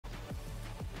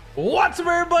What's up,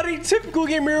 everybody? Typical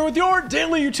Gamer here with your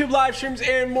daily YouTube live streams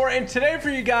and more. And today for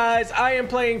you guys, I am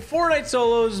playing Fortnite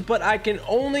solos, but I can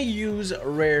only use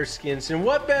rare skins. And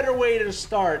what better way to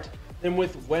start than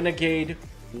with Renegade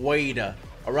Wada?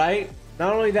 All right.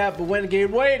 Not only that, but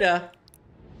Renegade Wada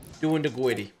doing the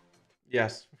gwitty.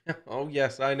 Yes. Oh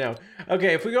yes, I know.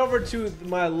 Okay, if we go over to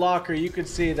my locker, you can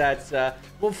see that.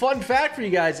 Well, fun fact for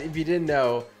you guys, if you didn't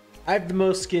know, I have the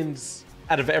most skins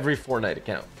out of every Fortnite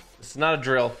account. It's not a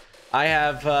drill. I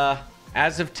have,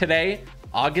 as of today,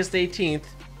 August 18th,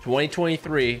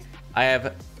 2023, I have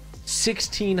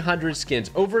 1,600 skins,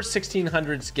 over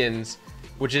 1,600 skins,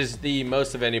 which is the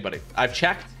most of anybody. I've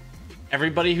checked.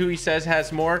 Everybody who he says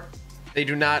has more, they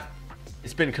do not.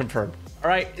 It's been confirmed. All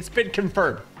right, it's been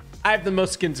confirmed. I have the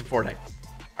most skins in Fortnite.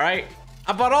 All right,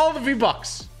 I bought all the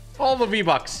V-Bucks, all the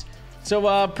V-Bucks.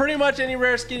 So pretty much any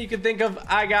rare skin you can think of,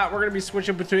 I got. We're gonna be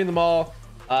switching between them all.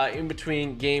 In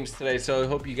between games today, so I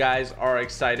hope you guys are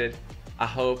excited. I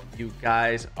hope you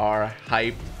guys are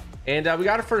hyped. And we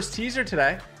got our first teaser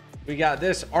today. We got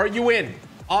this. Are you in?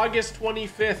 August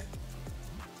 25th.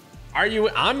 Are you?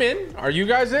 I'm in. Are you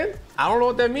guys in? I don't know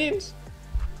what that means.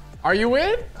 Are you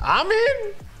in? I'm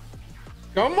in.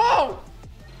 Come on.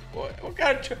 What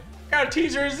kind of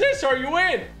teaser is this? Are you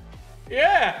in?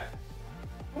 Yeah.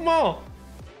 Come on.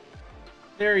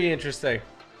 Very interesting.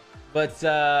 But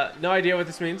no idea what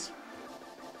this means.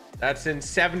 That's in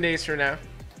 7 days from now.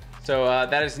 So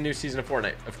that is the new season of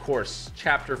Fortnite. Of course,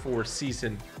 chapter 4,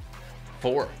 season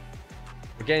 4.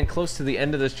 We're getting close to the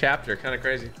end of this chapter. Kind of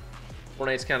crazy.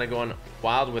 Fortnite's kind of going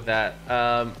wild with that.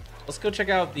 Let's go check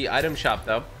out the item shop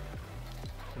though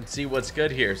and see what's good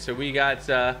here. So we got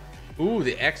ooh,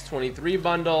 the X23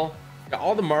 bundle. Got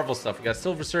all the Marvel stuff. We got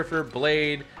Silver Surfer,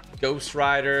 Blade, Ghost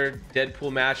Rider,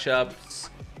 Deadpool mashups.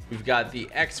 We've got the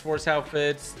X-Force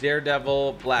outfits,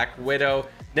 Daredevil, Black Widow.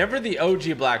 Never the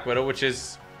OG Black Widow, which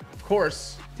is, of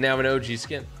course, now an OG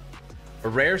skin. A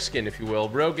rare skin, if you will.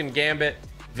 Rogue and Gambit,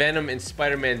 Venom and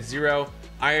Spider-Man Zero,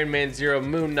 Iron Man Zero,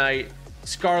 Moon Knight,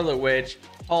 Scarlet Witch,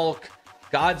 Hulk,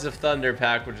 Gods of Thunder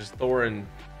pack, which is Thor and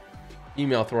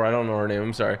female Thor. I don't know her name.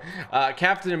 I'm sorry.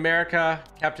 Captain America,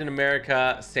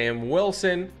 Sam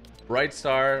Wilson, Bright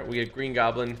Star. We have Green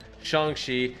Goblin,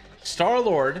 Shang-Chi,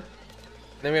 Star-Lord.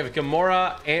 Then we have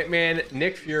Gamora, Ant-Man,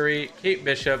 Nick Fury, Kate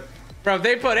Bishop. Bro,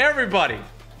 they put everybody.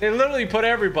 They literally put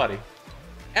everybody.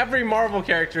 Every Marvel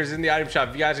character is in the item shop.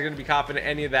 If you guys are going to be copping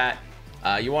any of that,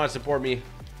 you want to support me,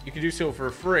 you can do so for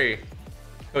free.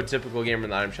 Code Typical Gamer in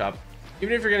the item shop.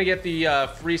 Even if you're going to get the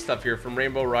free stuff here from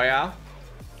Rainbow Royale,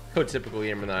 code Typical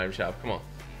Gamer in the item shop. Come on.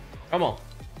 Come on.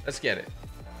 Let's get it.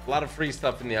 A lot of free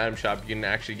stuff in the item shop you can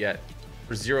actually get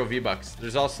for 0 V-Bucks.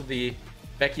 There's also the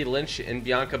Becky Lynch and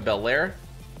Bianca Belair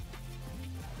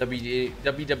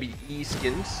WWE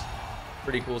skins.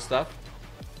 Pretty cool stuff.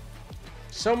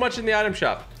 So much in the item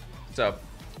shop. So if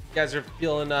you guys are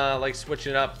feeling like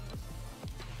switching it up,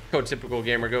 code Typical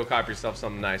Gamer, go cop yourself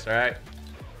something nice. All right,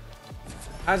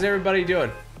 how's everybody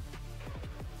doing?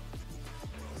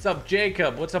 What's up,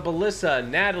 Jacob? What's up, Alyssa,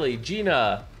 Natalie,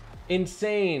 Gina,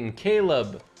 Insane,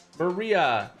 Caleb,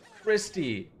 Maria,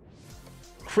 Christy,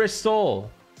 Crystal,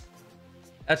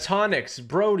 Atonix,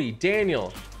 Brody,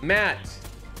 Daniel, Matt,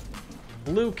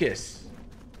 Lucas,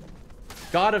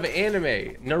 God of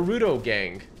Anime, Naruto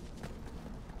Gang,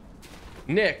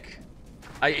 Nick.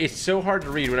 It's so hard to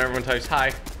read when everyone types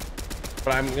hi,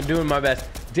 but I'm doing my best.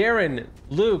 Darren,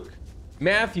 Luke,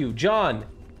 Matthew, John,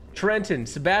 Trenton,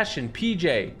 Sebastian,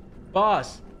 PJ,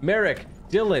 Boss, Merrick,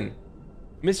 Dylan,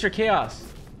 Mr. Chaos.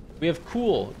 We have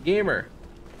Cool Gamer,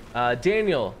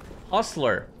 Daniel,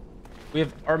 Hustler. We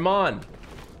have Armand,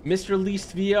 Mr.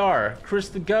 Least VR, Chris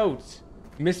the Goat,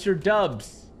 Mr.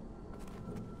 Dubs,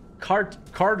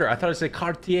 Carter. I thought I said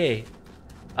Cartier.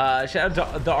 Shout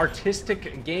out to the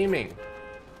Artistic Gaming.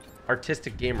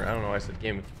 Artistic Gamer. I don't know why I said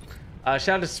gaming. Shout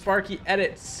out to Sparky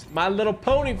Edits. My Little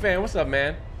Pony fan. What's up,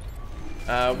 man?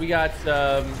 We got,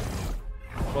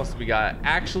 what else do we got?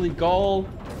 Actually Gull,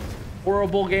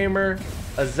 Horrible Gamer,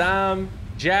 Azam,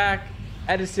 Jack,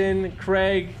 Edison,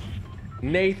 Craig,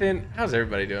 Nathan. How's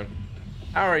everybody doing?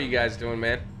 How are you guys doing,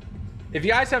 man? If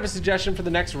you guys have a suggestion for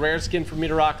the next rare skin for me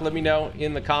to rock, let me know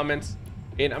in the comments.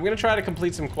 And I'm gonna try to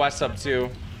complete some quests up too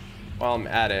while I'm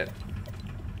at it.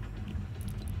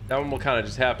 That one will kind of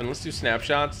just happen. Let's do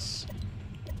snapshots.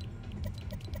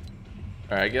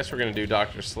 All right, I guess we're gonna do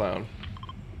Dr. Sloan.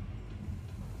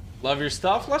 Love your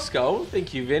stuff. Let's go.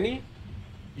 Thank you, Vinny.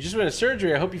 You just went to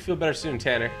surgery. I hope you feel better soon,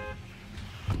 Tanner.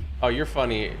 Oh, you're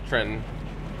funny, Trenton.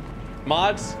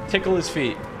 Mods, tickle his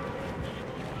feet.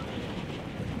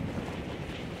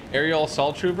 Aerial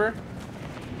Assault Trooper.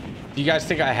 Do you guys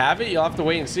think I have it? You'll have to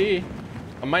wait and see.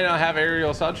 I might not have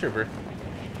aerial assault trooper.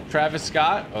 Travis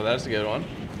Scott. Oh, that's a good one.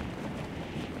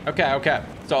 Okay, okay.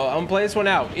 So I'm gonna play this one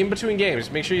out in between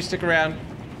games. Make sure you stick around.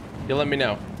 You'll let me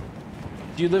know.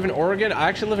 Do you live in Oregon? I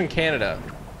actually live in Canada,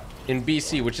 in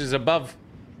BC, which is above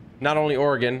not only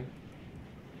Oregon,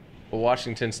 but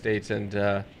Washington State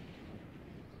and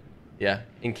yeah,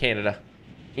 in Canada.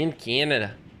 In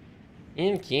Canada.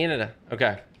 In Canada.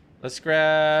 Okay. Let's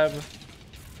grab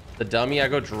the dummy. I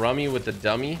go drummy with the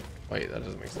dummy. Wait, that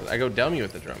doesn't make sense. I go dummy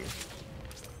with the drummy.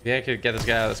 Yeah, I could get this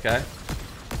guy out of the sky.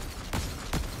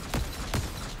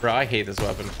 Bro, I hate this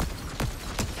weapon.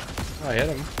 Oh, I hit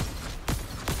him.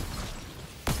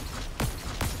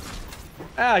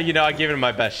 Ah, you know, I gave him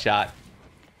my best shot.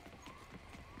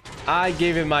 I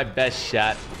gave him my best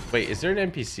shot. Wait, is there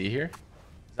an NPC here?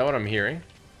 Is that what I'm hearing?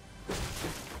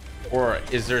 Or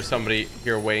is there somebody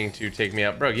here waiting to take me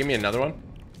out? Bro, give me another one.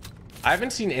 I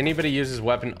haven't seen anybody use this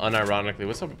weapon unironically.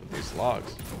 What's up with these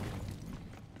logs?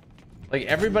 Like,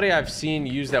 everybody I've seen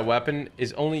use that weapon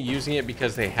is only using it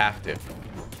because they have to.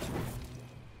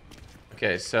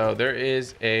 Okay, so there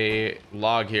is a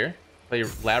log here. Play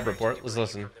lab report. Let's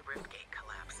listen.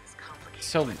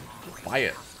 So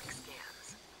quiet.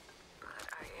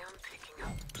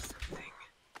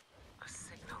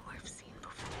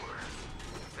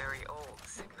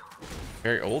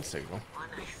 Very old signal. One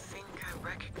I think I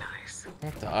recognize.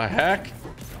 What the heck?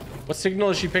 What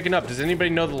signal is she picking up? Does anybody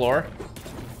know the lore?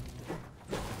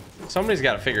 Somebody's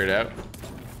got to figure it out.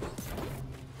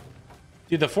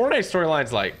 Dude, the Fortnite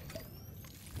storyline's like...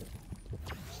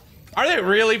 Are they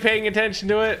really paying attention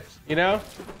to it? You know?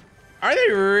 Are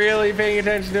they really paying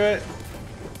attention to it?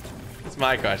 That's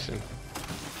my question.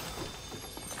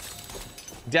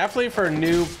 Definitely for a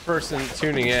new person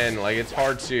tuning in, like, it's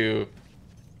hard to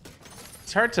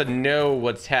know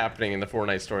what's happening in the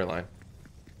Fortnite storyline.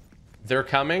 They're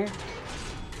coming.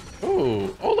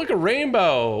 Ooh, oh, look, a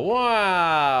rainbow.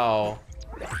 Wow.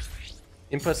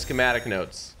 Input schematic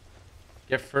notes.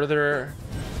 Get further.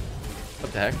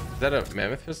 What the heck? Is that a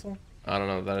mammoth pistol? I don't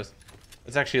know what that is.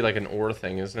 It's actually like an ore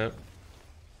thing, isn't it?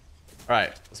 All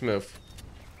right, let's move.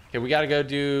 Okay, we got to go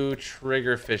do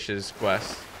Triggerfish's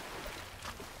quest.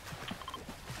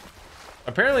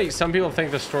 Apparently, some people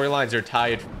think the storylines are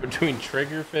tied between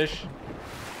Triggerfish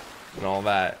and all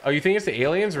that. Oh, you think it's the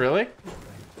aliens? Really?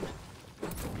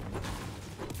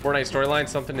 Fortnite storyline,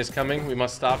 something is coming. We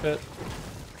must stop it.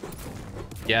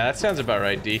 Yeah, that sounds about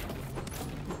right, D.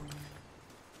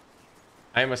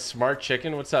 I am a smart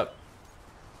chicken. What's up?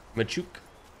 Machook.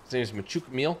 His name is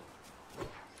Machook Meal.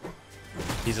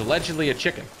 He's allegedly a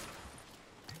chicken.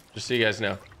 Just so you guys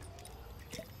know.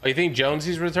 Oh, you think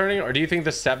Jonesy's returning? Or do you think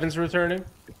the 7's returning?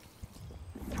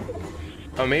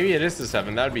 Oh, maybe it is the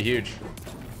 7. That would be huge.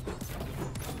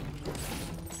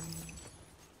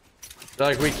 They're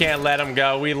like, we can't let them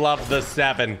go. We love the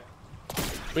 7.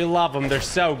 We love them. They're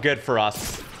so good for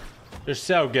us. They're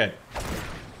so good.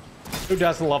 Who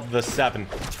doesn't love the 7?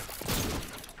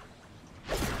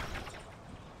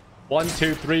 1,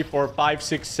 2, 3, 4, 5,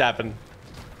 6, 7.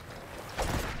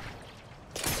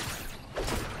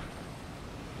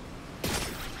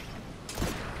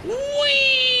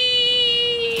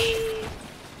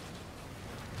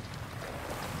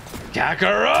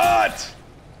 Kakarot!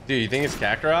 Dude, you think it's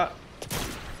Kakarot?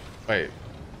 Wait.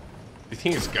 You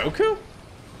think it's Goku?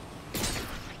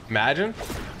 Imagine.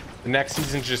 The next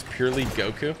season's just purely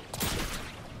Goku.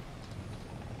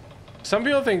 Some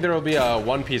people think there will be a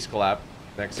One Piece collab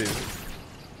next season.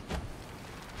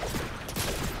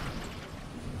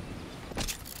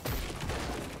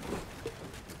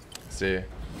 Let's see.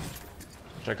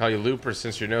 Should I call you Looper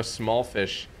since you're no small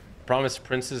fish? Promise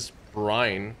Princess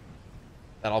Brine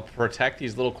that I'll protect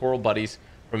these little coral buddies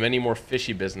from any more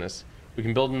fishy business. We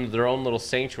can build them their own little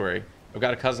sanctuary. I've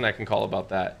got a cousin I can call about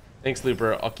that. Thanks,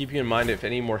 Looper. I'll keep you in mind if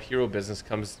any more hero business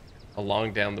comes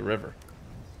along down the river.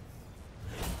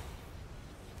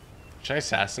 Should I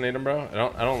assassinate him, bro?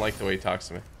 I don't like the way he talks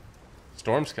to me.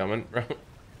 Storm's coming, bro.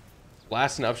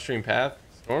 Blast an upstream path.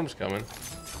 Storm's coming.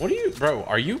 What are you, bro?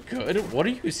 Are you good? What are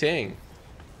you saying?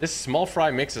 This small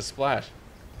fry makes a splash.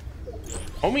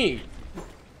 Homie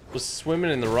was swimming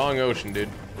in the wrong ocean, dude.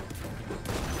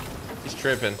 He's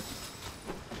tripping.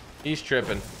 He's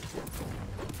tripping.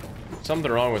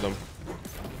 Something wrong with him.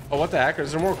 Oh, what the heck?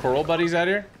 Is there more coral buddies out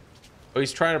here? Oh,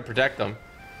 he's trying to protect them.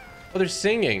 Oh, they're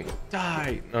singing.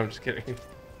 Die. No, I'm just kidding.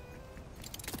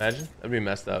 Imagine. That'd be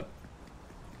messed up.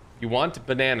 You want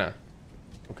banana.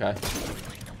 Okay.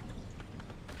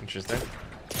 Interesting.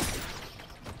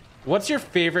 What's your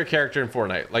favorite character in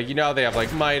Fortnite? Like, you know how they have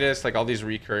like Midas, like all these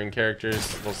recurring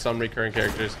characters. Well, some recurring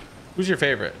characters. Who's your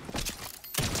favorite?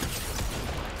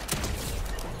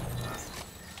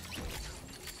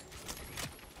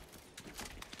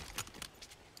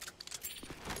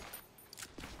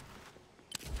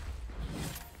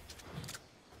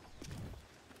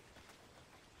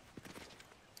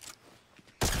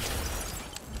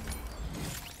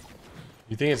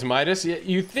 You think it's Midas? Yeah,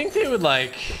 you think they would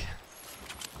like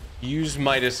use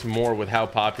Midas more with how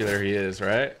popular he is,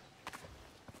 right?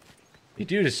 The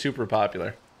dude is super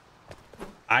popular.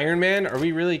 Iron Man, are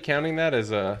we really counting that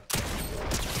as a...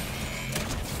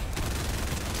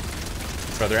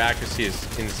 Bro, their accuracy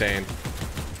is insane.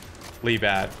 Lee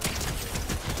bad.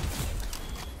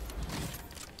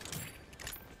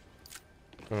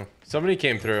 Oh, somebody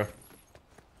came through.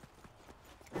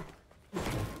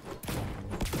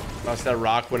 Unless that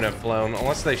rock wouldn't have flown.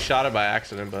 Unless they shot it by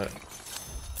accident, but...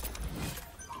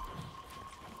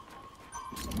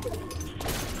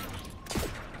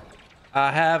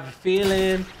 I have a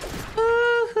feeling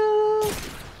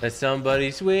that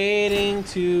somebody's waiting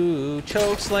to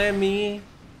choke slam me.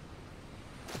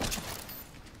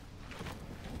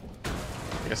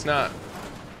 I guess not.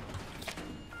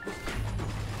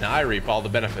 Now I reap all the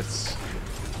benefits.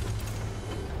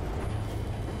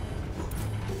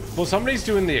 Well, somebody's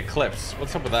doing the eclipse.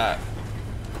 What's up with that?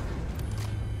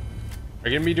 Are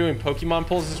you gonna be doing Pokemon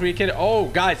pulls this weekend? Oh,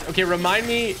 guys. Okay, remind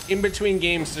me in between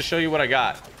games to show you what I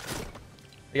got.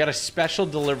 I got a special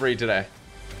delivery today.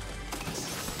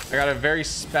 I got a very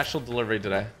special delivery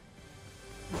today.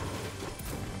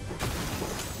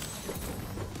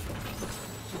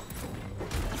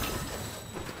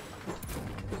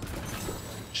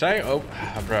 Should I? Oh,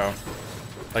 bro.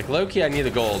 Like, low-key, I need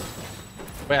the gold.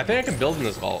 Wait, I think I can build in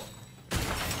this vault.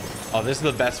 Oh, this is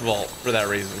the best vault for that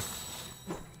reason.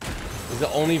 This is the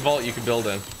only vault you can build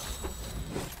in.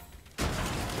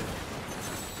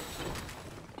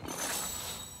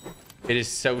 It is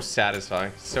so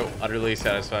satisfying. So utterly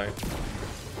satisfying.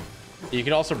 You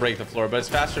can also break the floor, but it's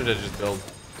faster to just build.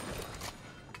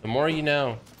 The more you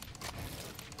know.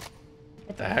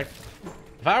 What the heck?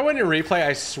 If I went in replay,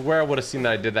 I swear I would have seen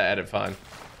that I did that edit fine.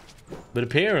 But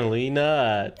apparently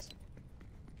not.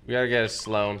 We gotta get a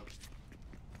Sloan.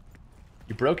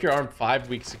 You broke your arm 5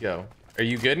 weeks ago. Are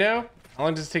you good now? How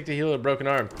long does it take to heal a broken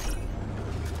arm?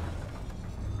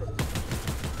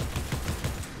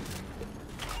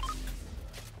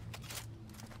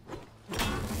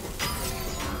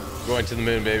 Going to the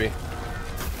moon, baby.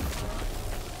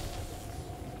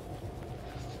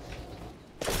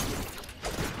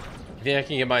 You think I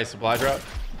can get my supply drop?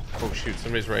 Oh shoot,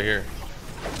 somebody's right here.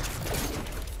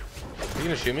 Are you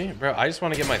gonna shoot me? Bro, I just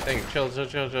want to get my thing. Chill, chill,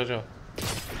 chill, chill, chill.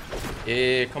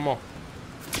 Yeah, come on.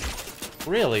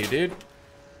 Really, dude?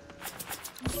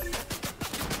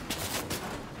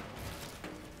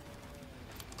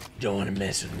 You don't want to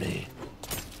mess with me.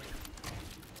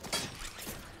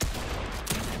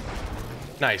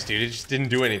 Nice, dude. It just didn't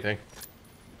do anything.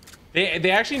 They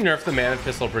actually nerfed the mana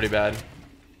pistol pretty bad.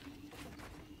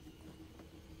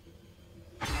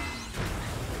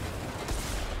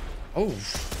 Oh,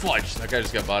 fudge. That guy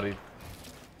just got bodied.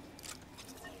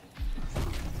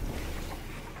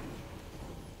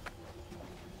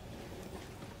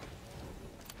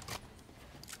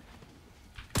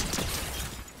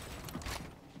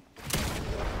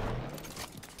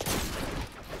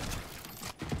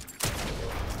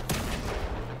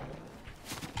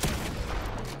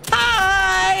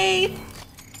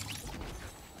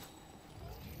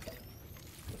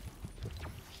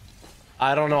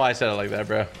 I don't know why I said it like that,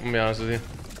 bro. I'm gonna be honest with you.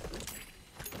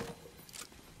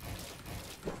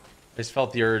 I just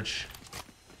felt the urge.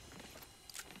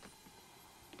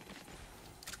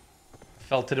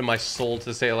 Felt it in my soul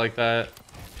to say it like that.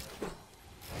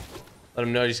 Let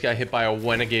him know he just got hit by a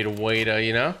renegade waiter,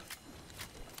 you know?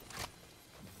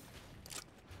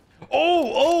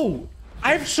 Oh!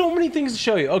 I have so many things to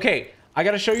show you. Okay, I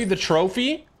gotta show you the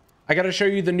trophy. I gotta show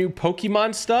you the new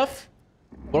Pokemon stuff.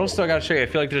 What else do I gotta show you? I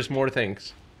feel like there's more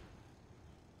things.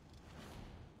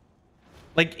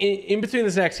 Like, in between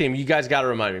this next game, you guys gotta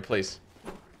remind me, please.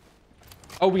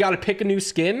 Oh, we gotta pick a new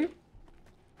skin?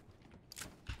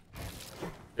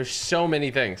 There's so many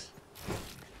things.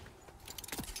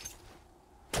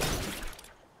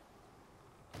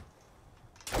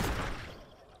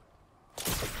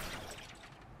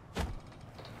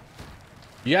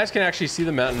 You guys can actually see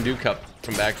the Mountain Dew cup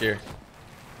from back here.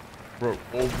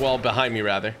 Well, behind me,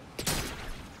 rather.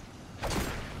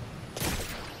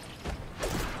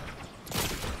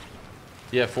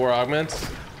 Yeah, 4 augments.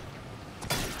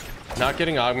 Not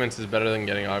getting augments is better than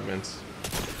getting augments.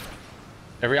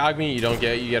 Every augment you don't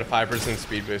get, you get a 5%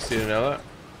 speed boost. You didn't know that?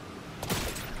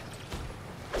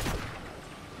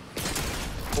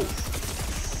 Oh.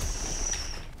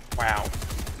 Wow.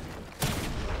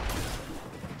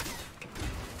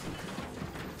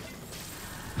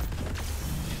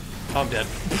 I'm dead.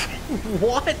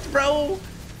 What, bro?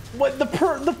 What the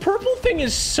purple thing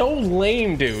is so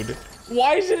lame, dude.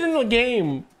 Why is it in the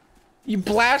game? You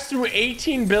blast through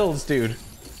 18 builds, dude.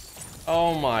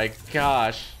 Oh my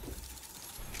gosh.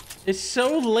 It's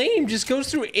so lame. Just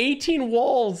goes through 18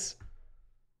 walls.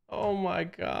 Oh my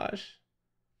gosh.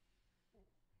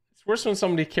 It's worse when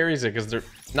somebody carries it because they're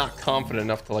not confident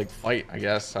enough to like fight, I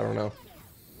guess. I don't know.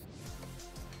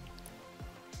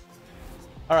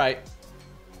 All right.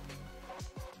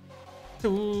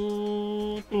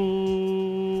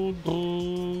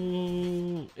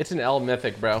 It's an L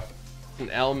mythic, bro. It's an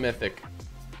L mythic.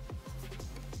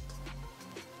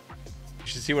 You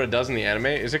should see what it does in the anime.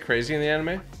 Is it crazy in the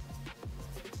anime?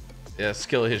 Yeah,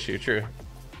 skill issue, true.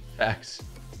 Facts.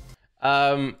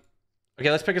 Okay,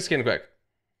 let's pick a skin quick.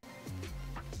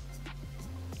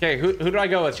 Okay, who do I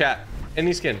go with, chat?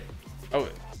 Any skin. Oh,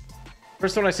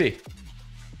 first one I see.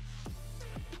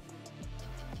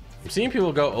 I'm seeing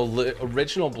people go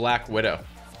original Black Widow.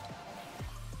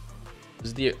 This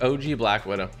is the OG Black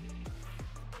Widow.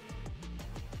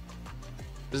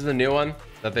 This is the new one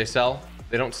that they sell.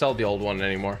 They don't sell the old one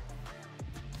anymore.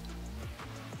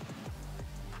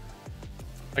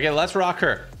 Okay, let's rock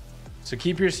her. So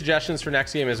keep your suggestions for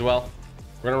next game as well.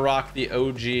 We're gonna rock the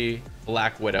OG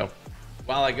Black Widow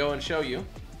while I go and show you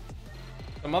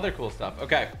some other cool stuff.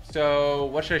 Okay, so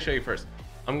what should I show you first?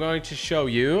 I'm going to show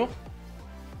you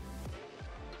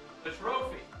the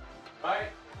trophy, right?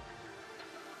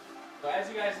 So as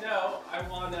you guys know, I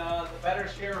won the better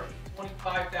share of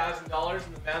 $25,000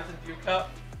 in the Mountain Dew Cup.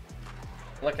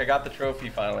 Look, I got the trophy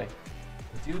finally.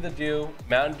 Do the Dew,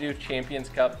 Mountain Dew Champions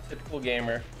Cup, typical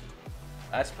gamer.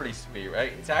 That's pretty sweet,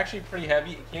 right? It's actually pretty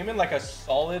heavy. It came in like a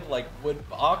solid like wood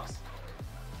box.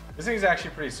 This thing's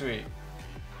actually pretty sweet.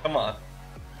 Come on,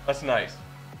 that's nice.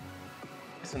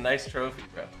 It's a nice trophy,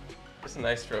 bro. It's a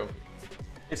nice trophy.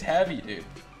 It's heavy, dude.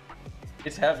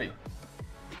 It's heavy.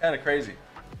 Kind of crazy.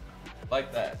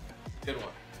 Like that. Good one.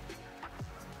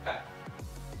 Okay.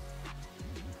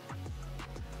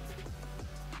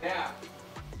 Now,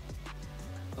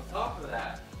 on top of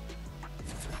that,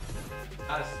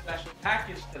 got a special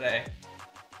package today.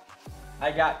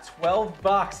 I got 12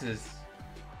 boxes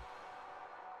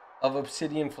of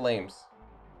Obsidian Flames.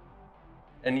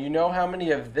 And you know how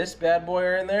many of this bad boy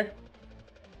are in there?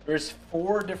 There's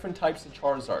 4 different types of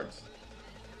Charizards.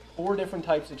 4 different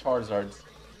types of Charizards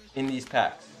in these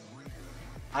packs.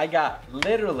 I got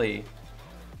literally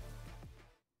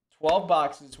 12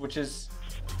 boxes, which is,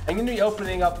 I'm going to be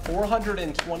opening up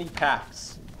 420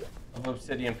 packs of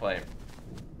Obsidian Flame.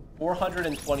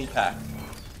 420 packs.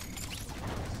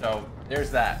 So there's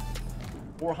that.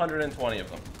 420 of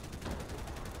them.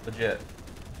 Legit.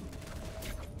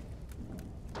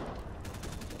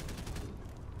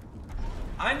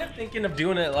 I end up thinking of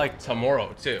doing it like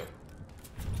tomorrow too.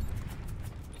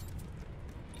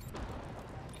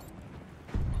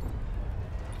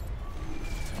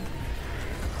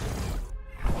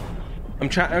 I'm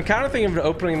kind of thinking of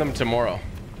opening them tomorrow.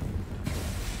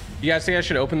 You guys think I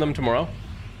should open them tomorrow?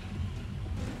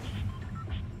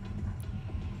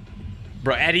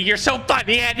 Bro, Eddie, you're so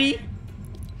funny, Eddie.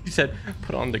 He said,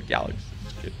 put on the Galaxy.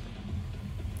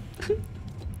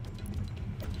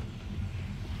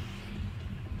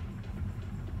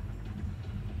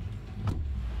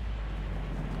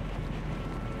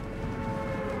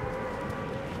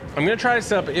 I'm gonna try to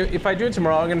set up, if I do it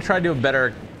tomorrow, I'm gonna try to do a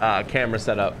better camera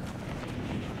setup.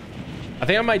 I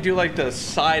think I might do like the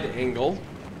side angle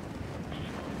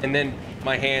and then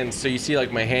my hands, so you see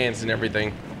like my hands and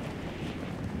everything.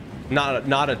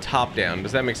 Not a top down.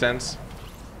 Does that make sense?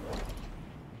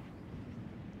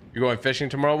 You're going fishing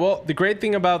tomorrow? Well, the great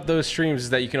thing about those streams is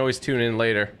that you can always tune in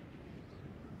later.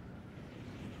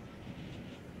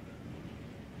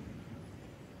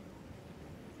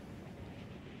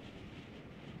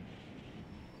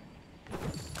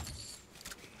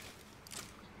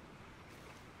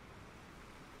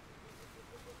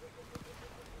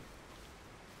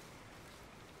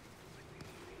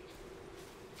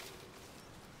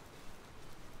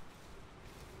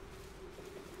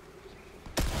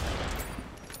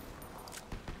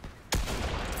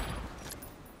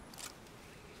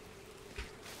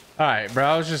 All right, bro.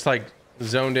 I was just like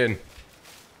zoned in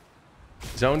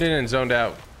and zoned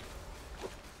out.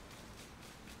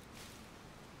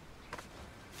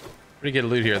 Pretty good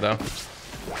loot here, though.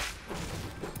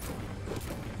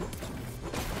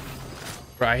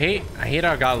 Bro, I hate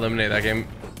how I got eliminated that game.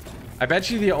 I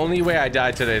bet you the only way I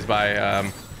died today is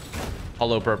by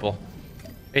Hollow Purple.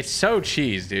 It's so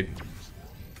cheese, dude.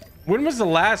 When was the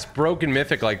last broken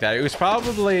mythic like that? It was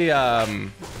probably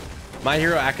My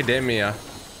Hero Academia.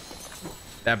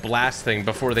 That blast thing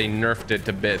before they nerfed it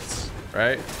to bits,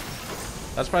 right?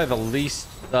 That's probably the least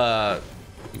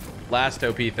last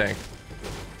OP thing.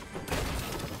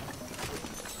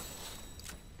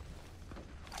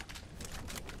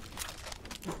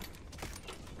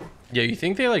 Yeah, you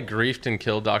think they like griefed and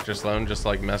killed Dr. Sloan just to,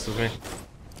 like, mess with me?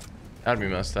 That'd be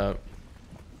messed up.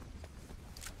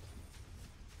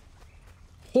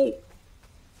 Oh!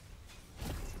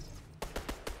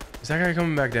 Is that guy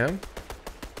coming back down?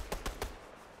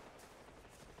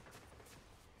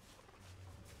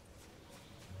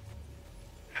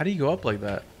 How do you go up like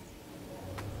that?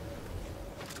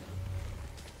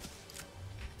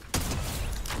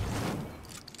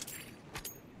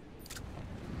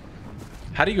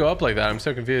 How do you go up like that? I'm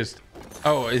so confused.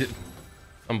 Oh,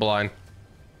 I'm blind.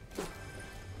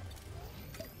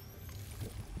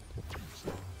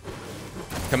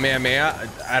 Kamehameha?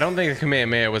 I don't think the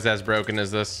Kamehameha was as broken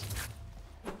as this.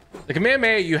 The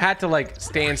Kamehameha, you had to like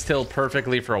stand still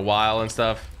perfectly for a while and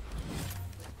stuff.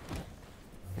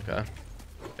 Okay.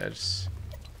 Yeah, just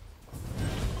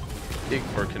dig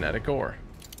for kinetic ore.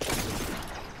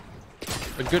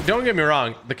 But good, don't get me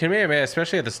wrong, the Kamehameha,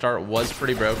 especially at the start, was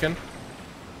pretty broken.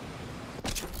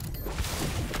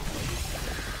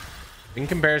 In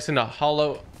comparison to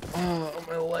Hollow... Oh,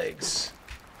 my legs.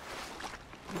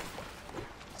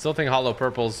 Still think Hollow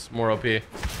Purple's more OP.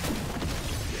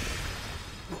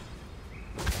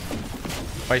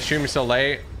 Why stream so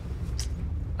late?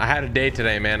 I had a day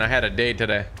today, man. I had a day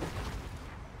today.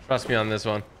 Trust me on this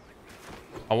one.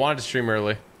 I wanted to stream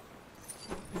early.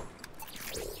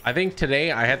 I think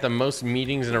today I had the most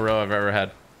meetings in a row I've ever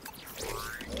had.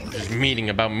 Just meeting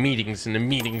about meetings and the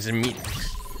meetings and meetings.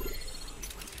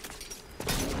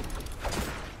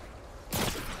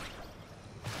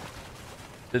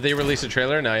 Did they release a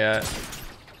trailer? Not yet.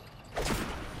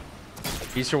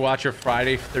 Easter Watcher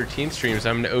Friday 13th streams.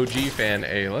 I'm an OG fan.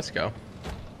 Hey, let's go.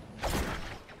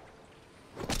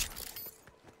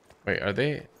 Wait, are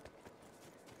they...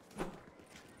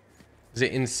 Is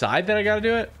it inside that I gotta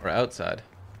do it? Or outside?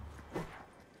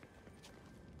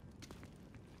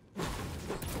 I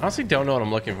honestly don't know what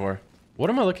I'm looking for. What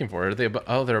am I looking for? Are they above?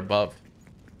 Oh, they're above.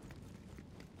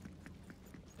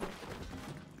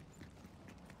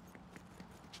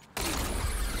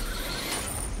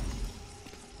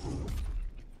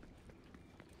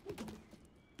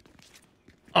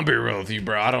 I'll be real with you,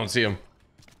 bro. I don't see him.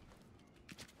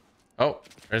 Oh,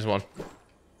 there's one.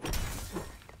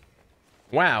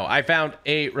 Wow, I found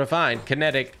a refined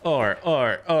kinetic ore.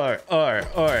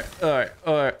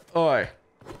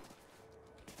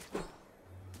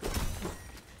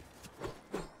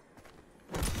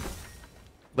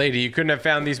 Lady, you couldn't have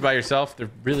found these by yourself.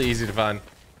 They're really easy to find.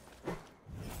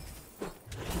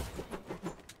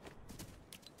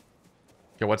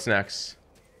 Okay, what's next?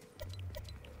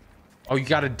 Oh, you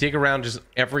gotta dig around just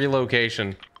every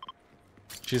location.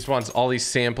 She just wants all these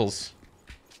samples.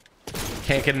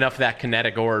 Can't get enough of that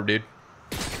kinetic orb, dude.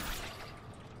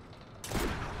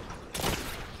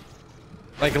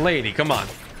 Like, lady, come on.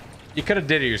 You could have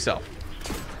did it yourself.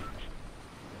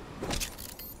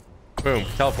 Boom,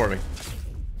 teleport me.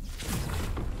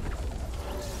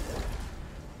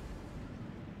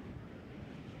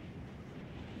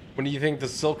 When do you think the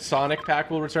Silk Sonic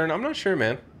pack will return? I'm not sure,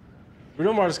 man.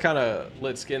 Bruno Mars kind of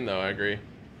lit skin, though. I agree.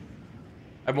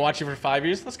 I've been watching for 5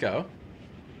 years. Let's go.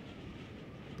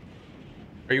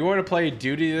 Are you going to play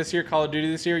Duty this year? Call of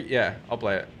Duty this year? Yeah, I'll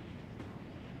play it.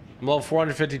 I'm level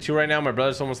 452 right now. My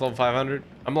brother's almost level 500.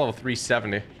 I'm level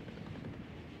 370.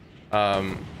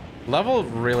 Level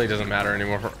really doesn't matter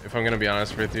anymore, if I'm going to be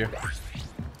honest with you.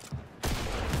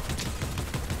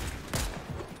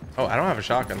 Oh, I don't have a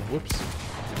shotgun. Whoops.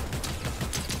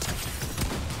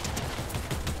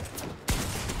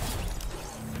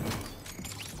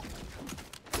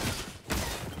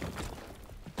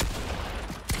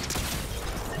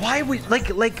 Why would like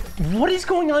what is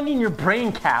going on in your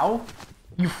brain, cow?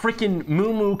 You freaking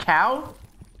moo cow?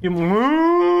 You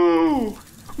moo.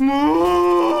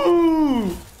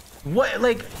 What,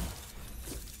 like,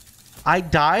 I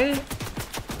died?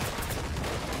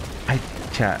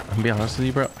 Chat, I'm gonna be honest with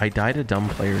you, bro. I died to dumb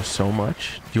players so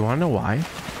much. Do you wanna know why?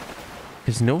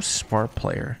 Because no smart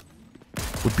player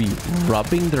would be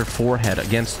rubbing their forehead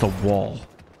against the wall,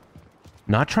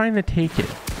 not trying to take it,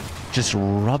 just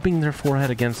rubbing their forehead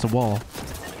against the wall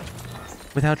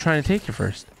without trying to take it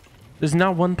first. There's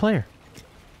not one player.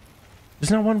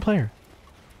 There's not one player.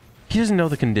 He doesn't know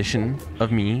the condition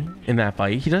of me in that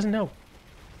fight. He doesn't know.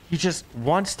 He just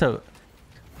wants to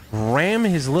ram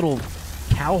his little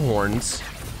cow horns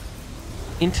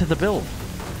into the build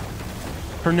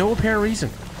for no apparent reason.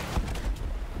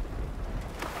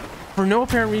 For no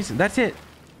apparent reason. That's it.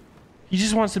 He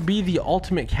just wants to be the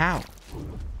ultimate cow.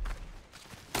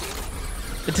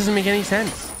 It doesn't make any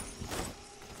sense.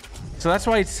 So that's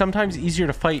why it's sometimes easier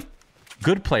to fight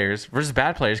good players versus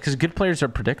bad players, because good players are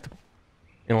predictable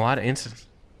in a lot of instances.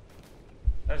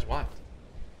 That is wild.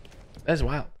 That is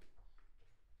wild.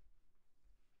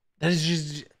 That is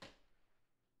just...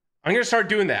 I'm gonna start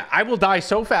doing that. I will die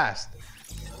so fast.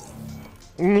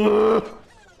 That's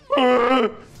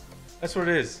what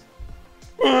it is.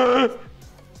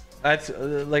 That's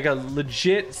like a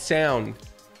legit sound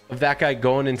of that guy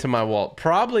going into my wall.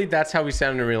 Probably that's how we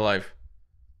sound in real life.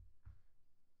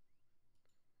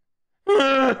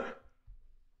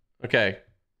 Okay.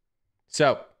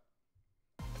 So,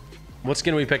 what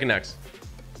skin are we picking next?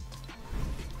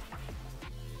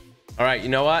 All right, you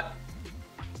know what?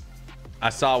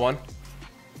 I saw one.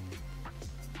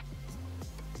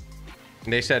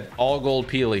 And they said all gold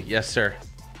peely. Yes, sir.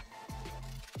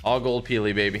 All gold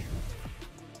peely, baby.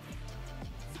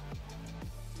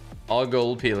 All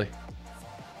gold peely.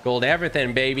 Gold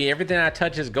everything, baby. Everything I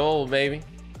touch is gold, baby.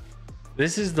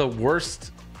 This is the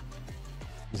worst,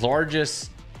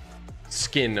 largest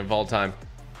skin of all time.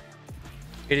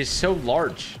 It is so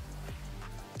large.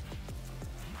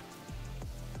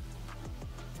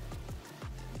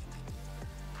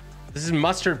 This is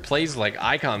Mustard plays like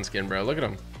icon skin, bro. Look at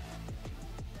him.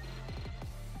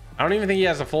 I don't even think he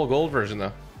has a full gold version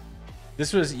though.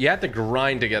 This was, you had to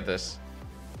grind to get this.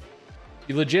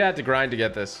 You legit had to grind to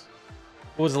get this.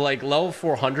 It was like level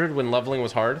 400 when leveling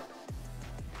was hard.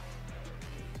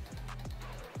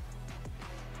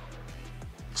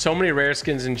 So many rare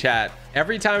skins in chat.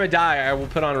 Every time I die, I will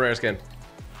put on a rare skin.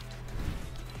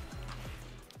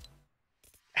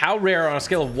 How rare on a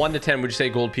scale of 1 to 10 would you say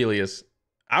gold peely is?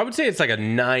 I would say it's like a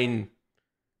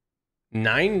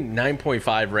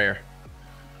 9.5 rare.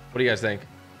 What do you guys think?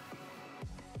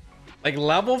 Like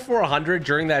level 400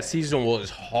 during that season was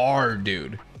hard,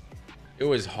 dude. It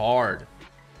was hard.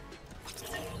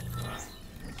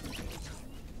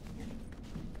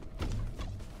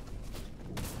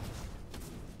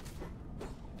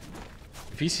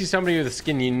 If you see somebody with a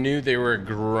skin, you knew they were a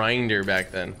grinder back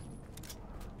then.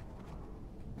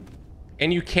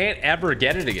 And you can't ever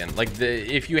get it again. Like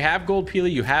if you have gold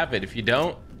peely, you have it. If you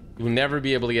don't, you'll never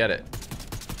be able to get it.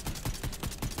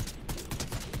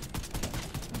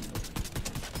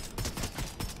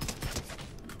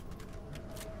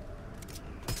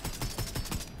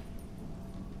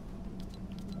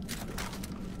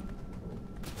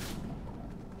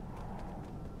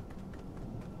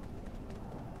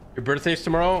 Your birthday's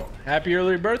tomorrow. Happy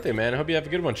early birthday, man. I hope you have a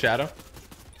good one, Shadow.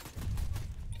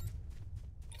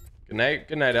 Good night.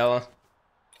 Good night, Ella.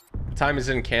 What time is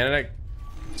it in Canada?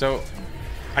 So,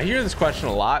 I hear this question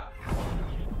a lot.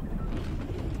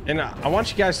 And I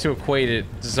want you guys to equate it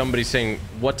to somebody saying,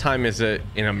 what time is it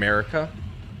in America?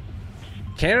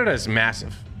 Canada is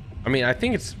massive. I mean, I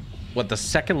think it's, what, the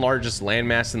second largest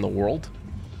landmass in the world?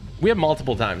 We have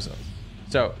multiple time zones.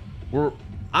 So,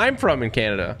 I'm from in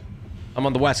Canada. I'm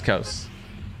on the West Coast.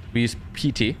 We use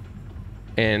PT.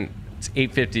 And it's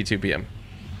 8:52 p.m.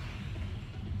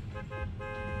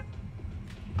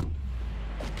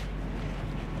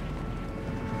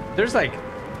 There's like,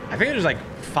 I think there's like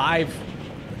 5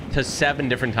 to 7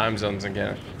 different time zones in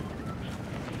Canada.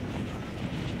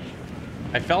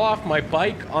 I fell off my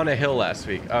bike on a hill last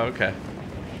week. Oh, okay.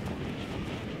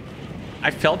 I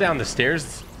fell down the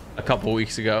stairs a couple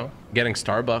weeks ago getting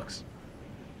Starbucks.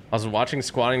 I was watching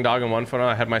Squatting Dog in one photo.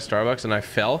 I had my Starbucks and I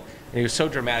fell, and it was so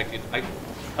dramatic, dude.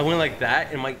 I went like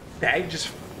that, and my bag just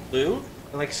flew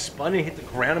and like spun and hit the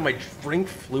ground, and my drink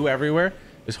flew everywhere.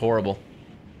 It was horrible.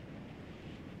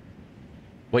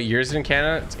 What year is it in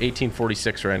Canada? It's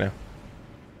 1846 right now.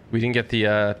 We didn't get the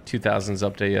 2000s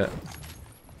update yet.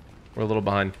 We're a little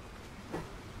behind.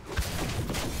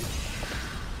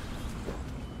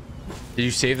 Did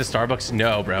you save the Starbucks?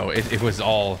 No, bro. It was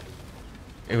all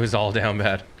down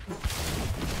bad.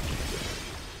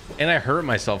 And I hurt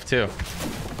myself too.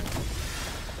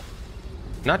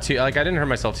 Not too, like I didn't hurt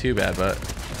myself too bad, but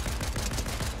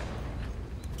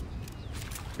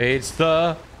it's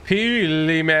the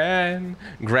Peely Man.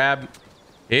 Grab.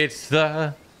 It's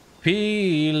the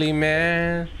Peely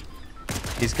Man.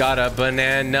 He's got a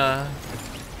banana,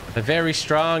 a very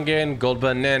strong and gold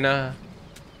banana.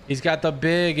 He's got the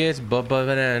biggest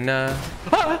banana.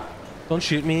 Ah! Don't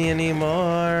shoot me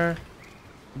anymore.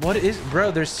 What is,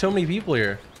 bro? There's so many people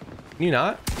here. Can you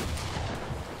not?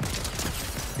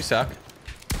 You suck.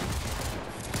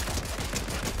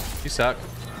 You suck.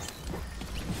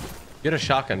 Get a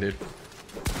shotgun, dude.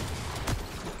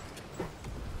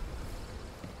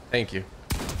 Thank you.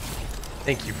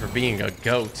 Thank you for being a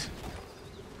goat.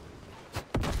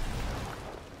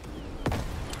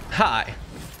 Hi.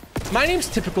 My name's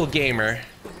Typical Gamer.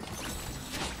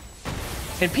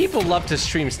 And people love to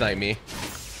stream snipe me.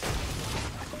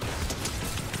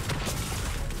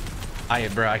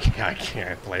 Bro, I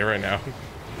can't play right now.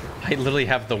 I literally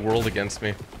have the world against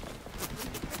me.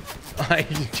 I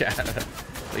chat.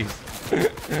 Please.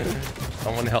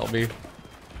 Someone help me.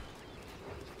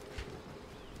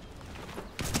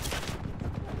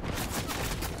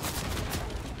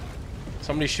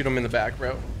 Somebody shoot him in the back,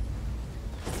 bro.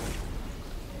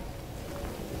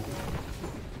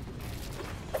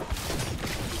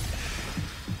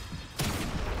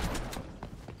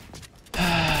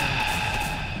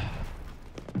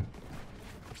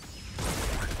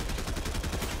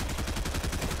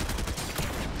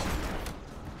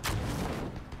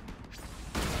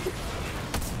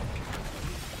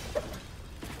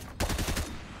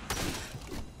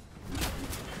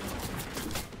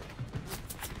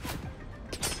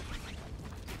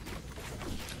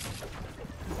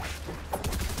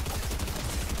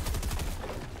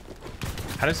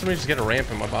 How did somebody just get a ramp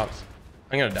in my box?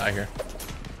 I'm gonna die here.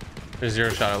 There's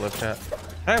 0 shot at lift chat.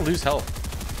 How did I lose health?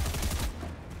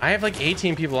 I have like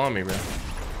 18 people on me, bro.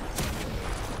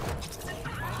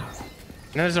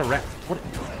 Now there's a ramp. What?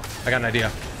 I got an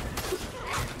idea.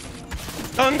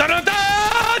 Dun, dun, dun,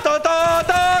 dun, dun, dun,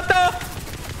 dun, dun.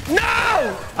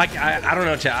 No! I don't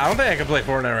know, chat. I don't think I can play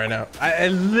Fortnite right now. I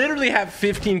literally have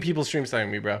 15 people stream sniping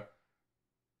me, bro.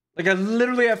 Like, I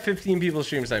literally have 15 people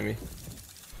stream sniping me.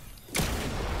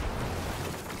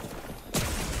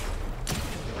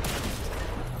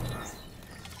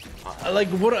 Like,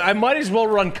 what? I might as well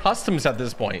run customs at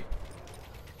this point.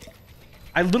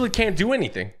 I literally can't do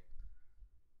anything.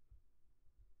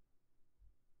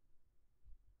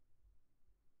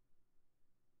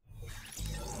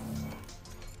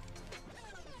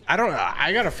 I don't know.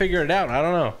 I gotta figure it out. I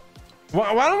don't know.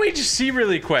 Why don't we just see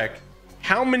really quick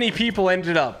how many people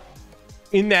ended up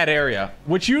in that area?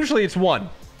 Which usually it's 1.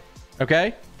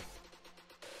 Okay?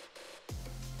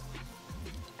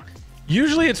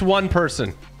 Usually it's 1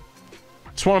 person.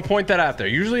 Just want to point that out there.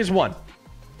 Usually it's 1.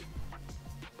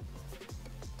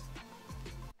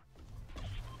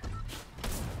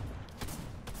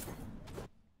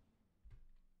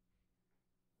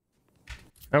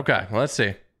 Okay, well, let's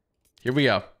see. Here we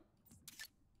go.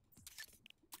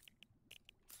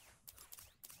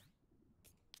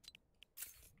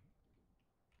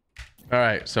 All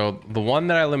right, so the one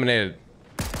that I eliminated,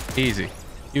 easy.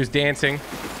 He was dancing.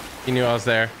 He knew I was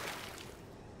there.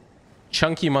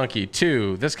 Chunky monkey.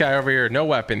 2. This guy over here, no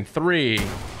weapon. 3.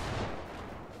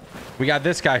 We got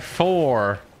this guy.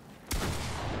 4.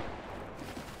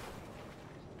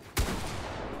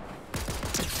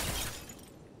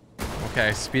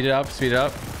 Okay, speed it up, speed it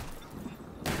up.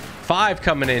 5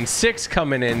 coming in, 6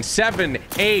 coming in, 7,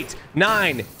 8,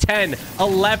 9, 10,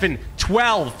 11,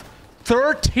 12,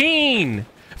 13,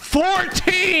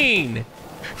 14,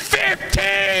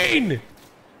 15,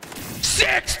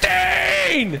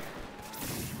 16.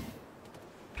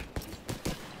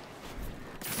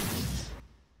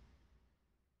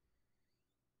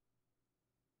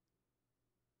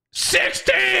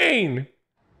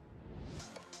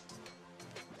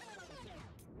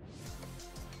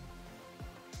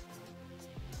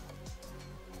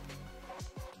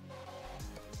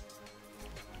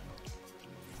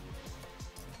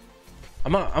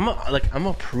 I'm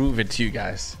gonna prove it to you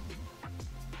guys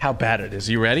how bad it is.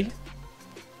 You ready?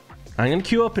 I'm gonna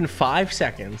queue up in 5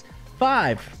 seconds.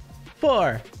 5,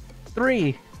 4,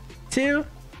 3, 2,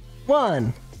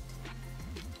 1.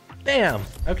 Bam.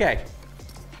 Okay.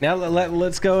 Now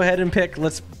let's go ahead and pick.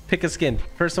 Let's pick a skin.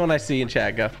 First one I see in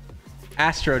chat. Go.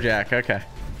 Astro Jack. Okay.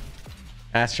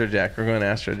 Astro Jack. We're going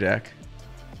Astro Jack.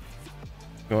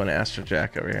 Going Astro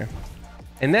Jack over here.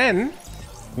 And then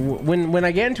when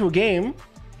I get into a game,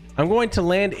 I'm going to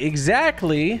land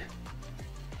exactly.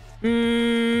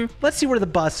 Let's see where the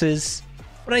bus is.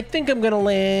 But I think I'm gonna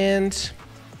land.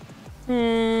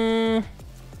 I'm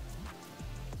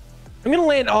gonna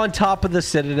land on top of the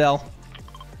Citadel.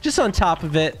 Just on top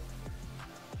of it.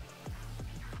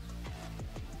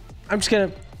 I'm just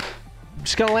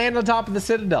gonna land on top of the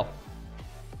Citadel.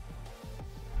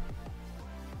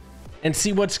 And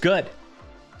see what's good.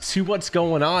 See what's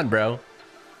going on, bro.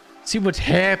 See what's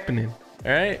happening.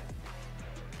 All right.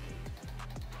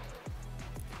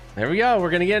 There we go. We're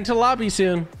gonna get into the lobby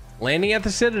soon. Landing at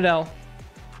the Citadel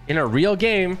in a real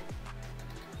game.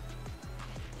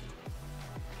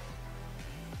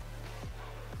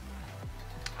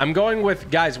 I'm going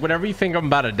with, guys, whenever you think I'm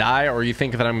about to die or you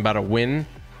think that I'm about to win,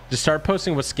 just start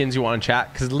posting what skins you want in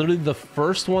chat, because literally the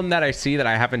first one that I see that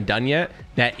I haven't done yet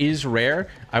that is rare,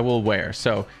 I will wear.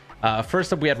 So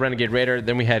first up, we had Renegade Raider,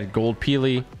 then we had Gold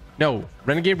Peely. No,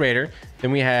 Renegade Raider,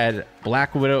 then we had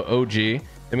Black Widow OG,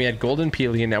 then we had Golden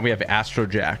Peely, and now we have Astro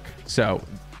Jack. So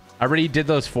I already did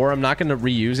those 4. I'm not going to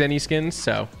reuse any skins,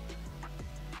 so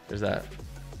there's that.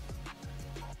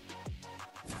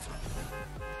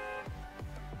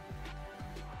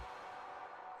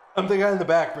 I'm the guy in the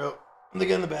back, bro. I'm the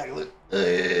guy in the back. Look.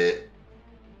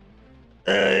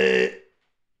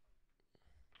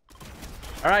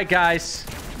 All right, guys.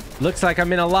 Looks like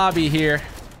I'm in a lobby here.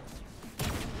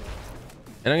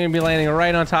 And I'm going to be landing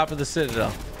right on top of the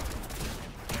Citadel.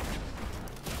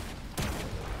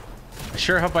 I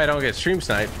sure hope I don't get stream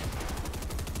sniped.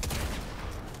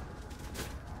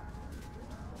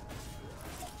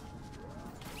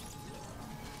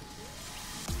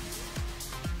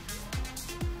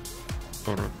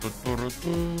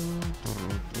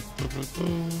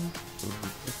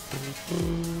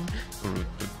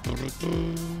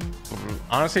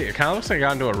 Honestly, it kind of looks like I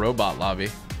got into a robot lobby.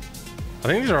 I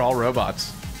think these are all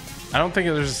robots. I don't think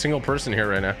there's a single person here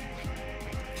right now.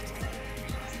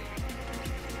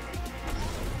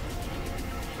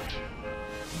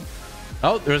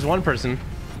 Oh, there's one person.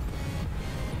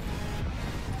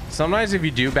 Sometimes if you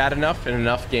do bad enough in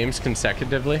enough games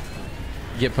consecutively,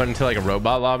 you get put into like a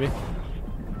robot lobby.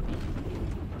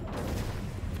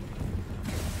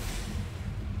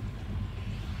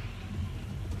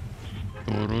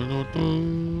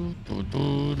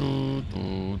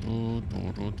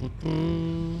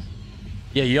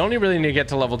 Yeah, you only really need to get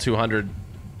to level 200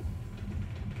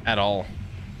 at all.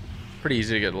 Pretty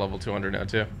easy to get to level 200 now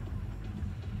too.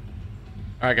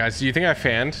 All right, guys, do you think I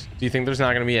fanned? Do you think there's not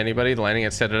going to be anybody landing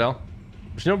at Citadel?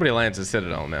 Which nobody lands at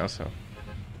Citadel now, so.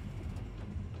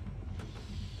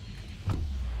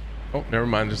 Oh, never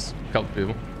mind, just a couple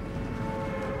people.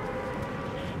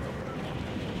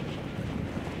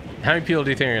 How many people do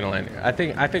you think are going to land? I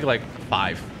think like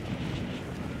 5.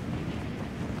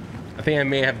 I think I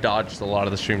may have dodged a lot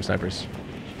of the stream snipers.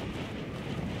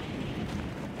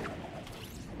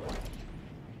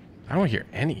 I don't hear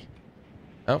any.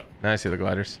 Oh, now I see the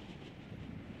gliders.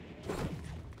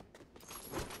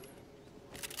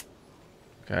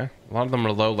 Okay, a lot of them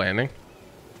are low landing.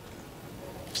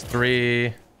 There's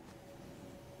 3.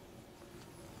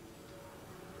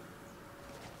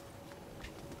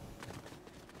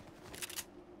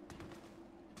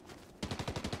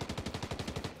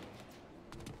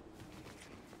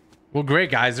 Well,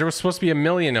 great, guys. There was supposed to be 1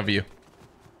 million of you.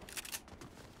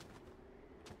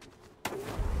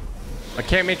 I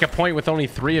can't make a point with only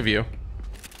 3 of you.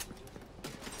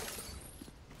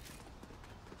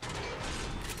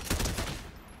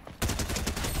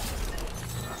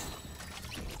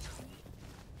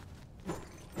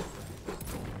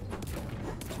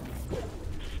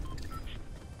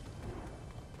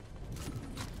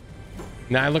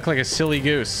 Now I look like a silly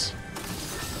goose.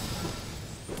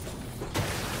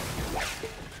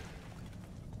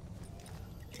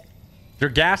 You're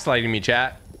gaslighting me,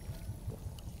 chat.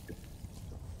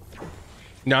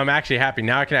 No, I'm actually happy.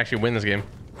 Now I can actually win this game.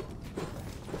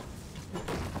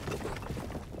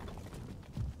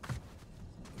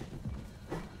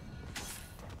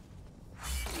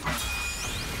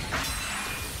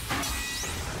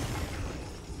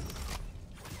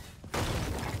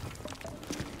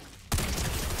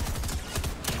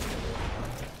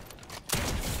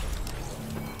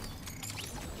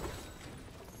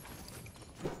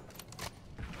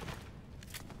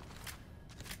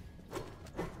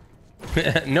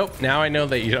 Nope, now I know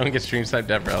that you don't get stream sniped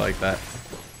ever. I like that.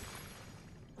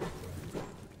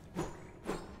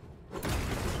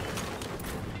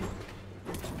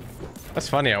 That's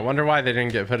funny. I wonder why they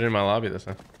didn't get put in my lobby this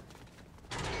time.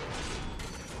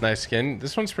 Nice skin.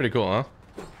 This one's pretty cool, huh?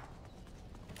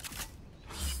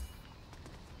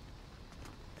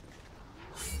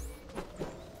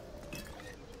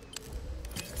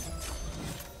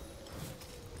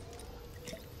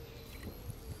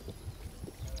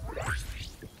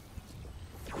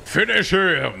 Finish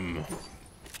him.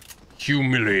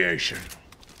 Humiliation.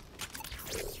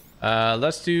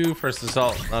 Let's do first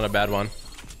assault. Not a bad one.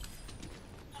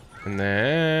 And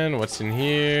then what's in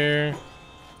here?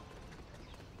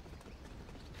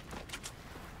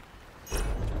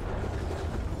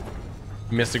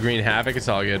 Missed a green havoc. It's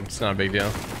all good. It's not a big deal.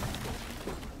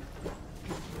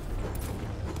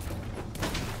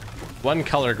 One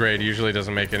color grade usually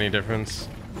doesn't make any difference.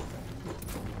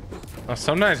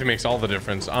 Sometimes it makes all the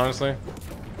difference, honestly. You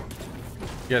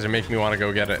guys are making me want to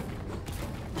go get it.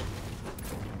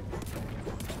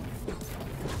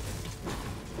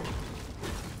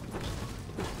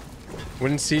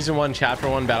 Wouldn't Season 1, Chapter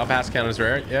 1 Battle Pass count as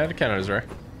rare? Yeah, it counted as rare.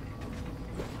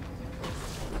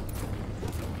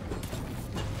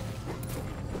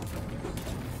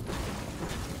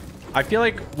 I feel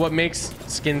like what makes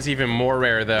skins even more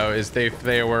rare, though, is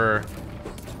they were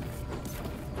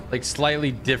like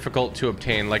slightly difficult to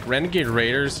obtain. Like Renegade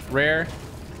Raider's rare,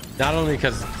 not only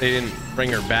because they didn't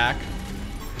bring her back,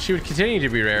 she would continue to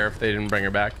be rare if they didn't bring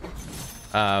her back,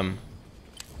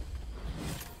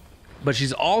 But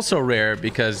she's also rare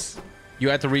because you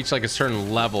had to reach like a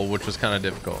certain level, which was kind of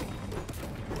difficult.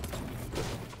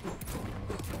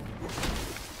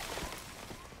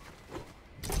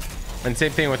 And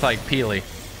same thing with like Peely.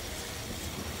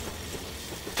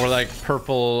 Or like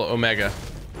purple Omega.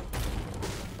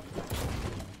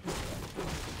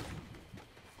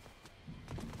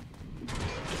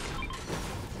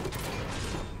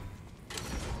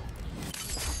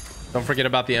 Don't forget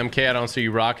about the MK. I don't see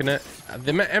you rocking it.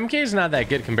 The MK is not that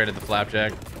good compared to the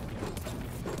Flapjack.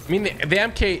 I mean, the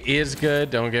MK is good.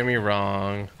 Don't get me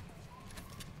wrong.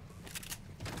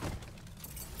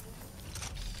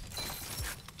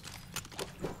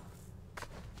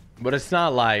 But it's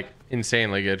not like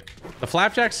insanely good. The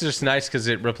Flapjack's just nice because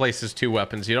it replaces 2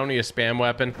 weapons. You don't need a spam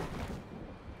weapon.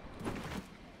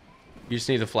 You just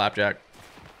need the Flapjack.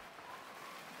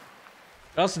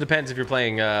 It also depends if you're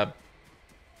playing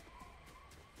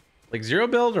like 0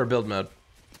 build or build mode.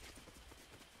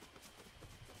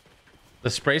 The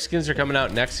spray skins are coming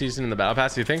out next season in the battle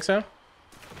pass. Do you think so?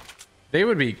 They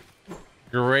would be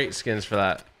great skins for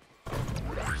that.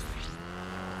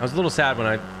 I was a little sad when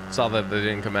I saw that they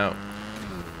didn't come out.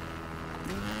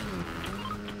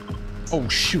 Oh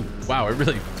shoot. Wow, I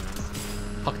really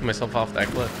hucked myself off that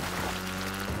cliff.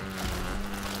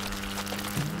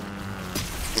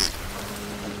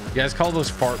 You guys call those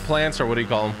fart plants, or what do you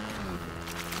call them?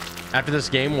 After this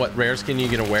game, what rare skin are you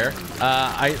gonna wear?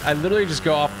 I literally just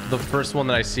go off the first one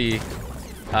that I see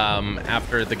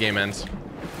after the game ends.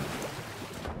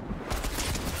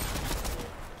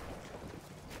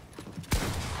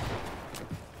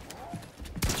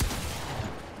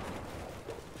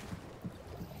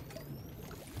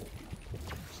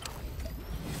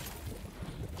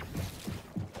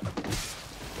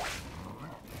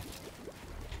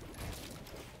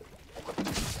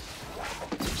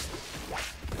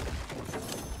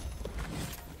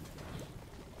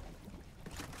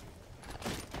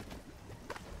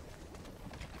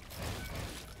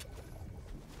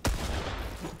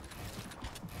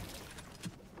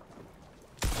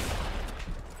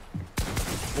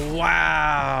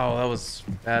 Wow, that was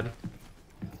bad.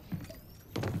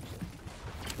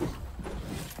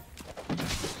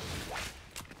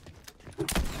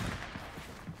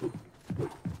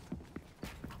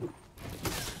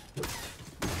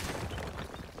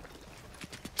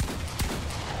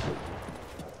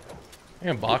 I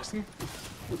can box him.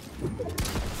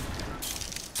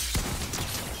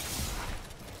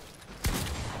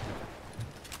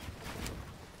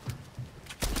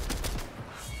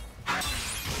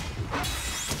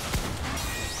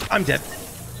 I'm dead.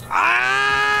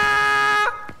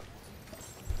 Ah!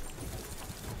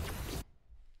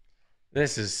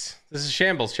 This is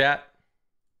shambles, chat.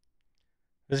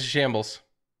 This is shambles.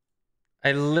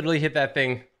 I literally hit that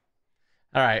thing.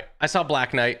 All right, I saw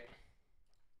Black Knight.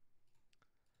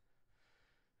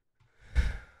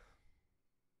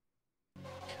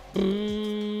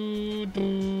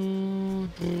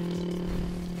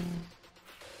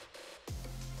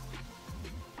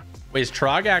 Wait, is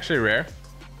Trog actually rare?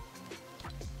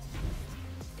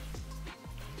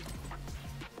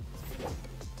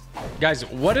 Guys,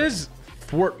 what does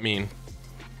thwart mean?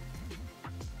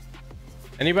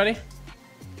 Anybody?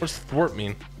 What's thwart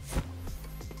mean?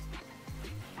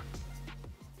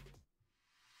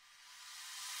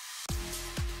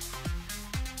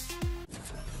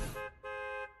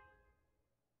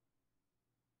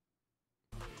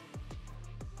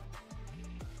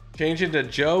 Change it to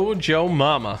Joe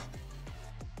Mama.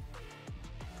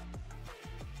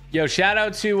 Yo, shout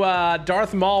out to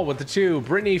Darth Maul with the 2,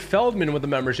 Brittany Feldman with the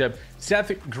membership,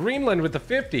 Seth Greenland with the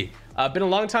 50. Been a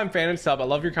long time fan and sub. I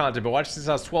love your content, but watched since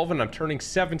I was 12 and I'm turning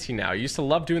 17 now. I used to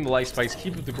love doing the light spikes.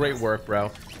 Keep up the great work,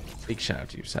 bro. Big shout out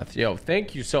to you, Seth. Yo,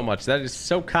 thank you so much. That is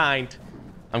so kind.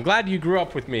 I'm glad you grew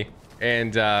up with me,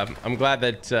 and I'm glad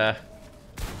that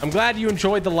I'm glad you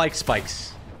enjoyed the like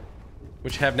spikes,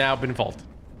 which have now been vaulted.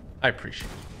 I appreciate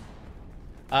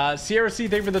it. Sierra C,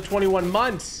 thank you for the 21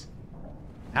 months.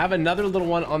 Have another little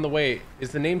one on the way.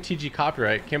 Is the name TG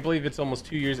copyright? Can't believe it's almost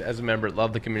 2 years as a member.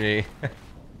 Love the community.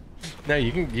 No,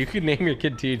 you could name your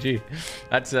kid TG.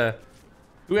 That's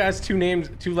who has 2 names,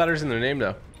 2 letters in their name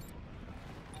though?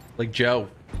 Like Joe,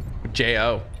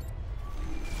 J-O.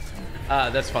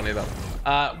 That's funny though.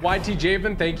 YT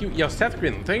Javen, thank you. Yo, Seth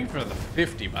Greenland, thank you for the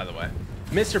 50, by the way.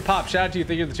 Mr. Pop, shout out to you.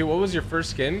 Thank you for the 2. What was your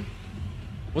first skin?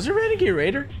 Was it Renegade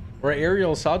Raider or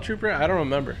Aerial Assault Trooper? I don't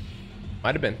remember.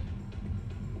 Might have been.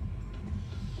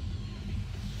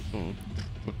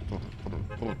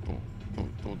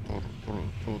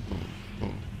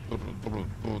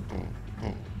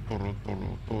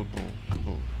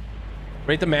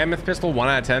 Rate the mammoth pistol 1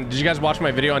 out of 10. Did you guys watch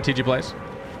my video on TG Plays?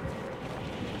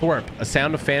 Thorpe, a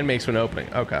sound a fan makes when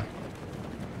opening. Okay.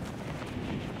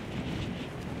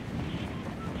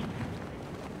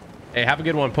 Hey, have a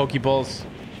good one, Pokeballs.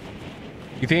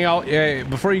 You think I'll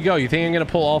before you go, you think I'm gonna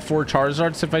pull all 4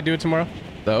 Charizards if I do it tomorrow?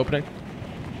 The opening?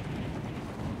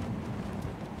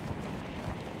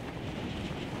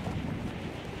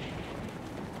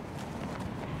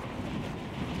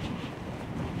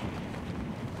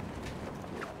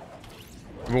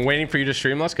 I've been waiting for you to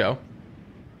stream. Let's go.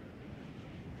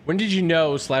 When did you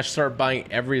know / start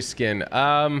buying every skin?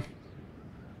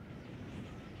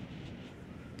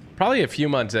 Probably a few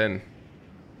months in.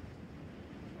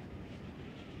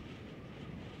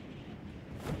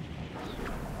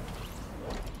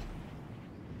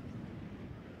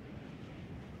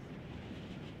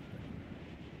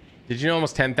 Did you know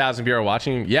almost 10,000 people are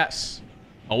watching? Yes.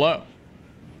 Hello.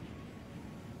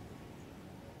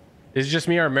 Is it just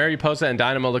me or Mariposa and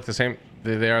Dynamo look the same?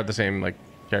 They are the same, like,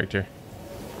 character.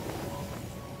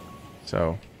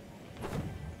 So.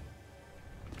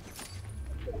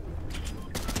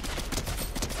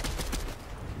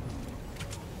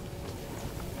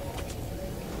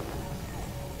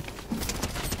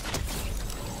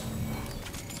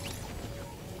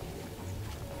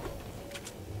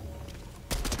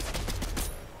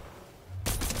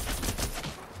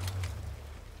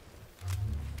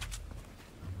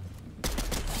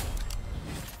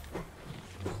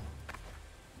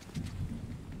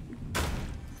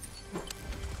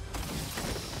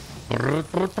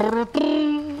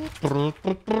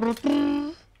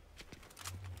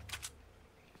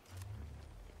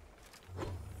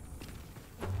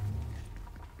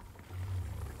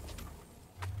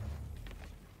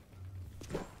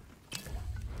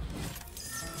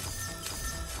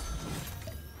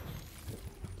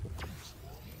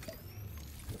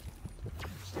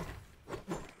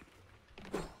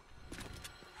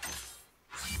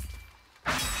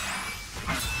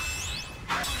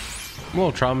 I'm a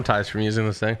little traumatized from using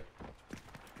this thing.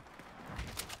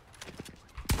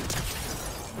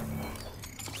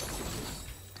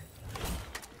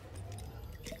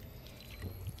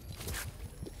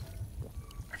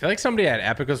 I feel like somebody at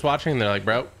Epic was watching and they're like,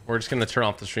 bro, we're just gonna turn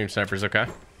off the stream snipers, okay?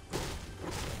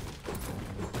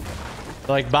 They're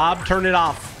like, Bob, turn it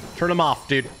off. Turn them off,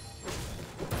 dude.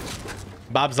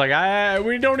 Bob's like,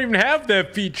 we don't even have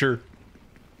that feature.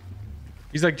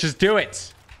 He's like, just do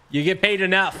it. You get paid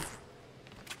enough.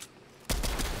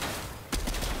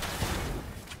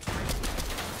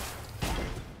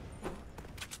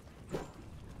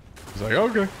 He's like,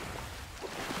 okay.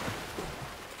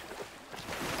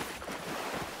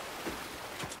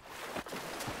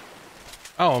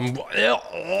 Oh,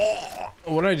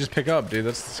 what did I just pick up, dude?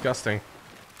 That's disgusting.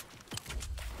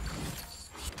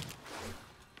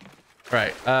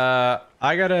 Right.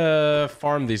 I gotta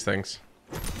farm these things.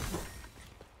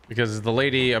 Because the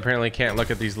lady apparently can't look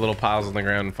at these little piles on the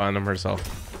ground and find them herself.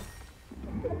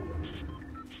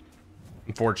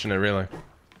 Unfortunate, really.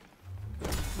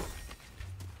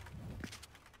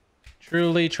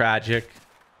 Truly tragic.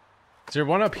 Is there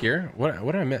one up here? What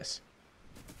did I miss?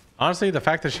 Honestly, the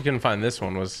fact that she couldn't find this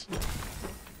one was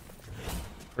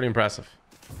pretty impressive.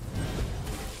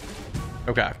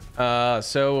 Okay.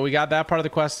 So we got that part of the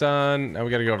quest done. Now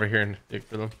we gotta go over here and dig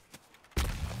for them.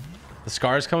 The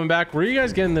Scar's coming back. Where are you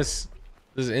guys getting this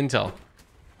intel?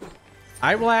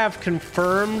 I will have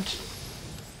confirmed,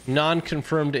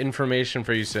 non-confirmed information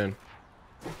for you soon.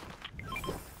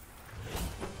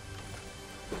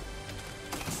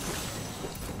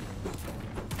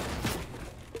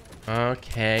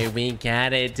 Okay, we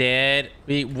got it,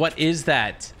 dude. What is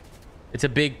that? It's a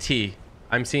big T.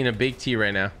 I'm seeing a big T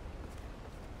right now.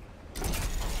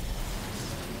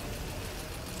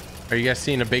 Are you guys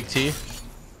seeing a big T?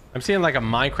 I'm seeing like a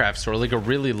Minecraft sword, like a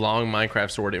really long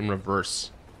Minecraft sword in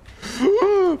reverse.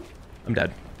 I'm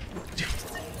dead.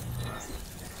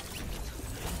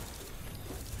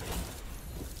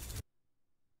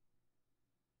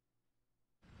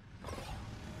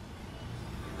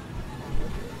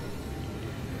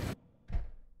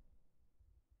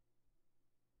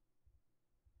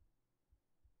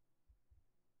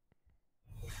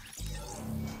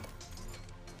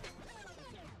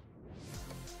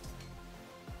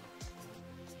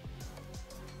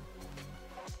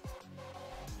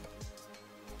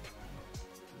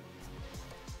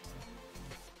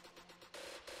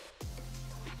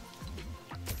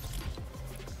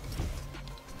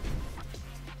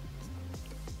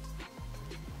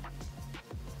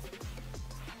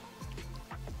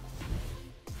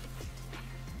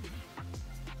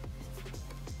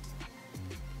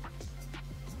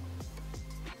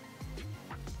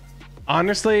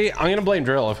 Honestly, I'm gonna blame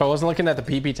Drill. If I wasn't looking at the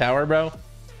PP tower, bro,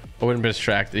 I wouldn't be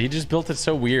distracted. He just built it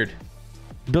so weird.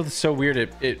 He built it so weird,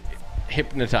 it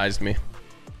hypnotized me.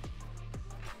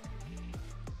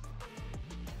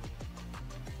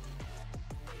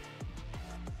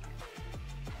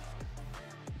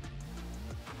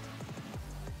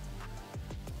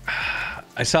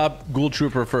 I saw Ghoul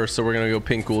Trooper first, so we're gonna go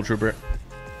pink Ghoul Trooper.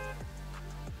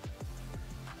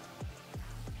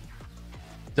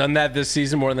 Done that this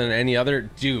season more than any other.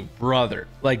 Dude, brother.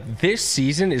 Like, this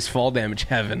season is fall damage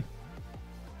heaven.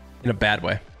 In a bad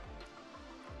way.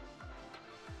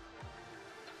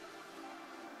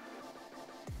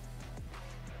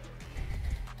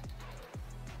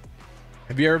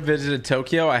 Have you ever visited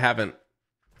Tokyo? I haven't.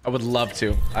 I would love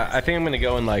to. I think I'm gonna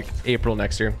go in like April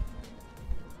next year.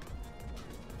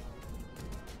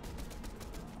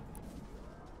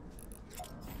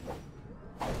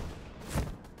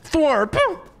 Thorpe!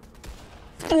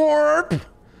 Thorpe!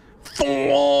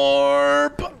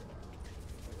 Thorpe!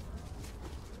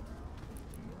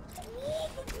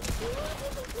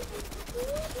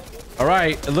 All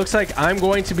right, it looks like I'm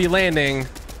going to be landing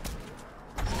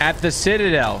at the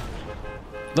Citadel.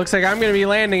 Looks like I'm going to be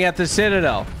landing at the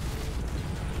Citadel.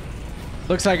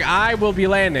 Looks like I will be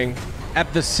landing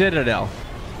at the Citadel.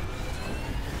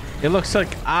 It looks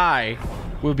like I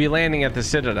will be landing at the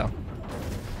Citadel.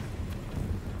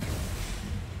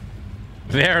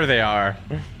 There they are.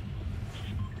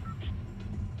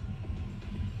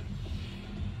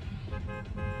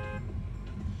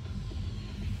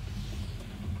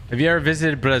 Have you ever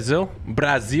visited Brazil?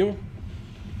 Brasil?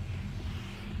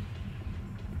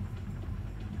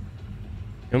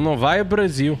 Eu não vai ao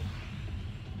Brasil.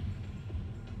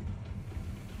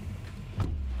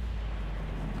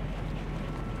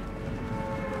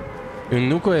 Eu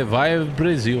nunca vai ao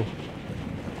Brasil.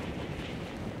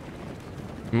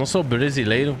 Não sou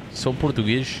brasileiro, sou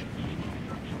português.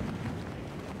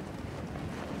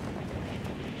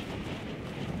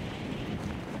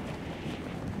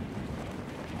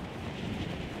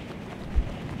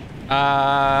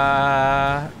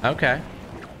 Okay.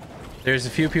 There's a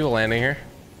few people landing here.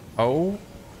 Oh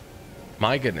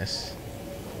my goodness.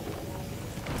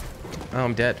 Oh,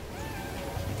 I'm dead.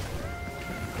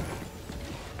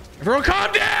 Everyone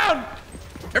calm down!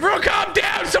 Everyone calm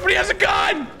down! Somebody has a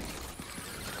gun!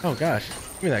 Oh gosh,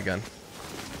 give me that gun.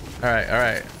 All right, all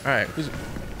right, all right.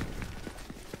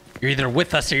 You're either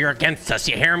with us or you're against us,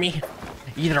 you hear me?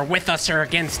 Either with us or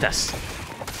against us.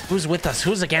 Who's with us?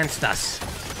 Who's against us?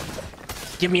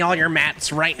 Give me all your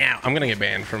mats right now. I'm gonna get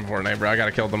banned from Fortnite, bro. I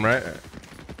gotta kill them, right?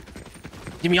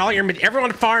 Give me all your...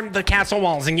 Everyone farm the castle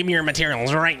walls and give me your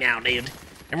materials right now, dude.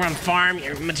 Everyone farm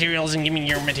your materials and give me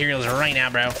your materials right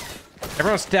now, bro.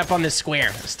 Everyone step on this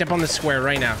square. Step on this square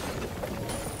right now.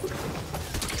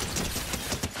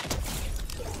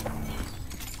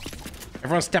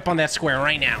 Everyone step on that square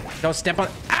right now. Don't step on...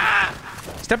 Ah!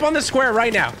 Step on the square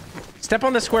right now. Step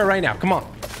on the square right now. Come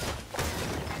on.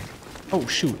 Oh,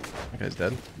 shoot. That guy's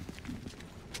dead.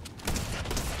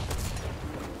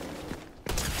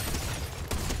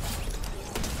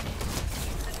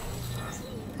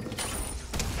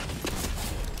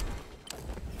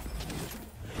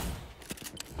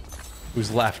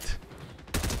 Who's left?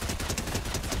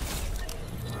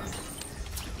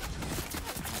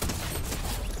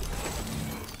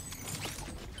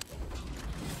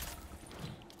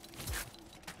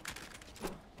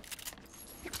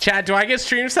 Chat, do I get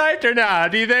stream sniped or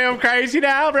not? Do you think I'm crazy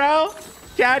now, bro?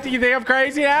 Chat, do you think I'm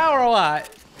crazy now or what?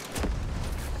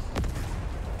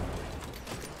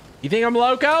 You think I'm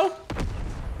loco?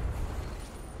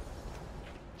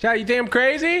 Chat, you think I'm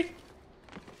crazy?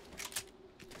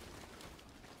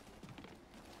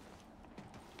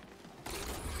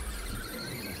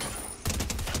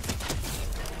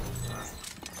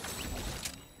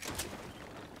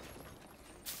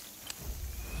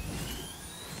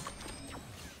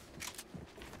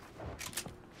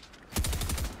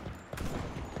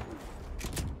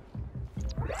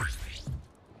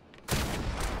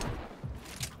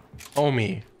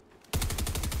 Homie.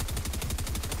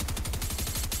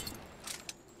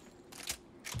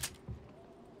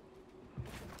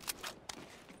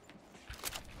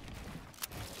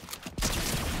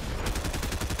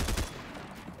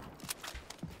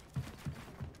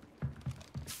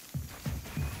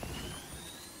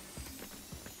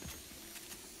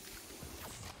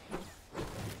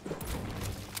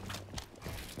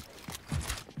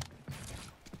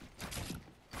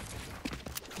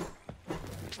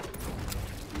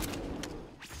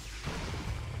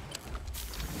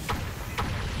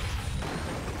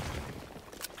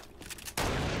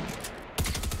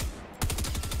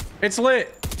 It's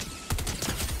lit.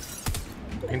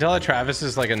 can tell that Travis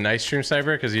is like a nice stream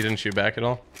sniper because he didn't shoot back at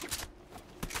all.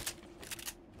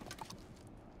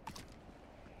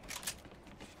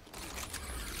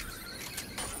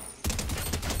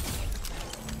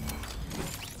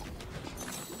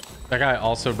 That guy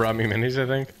also brought me minis, I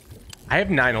think. I have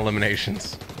 9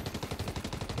 eliminations.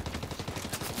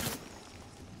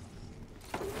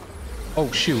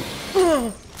 Oh, shoot.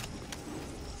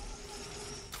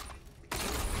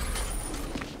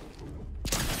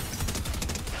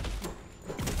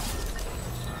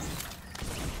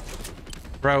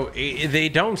 Bro, they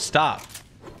don't stop.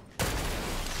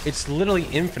 It's literally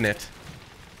infinite.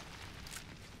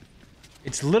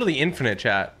 It's literally infinite,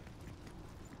 chat.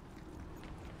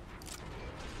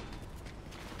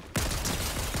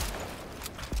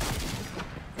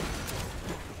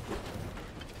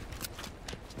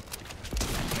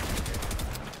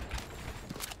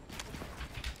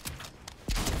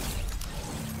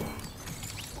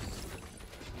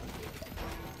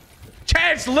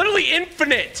 Chat, it's literally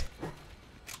infinite.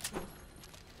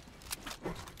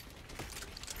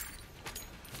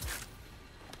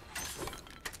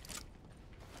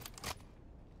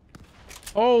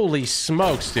 Holy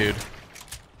smokes, dude.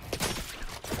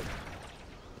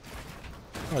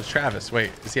 Oh, it's Travis.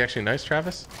 Wait, is he actually nice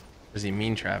Travis? Or is he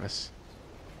mean Travis?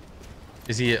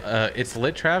 Is he it's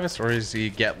lit Travis, or is he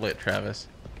get lit Travis?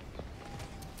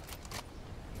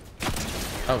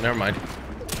 Oh, never mind.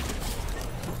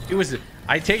 He was,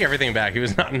 I take everything back. He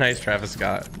was not a nice Travis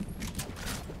Scott.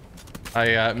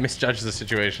 I misjudged the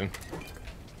situation.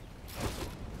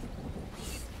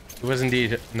 He was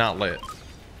indeed not lit.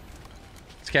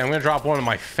 Okay, I'm gonna drop one of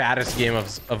my fattest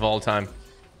games of all time.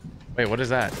 Wait, what is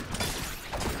that?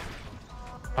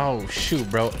 Oh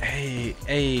shoot, bro.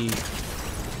 Hey.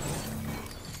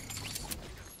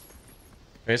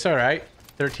 It's all right.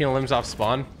 13 elims off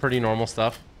spawn, pretty normal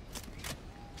stuff.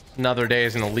 Another day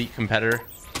as an elite competitor.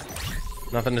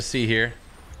 Nothing to see here.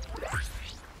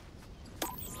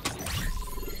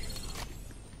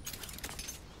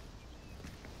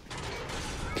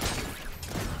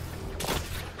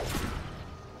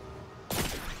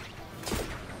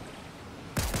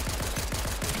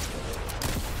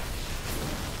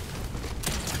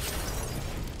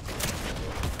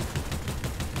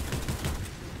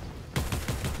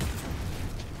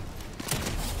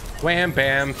 Wham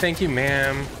bam, thank you,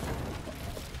 ma'am.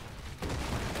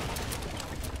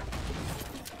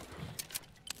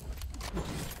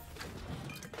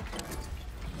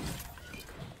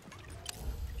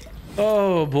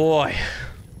 Oh boy.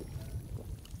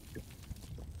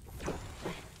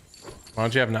 Why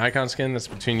don't you have an icon skin? That's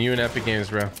between you and Epic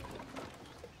Games, bro.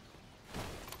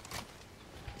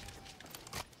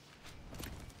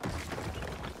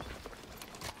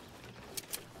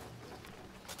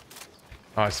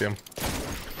 Oh, I see him.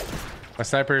 My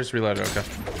sniper is reloaded. Okay.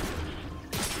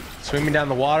 Swimming down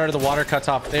the water cuts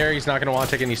off there. He's not going to want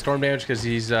to take any storm damage because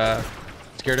he's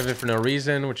scared of it for no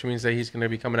reason, which means that he's going to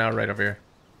be coming out right over here.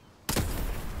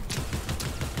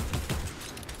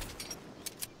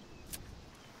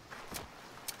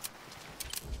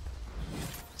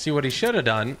 See, what he should have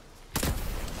done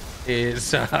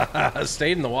is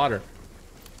stayed in the water.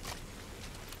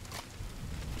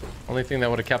 Only thing that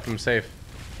would have kept him safe.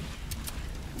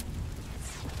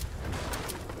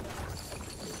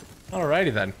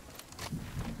 Alrighty then.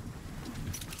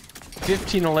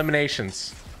 15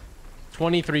 eliminations.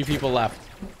 23 people left.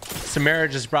 Samara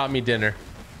just brought me dinner.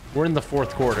 We're in the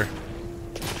 4th quarter.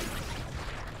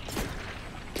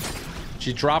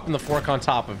 She's dropping the fork on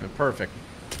top of it. Perfect.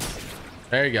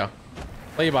 There you go.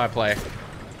 Play by play.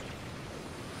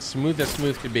 Smooth as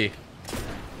smooth could be.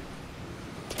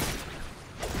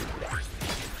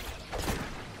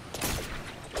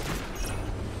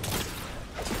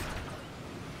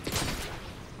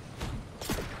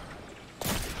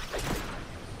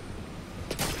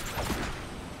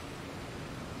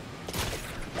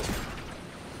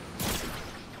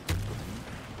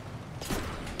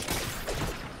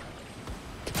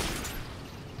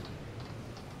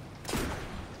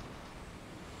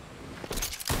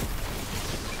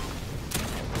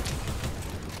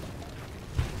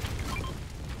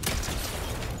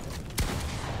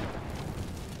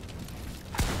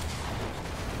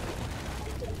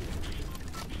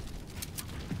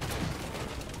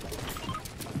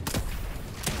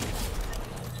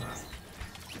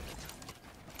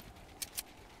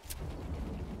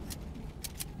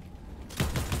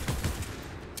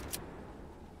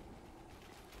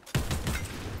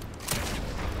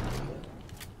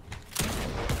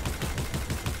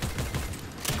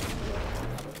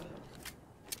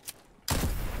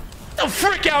 The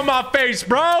frick out my face,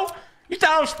 bro! You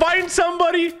thought I was fighting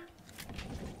somebody?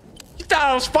 You thought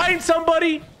I was fighting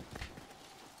somebody?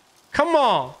 Come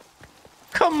on.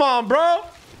 Come on, bro.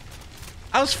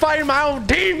 I was fighting my own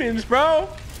demons, bro.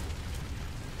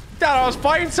 Thought I was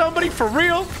fighting somebody for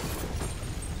real?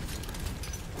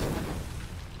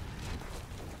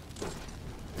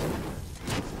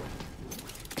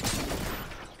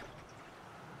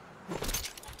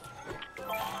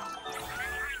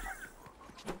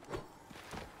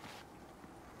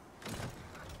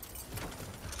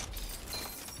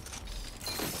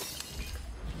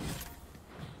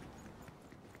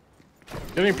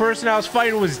 The only person I was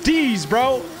fighting was D's,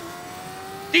 bro.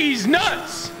 D's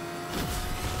nuts.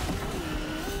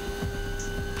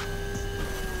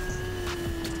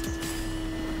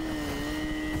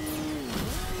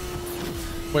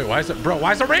 Wait, why is it, bro?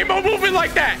 Why is the rainbow moving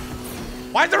like that?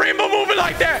 Why is the rainbow moving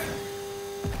like that?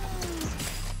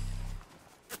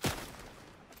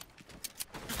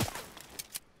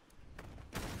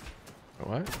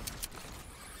 What?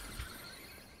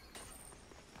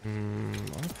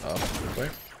 Oh,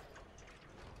 wait.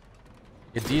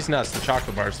 Yeah, D's nuts, the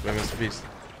chocolate bars, by Mr. Beast.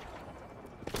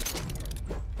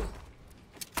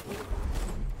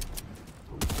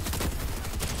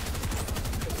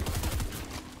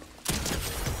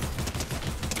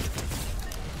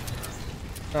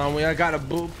 Mommy, I got a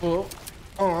boo boo.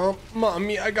 Oh,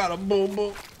 mommy, I got a boo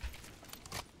boo.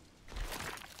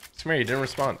 Smear, you didn't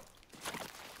respond.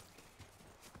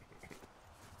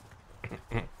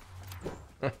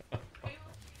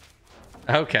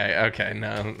 Okay,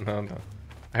 no.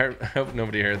 I hope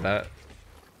nobody heard that.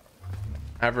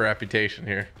 I have a reputation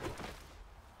here.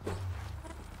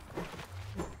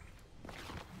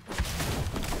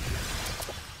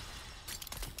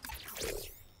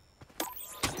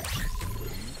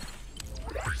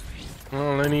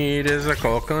 All I need is a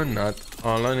coconut.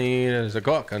 All I need is a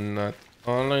coconut.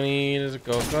 All I need is a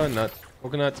coconut.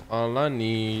 Coconut's all I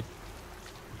need.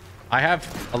 I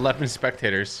have 11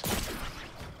 spectators.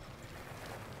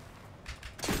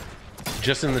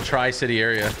 Just in the Tri-City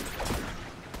area.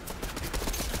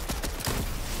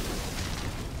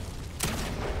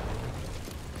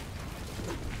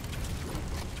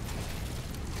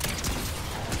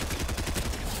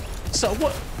 So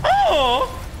what?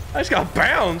 Oh! I just got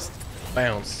bounced.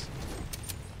 Bounce.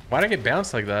 Why'd I get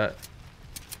bounced like that?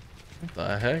 What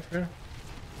the heck, bro?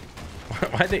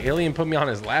 Why'd the alien put me on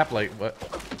his lap? Like, what?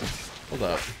 Hold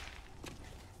up.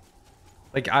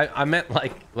 Like, I meant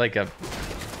like a...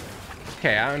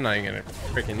 Okay, I'm not even gonna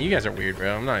freaking... You guys are weird,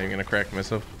 bro. I'm not even gonna correct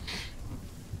myself.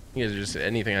 You guys are just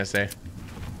anything I say.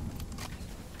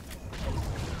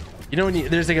 You know when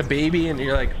there's like a baby and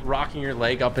you're like rocking your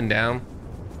leg up and down?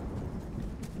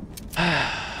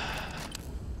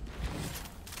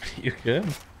 You good?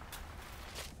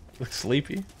 Look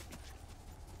sleepy.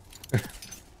 Are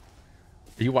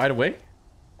you wide awake?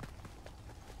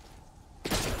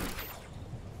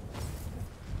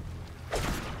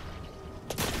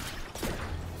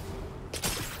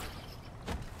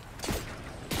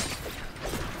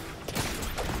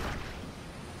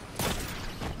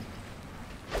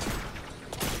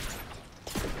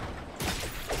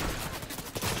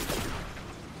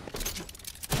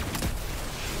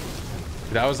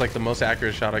 That was like the most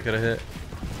accurate shot I could have hit.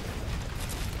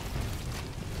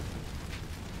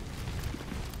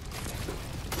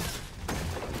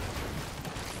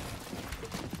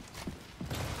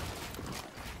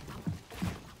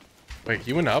 Wait,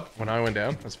 you went up when I went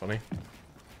down? That's funny.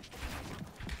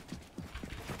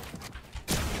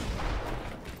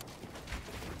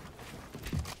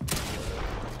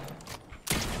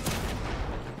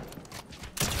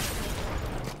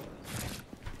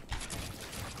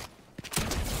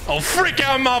 Oh, freak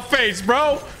out in my face,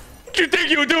 bro. What you think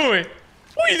you doing?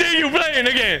 Who you think you playing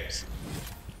against?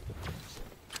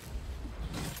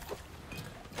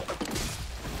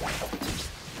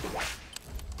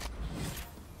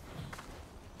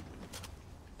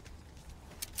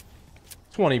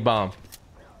 $20 bomb.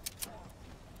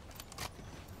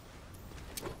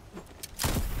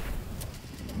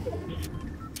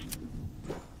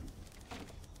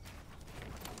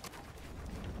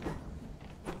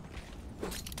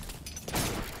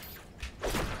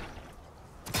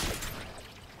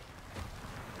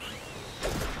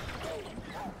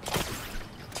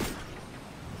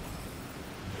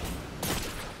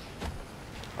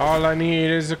 All I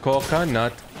need is a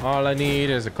coconut. All I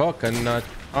need is a coconut.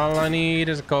 All I need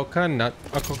is a coconut.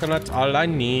 A coconut's all I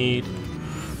need.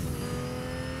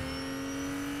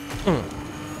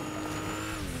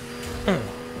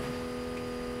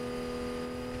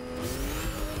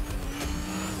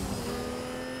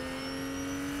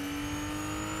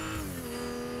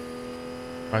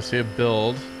 I see a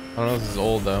build. I don't know if this is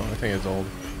old though. I think it's old.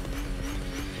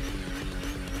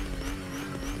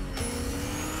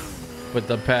 Put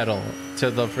the pedal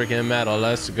to the freaking metal.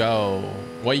 Let's go.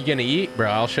 What you gonna eat, bro?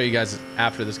 I'll show you guys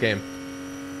after this game.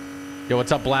 Yo,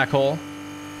 what's up, Black Hole?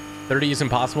 30 is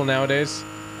impossible nowadays.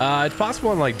 It's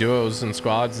possible in like duos and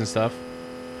squads and stuff.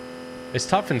 It's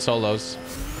tough in solos.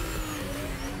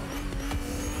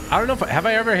 I don't know if have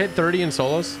I ever hit 30 in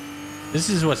solos. This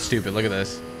is what's stupid. Look at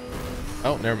this.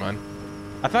 Oh, never mind.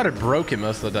 I thought it broke it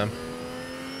most of the time.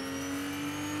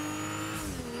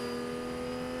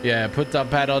 Yeah, put the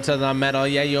pedal to the metal.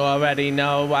 Yeah, you already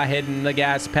know. I hitting the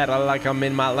gas pedal like I'm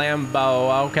in my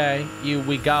Lambo. Okay, here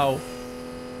we go.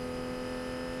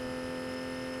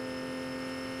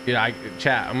 Dude,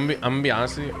 chat. I'm gonna be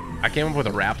honest with you. I came up with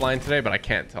a rap line today, but I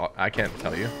can't tell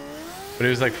you. But it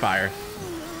was like fire.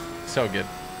 So good.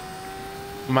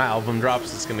 My album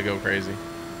drops, it's gonna go crazy.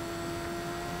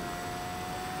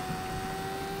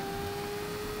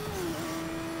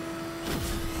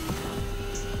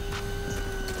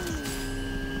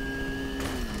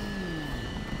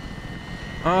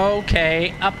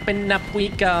 Okay, up and up we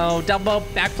go. Double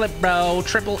backflip, bro.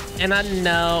 Triple and I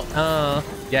know.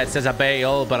 Yeah, it says I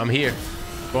bail, but I'm here.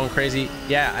 Going crazy.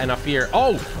 Yeah, and I fear.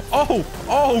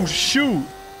 Oh, shoot.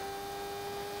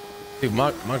 Dude,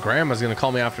 my grandma's gonna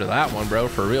call me after that one, bro.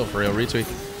 For real, retweet.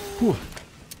 Whew.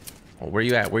 Oh, where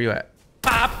you at? Where you at?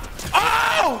 Pop!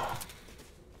 Oh!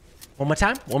 One more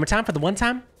time for the one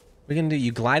time. We're gonna do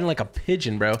you gliding like a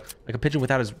pigeon, bro. Like a pigeon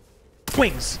without his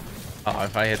wings. Oh,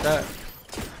 if I hit that,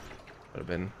 would have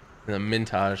been in the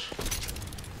mintage.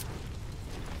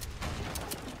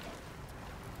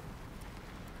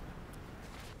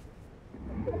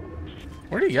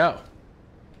 Where'd he go?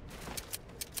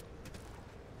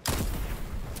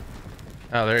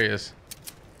 Oh, there he is.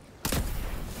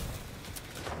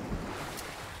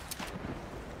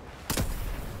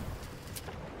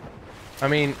 I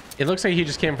mean, it looks like he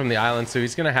just came from the island, so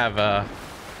he's gonna have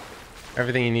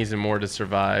everything he needs and more to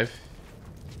survive.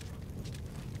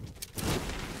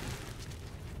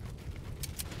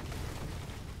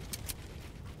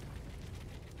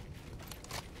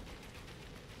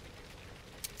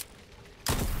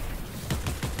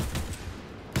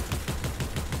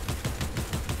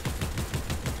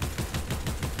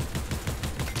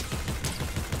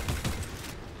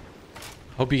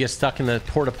 Hope you get stuck in the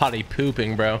porta potty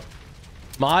pooping, bro.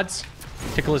 Mods,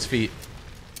 tickle his feet.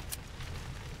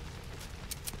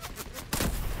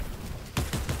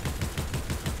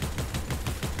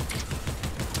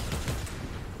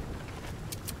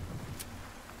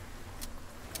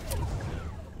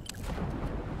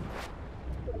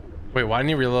 Wait, why didn't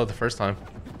he reload the first time?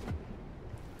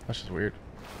 That's just weird.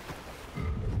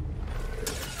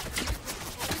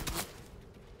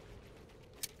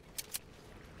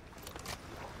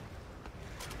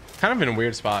 Kind of in a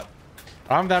weird spot. I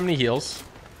don't have that many heals.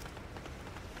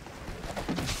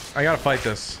 I gotta fight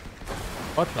this.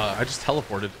 What the? I just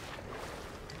teleported.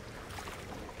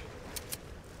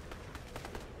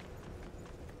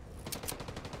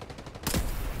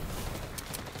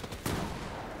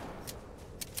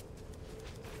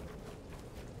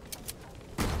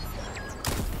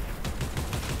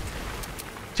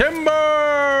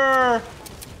 Timber!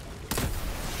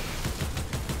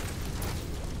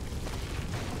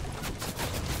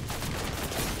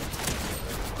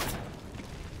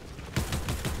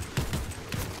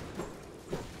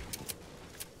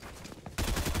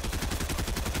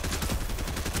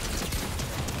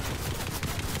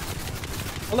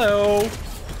 Hello.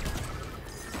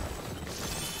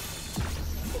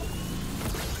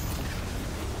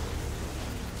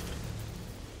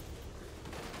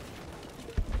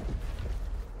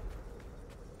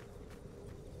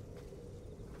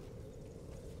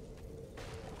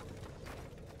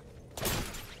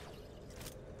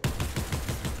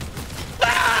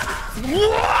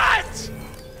 What?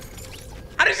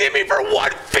 How does he hit me for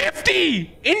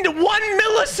 150 into 1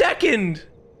 millisecond?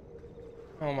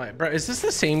 Oh my, bro, is this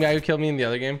the same guy who killed me in the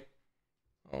other game?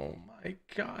 Oh my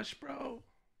gosh, bro.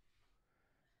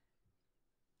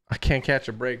 I can't catch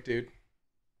a break, dude.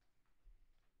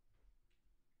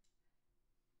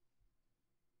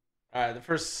 All right, the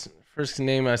first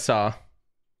name I saw.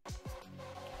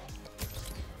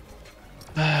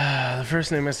 The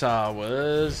first name I saw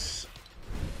was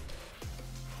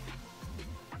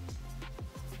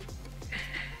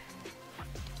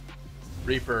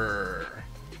Reaper.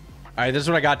 All right, this is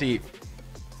what I got to eat.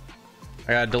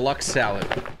 I got a deluxe salad.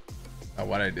 Oh,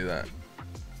 why did I do that?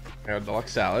 I got a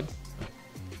deluxe salad.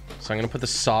 So I'm gonna put the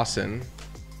sauce in.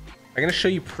 I'm gonna show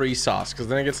you pre-sauce because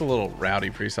then it gets a little rowdy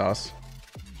pre-sauce.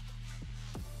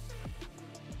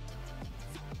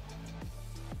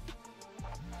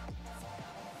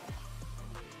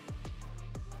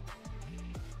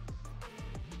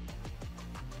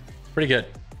 Pretty good.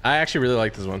 I actually really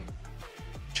like this one.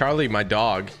 Charlie, my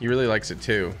dog, he really likes it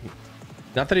too.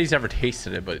 Not that he's ever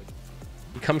tasted it, but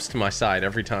he comes to my side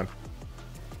every time.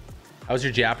 How was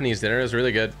your Japanese dinner? It was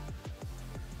really good.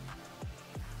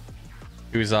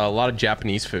 It was a lot of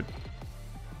Japanese food.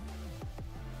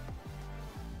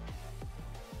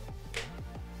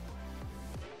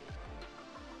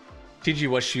 TG,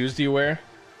 what shoes do you wear?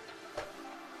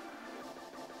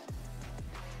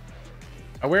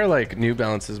 I wear like New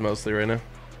Balances mostly right now.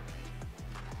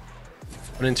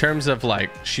 But in terms of like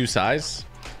shoe size,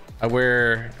 I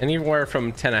wear anywhere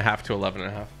from 10.5 to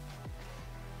 11.5.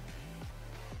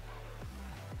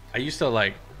 I used to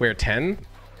like wear 10,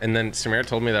 and then Samira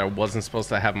told me that I wasn't supposed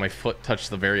to have my foot touch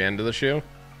the very end of the shoe.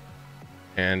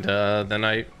 And then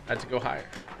I had to go higher.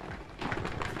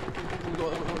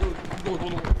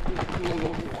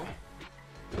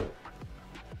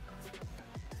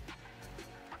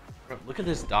 Bro, look at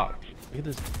this dog. Look at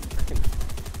this freaking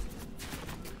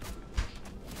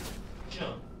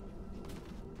jump.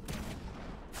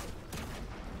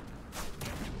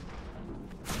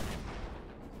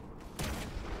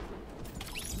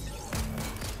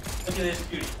 Look at this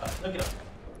cutie pie. Look at him.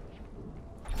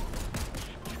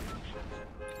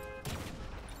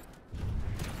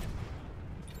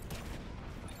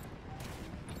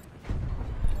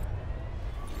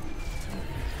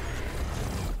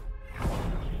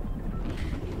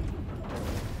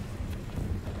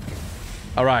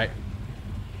 All right.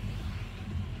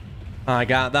 I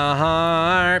got the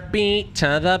heartbeat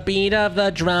to the beat of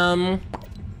the drum.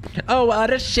 Oh,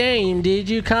 what a shame. Did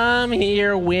you come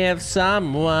here with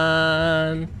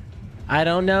someone? I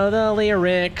don't know the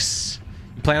lyrics.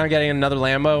 You plan on getting another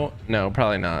Lambo? No,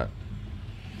 probably not.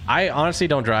 I honestly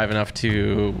don't drive enough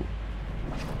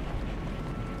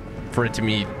for it to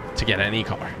me to get any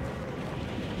car.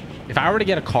 If I were to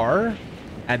get a car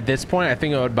at this point, I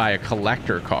think I would buy a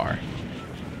collector car.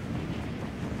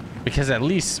 Because at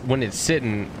least when it's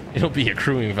sitting, it'll be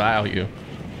accruing value.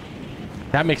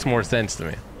 That makes more sense to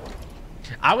me.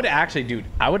 I would actually, dude,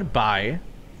 I would buy,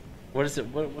 what is it?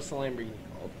 What's the Lamborghini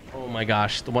called? Oh my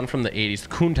gosh, the one from the 80s, the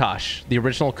Countach, the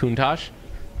original Countach.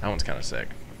 That one's kind of sick.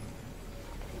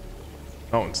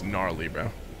 That one's gnarly, bro.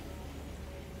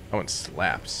 That one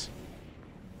slaps.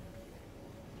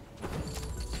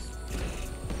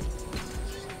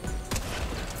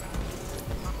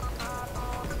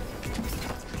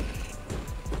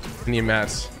 I need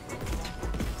mats.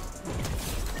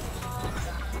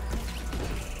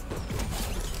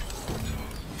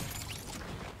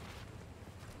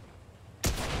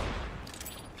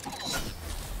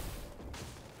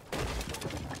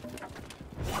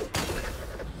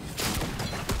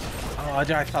 Oh,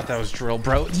 I thought that was drill,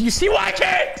 bro. Do you see why I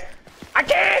can't? I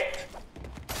can't!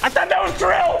 I thought that was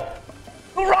drill!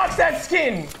 Who rocks that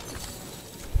skin?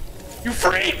 You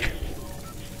freak!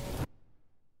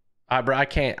 Bro, I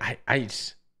can't. I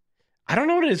don't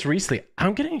know what it is recently.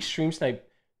 I'm getting stream snipe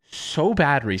so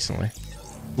bad recently.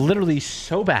 Literally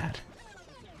so bad.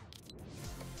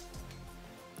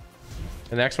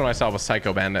 The next one I saw was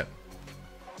Psycho Bandit.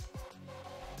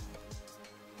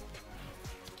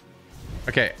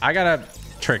 Okay, I gotta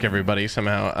trick everybody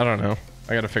somehow. I don't know.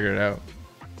 I gotta figure it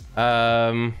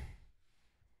out.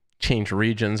 Change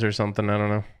regions or something. I don't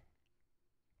know.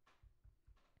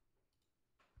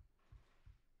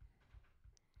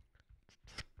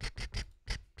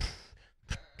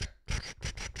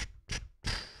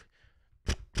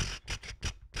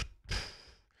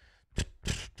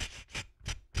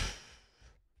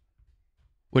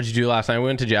 What'd you do last night? We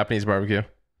went to Japanese barbecue.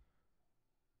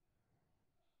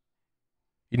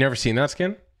 You never seen that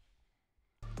skin?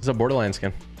 It's a Borderlands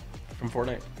skin from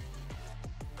Fortnite.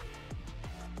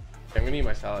 Okay, I'm gonna eat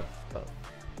my salad. Oh.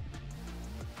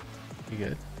 You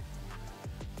good?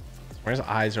 His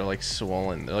eyes are like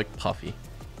swollen. They're like puffy.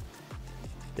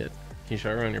 Good. Can you show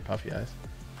everyone your puffy eyes?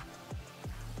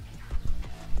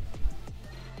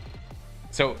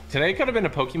 So today could have been a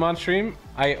Pokemon stream.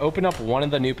 I opened up one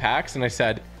of the new packs and I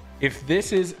said, if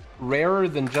this is rarer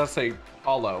than just a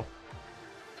holo,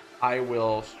 I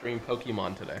will stream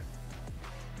Pokemon today.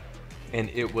 And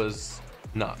it was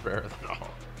not rare at all.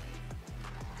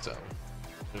 So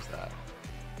there's that.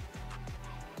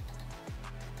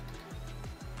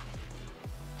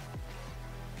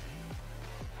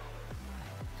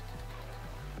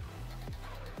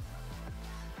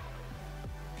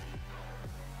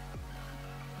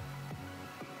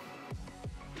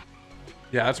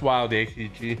 Yeah, that's wild,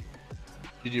 ACG.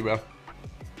 GG, bro.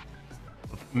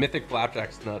 Mythic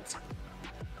Flapjack's nuts.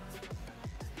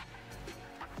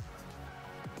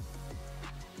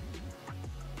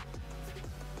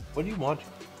 What do you want?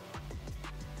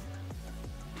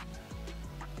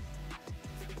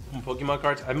 Pokemon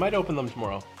cards. I might open them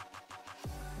tomorrow.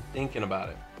 Thinking about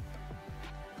it.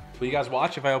 Will you guys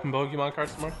watch if I open Pokemon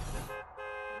cards tomorrow?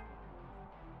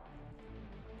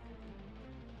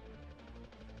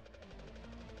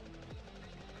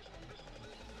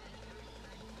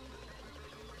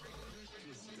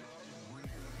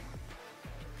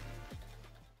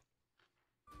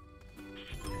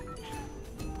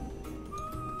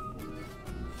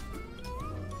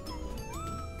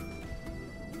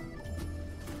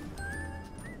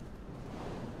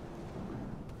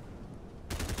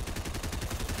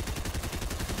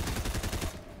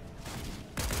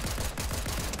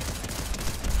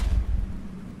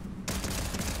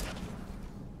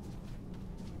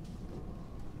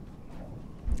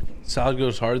 Solid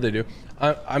goes hard, they do.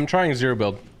 I'm trying zero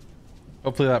build.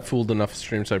 Hopefully that fooled enough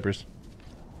stream snipers.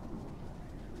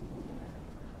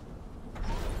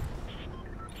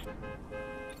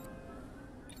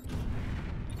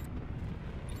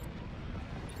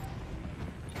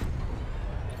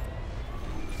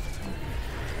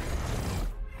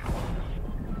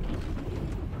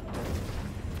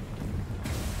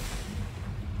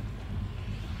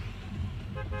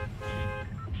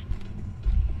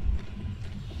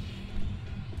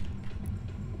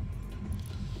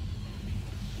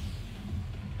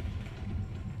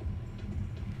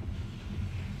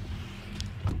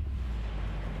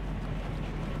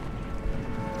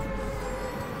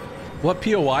 What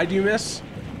POI do you miss?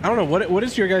 I don't know. What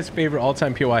is your guys' favorite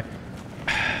all-time POI?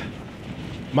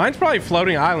 Mine's probably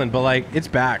Floating Island, but like it's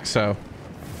back, so.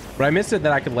 But I missed it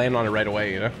that I could land on it right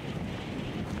away, you know?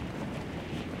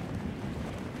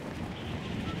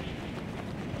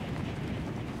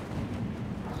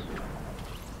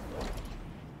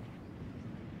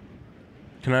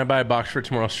 Can I buy a box for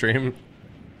tomorrow's stream?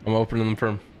 I'm opening them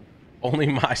for only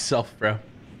myself, bro.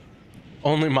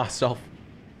 Only myself.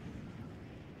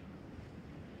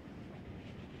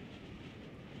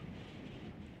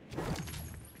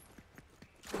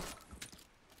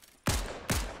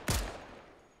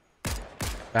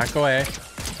 Back away.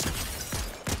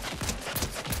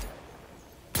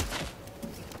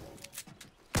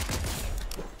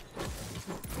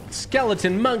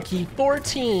 Skeleton Monkey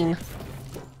 14.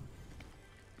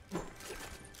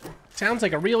 Sounds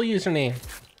like a real username.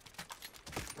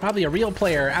 Probably a real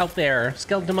player out there.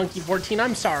 Skeleton Monkey 14,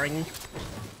 I'm sorry.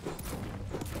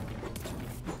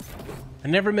 I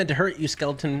never meant to hurt you,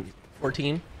 Skeleton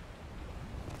 14.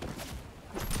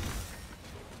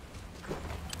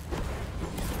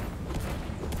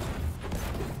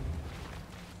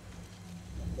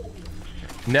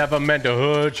 Never meant to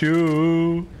hurt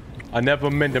you. I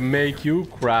never meant to make you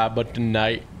cry, but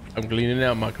tonight I'm cleaning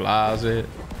out my closet.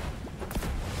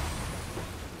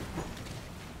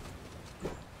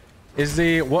 Is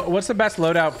the what's the best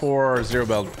loadout for zero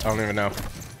build? I don't even know.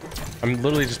 I'm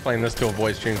literally just playing this to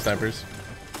avoid stream snipers.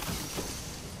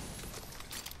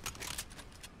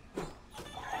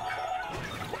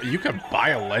 You could buy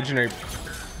a legendary.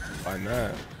 Find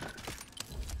that.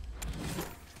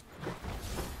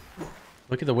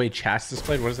 Look at the way chat's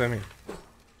displayed. What does that mean?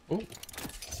 Oh.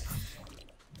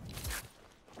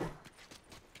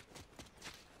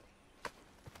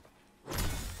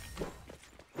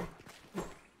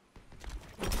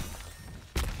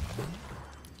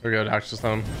 There we go, Dr.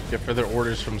 Sloan. Get further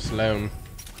orders from Sloan.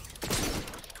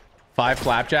 5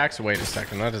 flapjacks? Wait a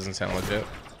second, that doesn't sound legit.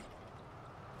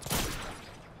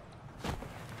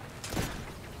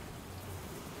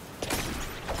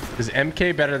 Is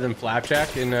MK better than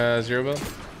flapjack in zero build?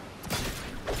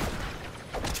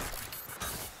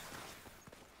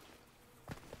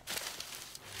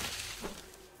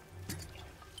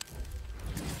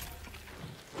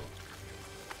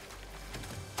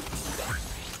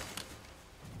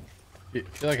 I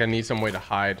feel like I need some way to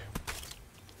hide.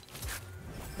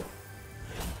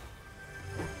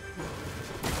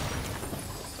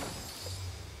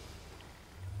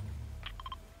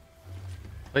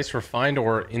 Place for find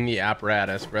or in the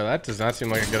apparatus, bro. That does not seem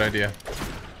like a good idea.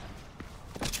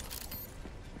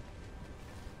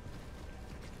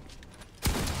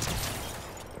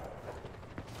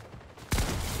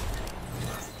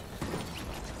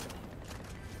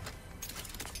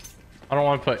 I don't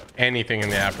want to put anything in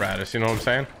the apparatus, you know what I'm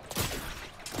saying?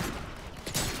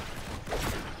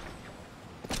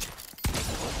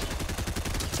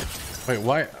 Wait,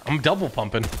 why? I'm double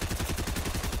pumping.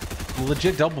 I'm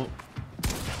legit double.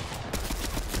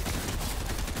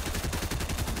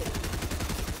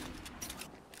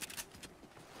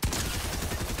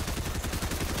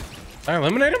 Did I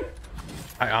eliminate him?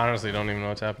 I honestly don't even know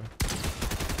what's happening.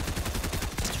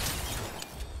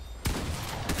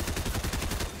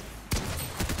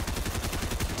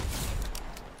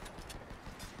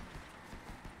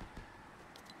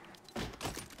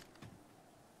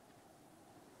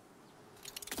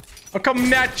 I'm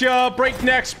coming at ya,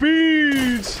 breakneck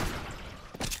speeds.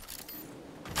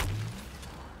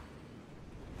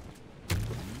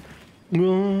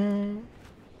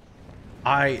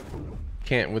 I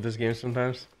can't with this game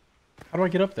sometimes. How do I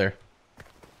get up there?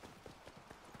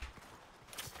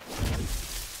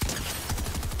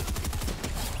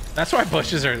 That's why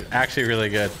bushes are actually really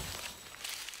good.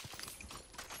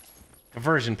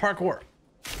 Aversion, parkour.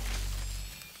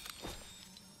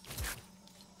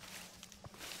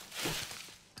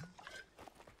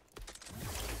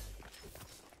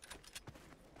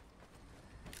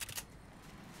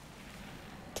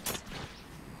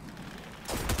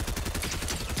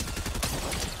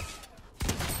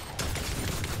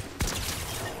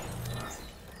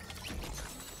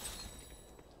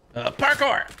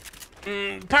 Parkour!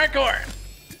 Parkour!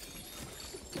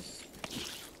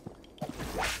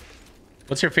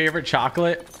 What's your favorite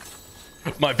chocolate?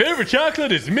 My favorite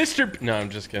chocolate is Mr. No, I'm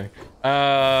just kidding.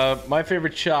 My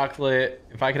favorite chocolate,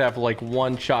 if I could have like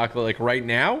one chocolate like right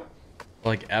now,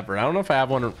 like ever. I don't know if I have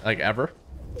one like ever.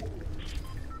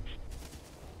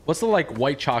 What's the like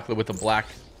white chocolate with the black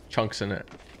chunks in it?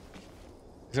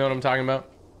 You know what I'm talking about?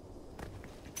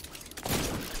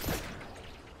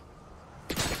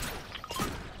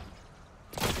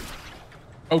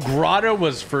 Oh, Grotto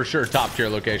was for sure top tier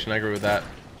location. I agree with that.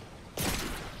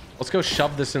 Let's go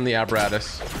shove this in the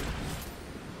apparatus.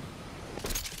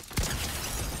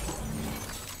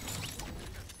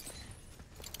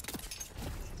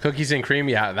 Cookies and cream.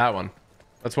 Yeah, that one.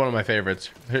 That's one of my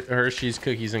favorites. Hershey's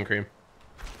cookies and cream.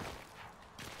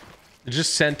 It's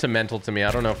just sentimental to me.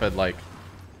 I don't know if it like,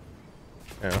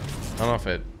 you know, I don't know if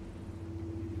it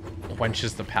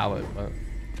quenches the palate, but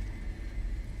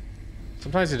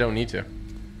sometimes you don't need to.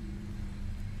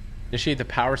 Initiate the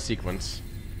power sequence.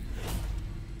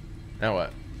 Now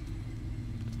what?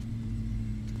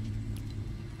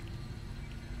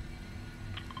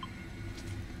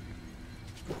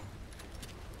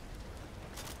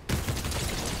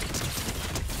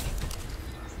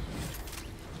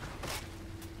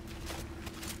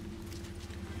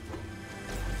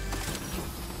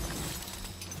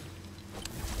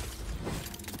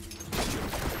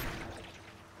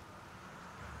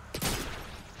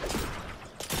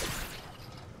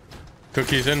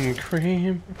 Cookies and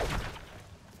cream.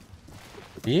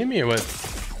 You hit me with.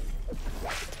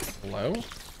 Hello?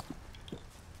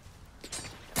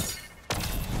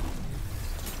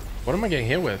 What am I getting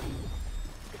hit with?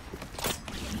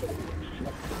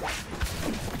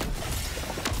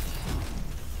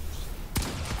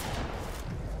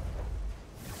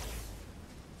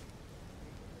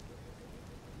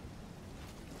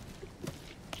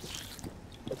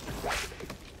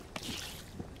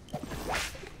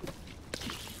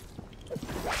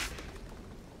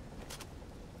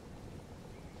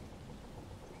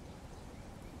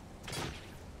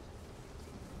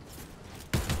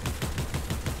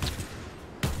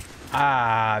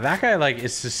 Ah, that guy like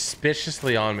is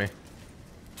suspiciously on me.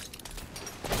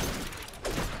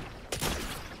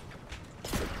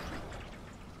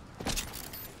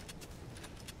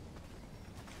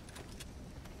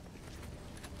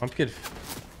 I'm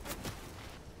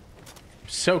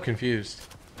so confused.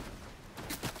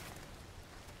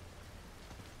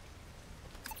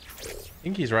 I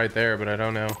think he's right there, but I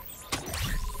don't know.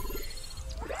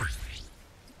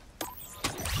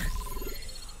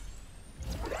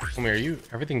 Are you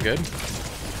everything good?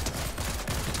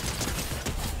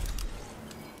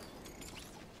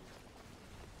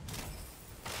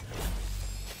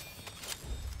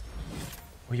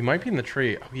 Oh, he might be in the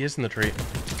tree. Oh, he is in the tree.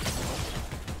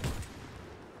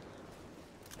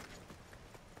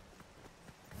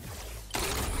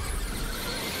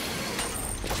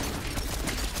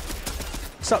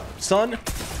 What's up, son?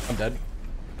 I'm dead.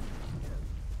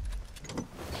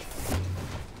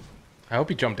 I hope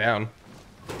he jumped down.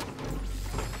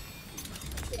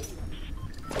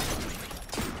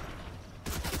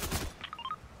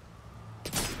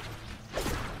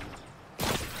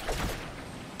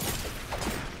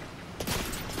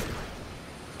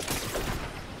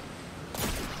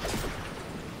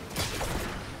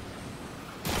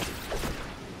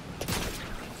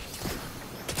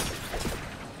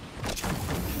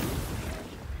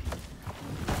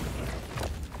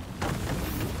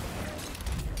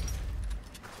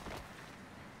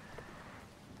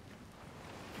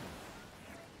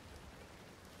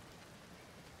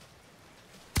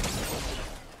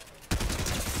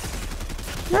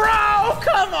 Bro,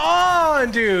 come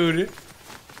on, dude.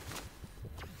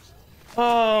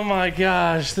 Oh my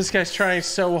gosh, this guy's trying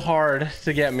so hard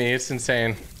to get me. It's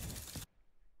insane.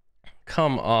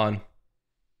 Come on.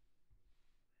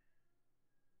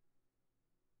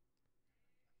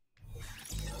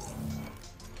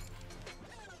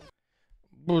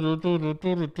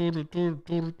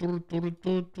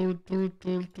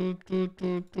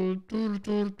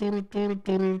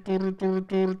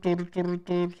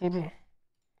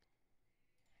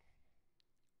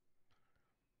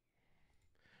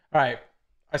 right.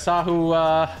 I saw who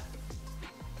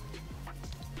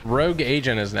Rogue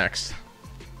Agent is next.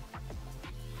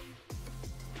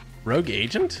 Rogue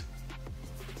Agent?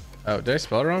 Oh, did I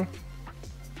spell it wrong?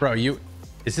 Bro,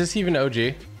 is this even OG?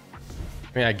 I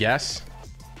mean, I guess.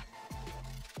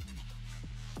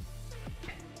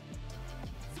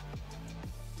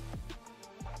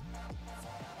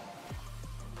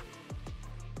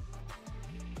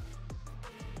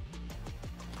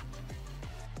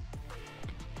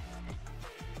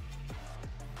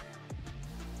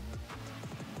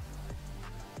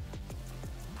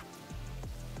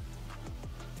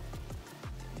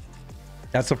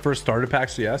 That's the first starter pack,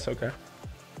 so yes, okay.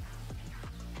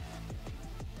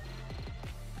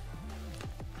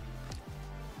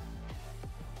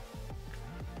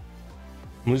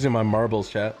 I'm losing my marbles,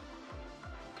 chat.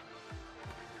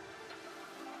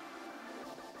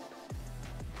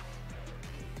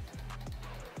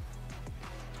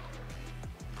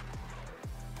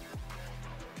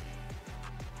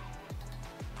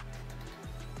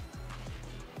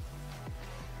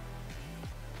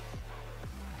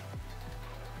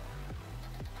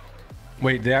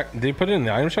 Wait, did they put it in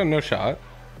the item shot? No shot.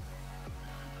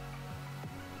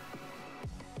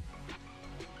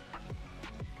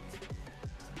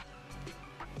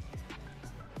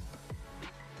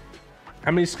 How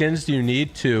many skins do you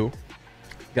need to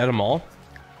get them all?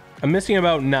 I'm missing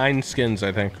about 9 skins,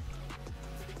 I think.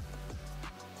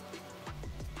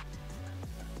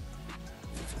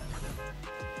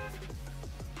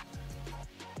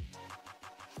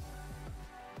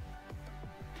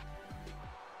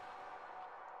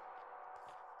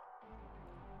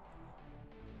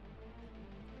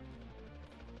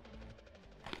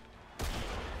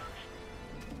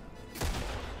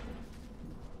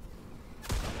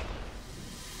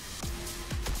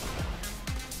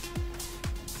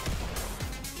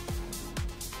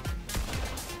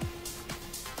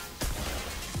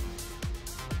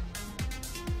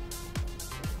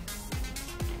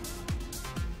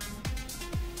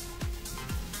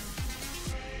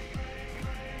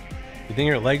 You think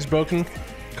your leg's broken?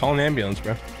 Call an ambulance,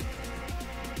 bro.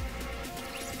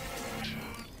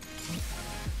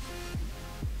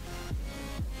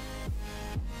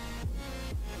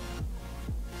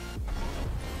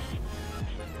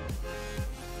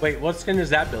 Wait, what skin is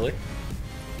that, Billy?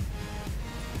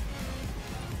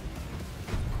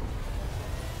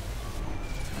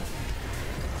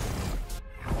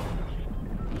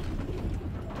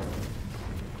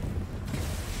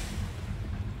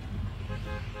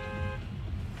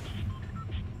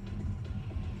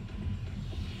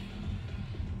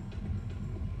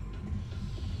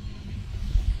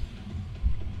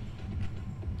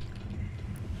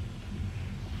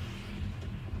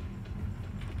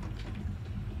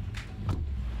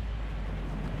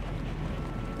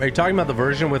 Are you talking about the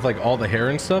version with like all the hair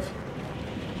and stuff?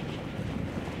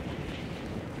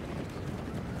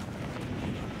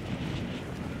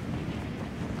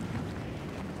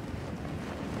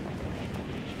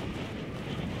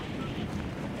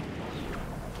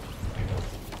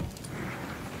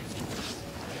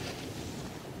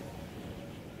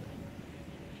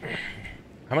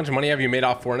 How much money have you made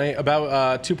off Fortnite?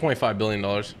 About $2.5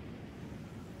 billion.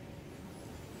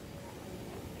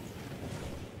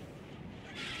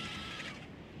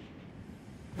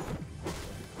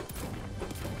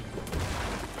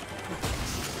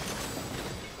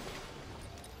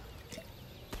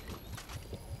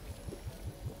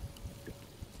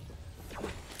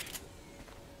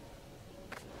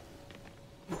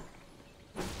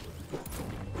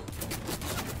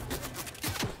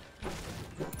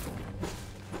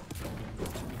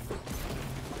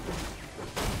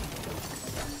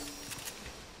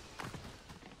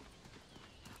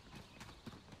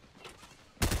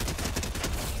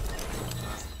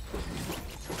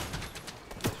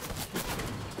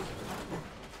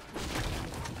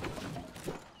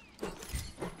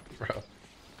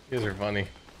 You guys are funny.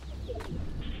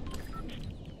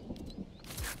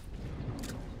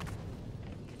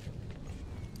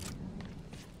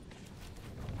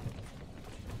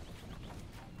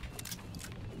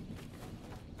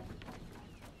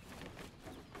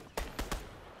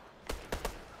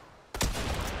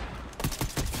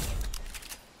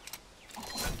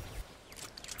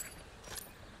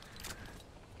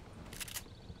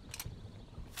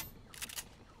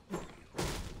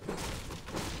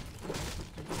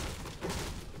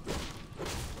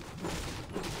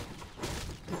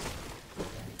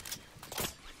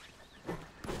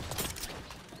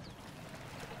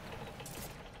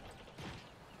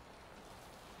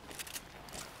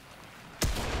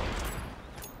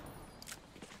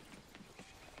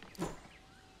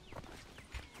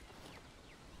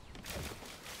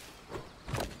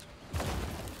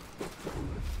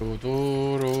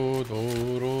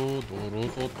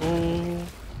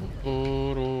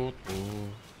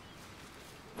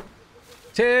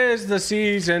 Tis the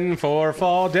season for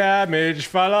fall damage.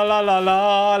 Fa la la la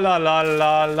la la la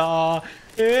la la.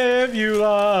 If you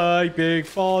like big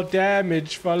fall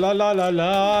damage, fa la la la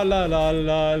la la la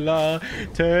la la.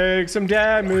 Take some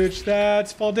damage,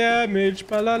 that's fall damage.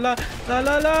 Fa la la la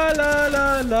la la la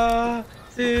la la.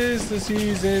 Tis the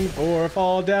season for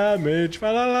fall damage.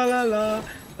 Fa la la la la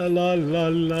la la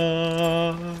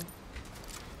la.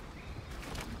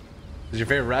 Who's your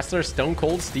favorite wrestler? Stone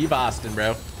Cold Steve Austin,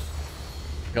 bro.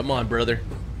 Come on, brother.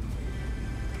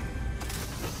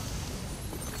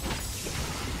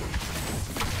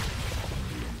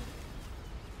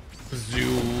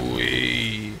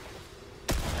 Zooey.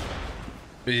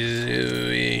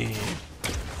 Zooey.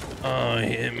 Oh,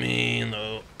 hit me in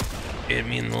the... Hit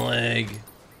me in the leg.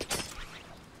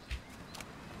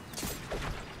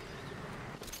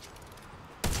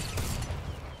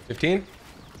 $15?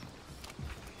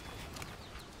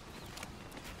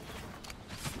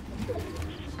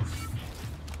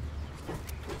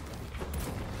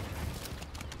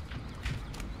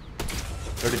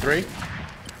 $33?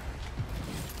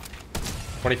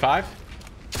 25?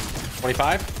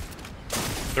 25?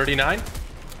 39?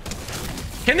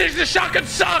 Condition the shotgun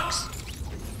sucks!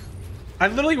 I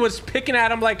literally was picking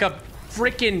at him like a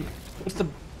freaking... What's the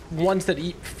ones that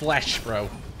eat flesh, bro?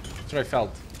 That's what I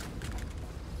felt.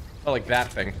 Felt like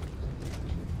that thing.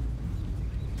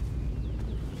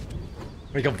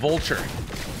 Like a vulture.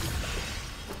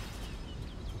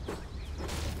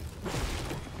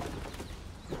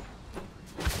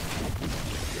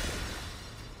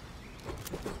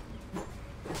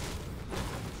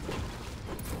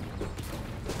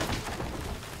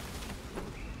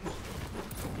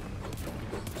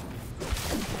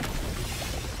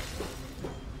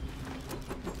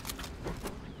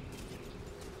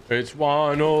 It's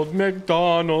Ronald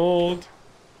McDonald.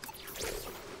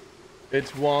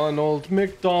 It's Ronald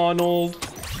McDonald.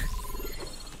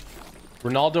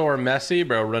 Ronaldo or Messi?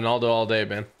 Bro, Ronaldo all day,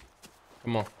 man.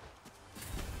 Come on.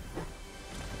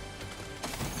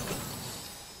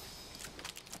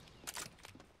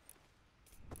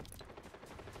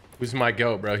 Who's my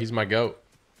goat, bro? He's my goat.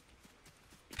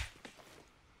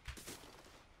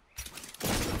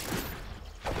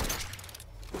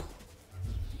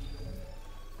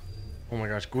 Oh my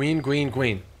gosh. Queen.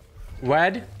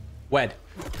 Wed.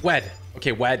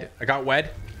 Okay, wed. I got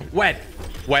wed. Wed.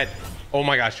 Oh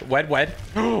my gosh. Wed. Wed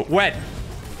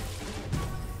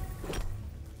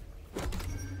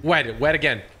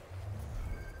again.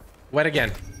 Wed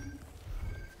again.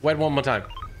 Wed one more time.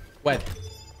 Wed.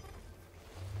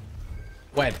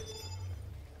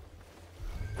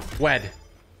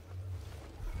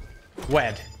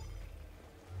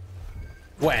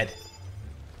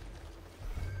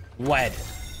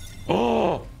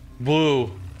 Oh,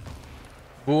 boo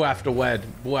after wed.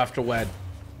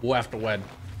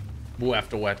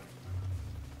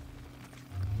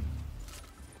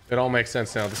 It all makes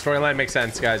sense now. The storyline makes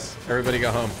sense, guys. Everybody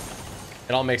go home.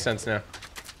 It all makes sense now.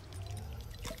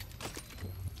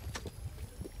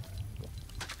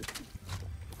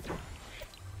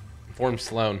 Inform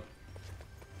Sloan.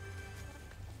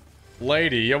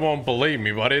 Lady, you won't believe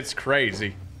me, but it's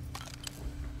crazy.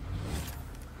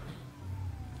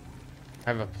 I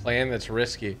have a plan that's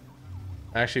risky.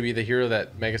 I actually be the hero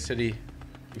that Mega City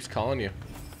keeps calling you.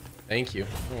 Thank you.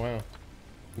 Oh wow.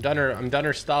 I'm done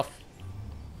her stuff.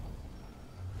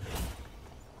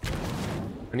 I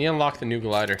need to unlock the new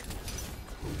glider.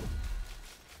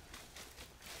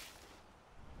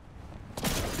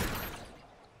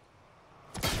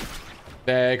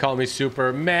 They call me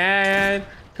Superman,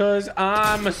 'cause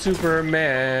I'm a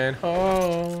Superman.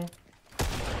 Oh.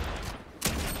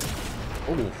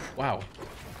 Oh, wow.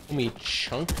 Let me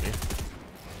chunk me.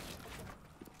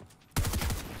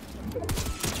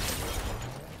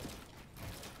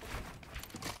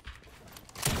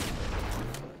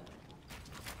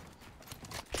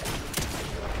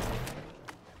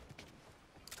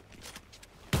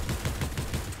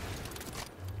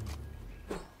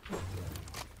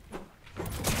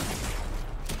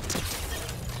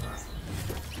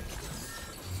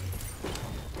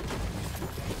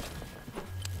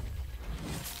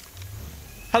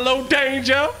 Hello,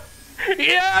 danger.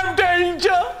 Yeah, I'm danger.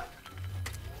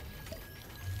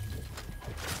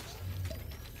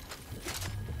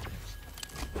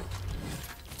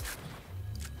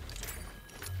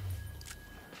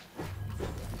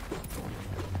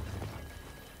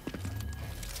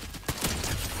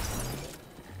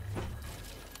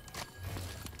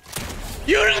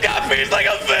 You just got feeds like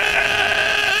a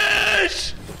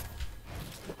fish.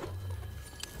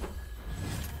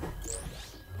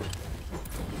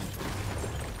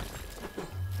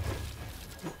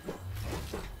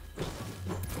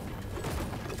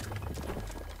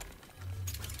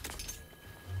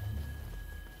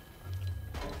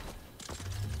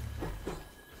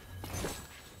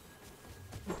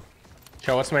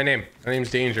 Chat, what's my name? My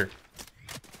name's Danger.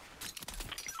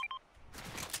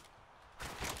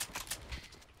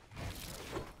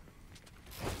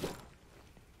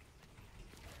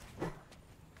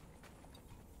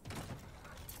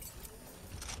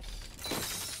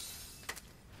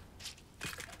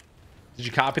 Did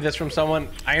you copy this from someone?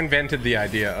 I invented the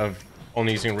idea of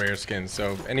only using rare skins,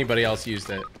 so if anybody else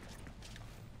used it,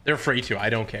 they're free to.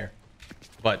 I don't care.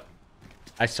 But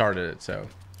I started it, so.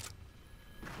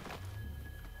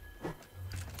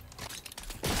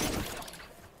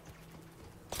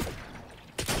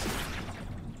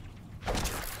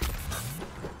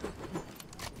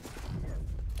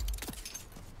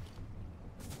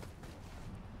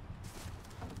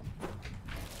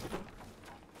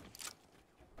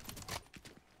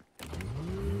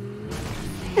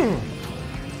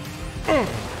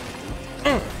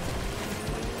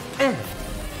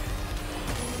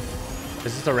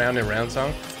 Is this a round and round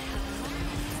song?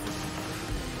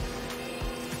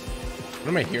 What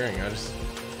am I hearing?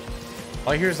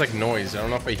 All I hear is like noise. I don't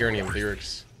know if I hear any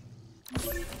lyrics.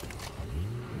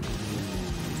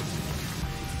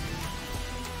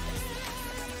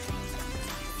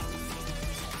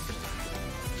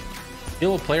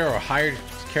 Heal a player or hired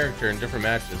character in different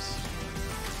matches.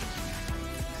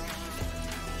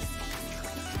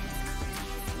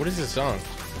 What is this song?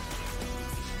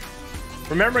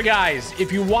 Remember, guys,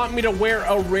 if you want me to wear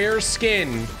a rare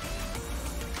skin,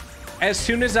 as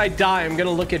soon as I die, I'm going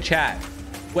to look at chat.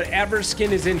 Whatever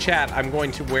skin is in chat, I'm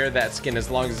going to wear that skin as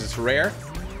long as it's rare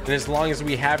and as long as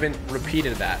we haven't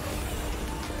repeated that.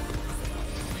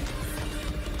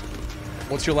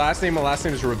 What's your last name? My last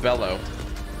name is Rebello.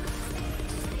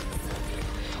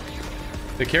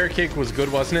 The carrot cake was good,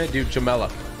 wasn't it? Dude,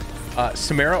 Jamela.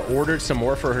 Samara ordered some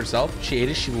more for herself. She ate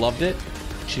it. She loved it.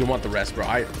 She didn't want the rest,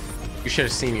 bro. You should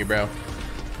have seen me, bro.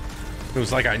 It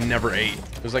was like I never ate.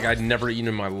 It was like I'd never eaten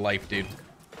in my life, dude.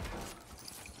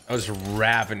 I was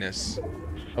ravenous.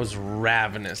 I was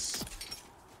ravenous.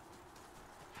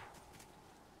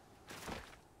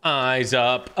 Eyes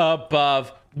up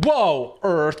above. Whoa,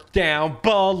 earth down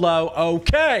below.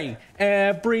 Okay.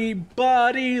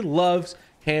 Everybody loves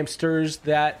hamsters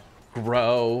that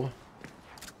grow.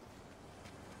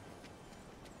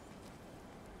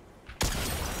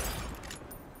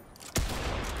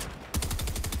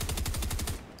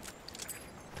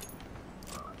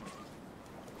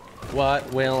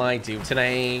 What will I do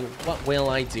today? What will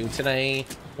I do today?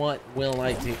 What will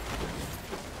I do?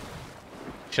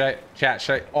 Should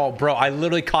I? Oh, bro, I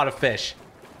literally caught a fish.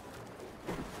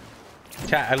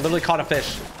 Chat, I literally caught a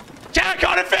fish. Chat, I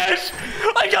caught a fish!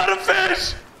 I got a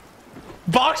fish!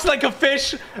 Boxed like a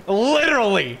fish.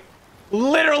 Literally.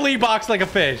 Literally boxed like a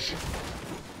fish.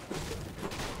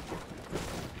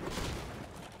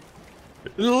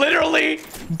 Literally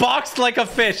boxed like a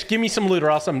fish. Give me some loot or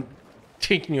else I'm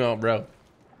taking you out, bro.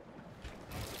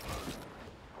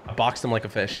 I boxed him like a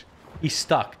fish. He's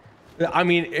stuck. I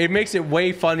mean, it makes it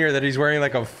way funnier that he's wearing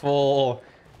like a full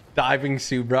diving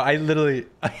suit, bro. I literally...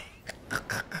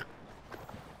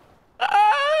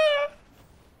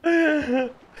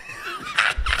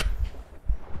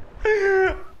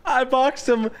 I boxed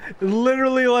him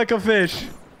literally like a fish.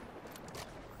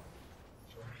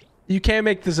 You can't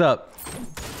make this up.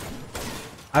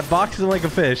 I boxed him like a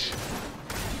fish.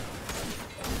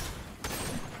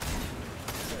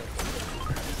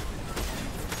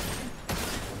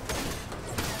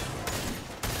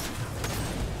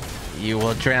 You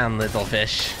will drown, little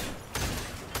fish.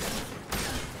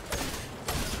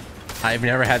 I've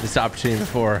never had this opportunity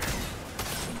before.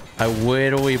 I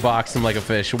wittily boxed him like a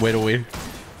fish. Wittily.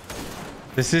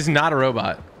 This is not a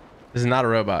robot. This is not a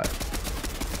robot.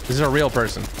 This is a real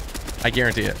person. I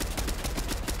guarantee it.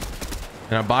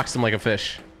 And I boxed him like a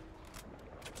fish.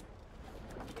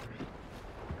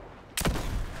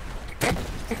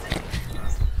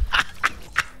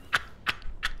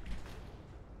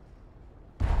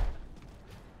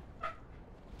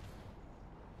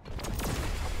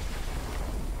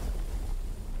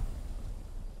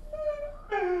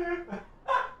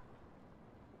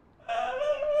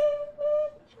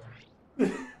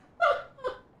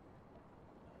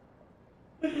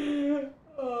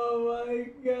 Oh my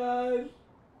gosh.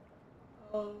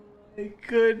 Oh my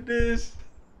goodness.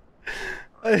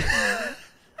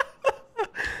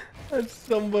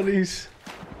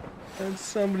 That's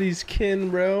somebody's kin,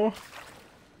 bro.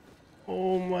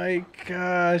 Oh my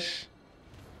gosh.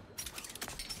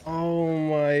 Oh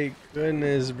my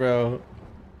goodness, bro.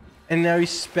 And now he's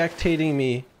spectating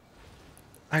me.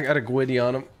 I got a gwitty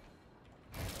on him.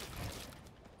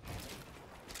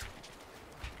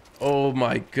 Oh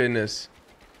my goodness.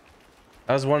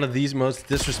 That was one of these most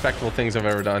disrespectful things I've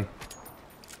ever done.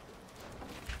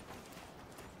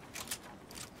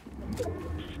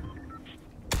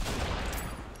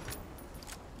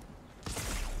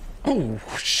 Oh,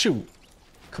 shoot.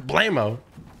 Kablamo.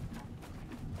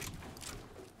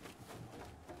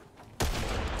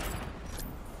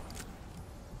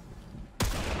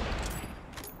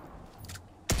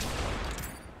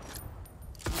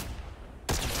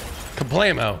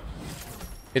 Kablamo.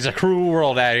 It's a cruel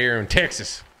world out here in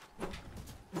Texas.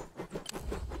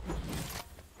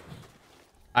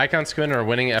 Icon Squid or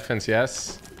winning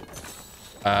FNCS?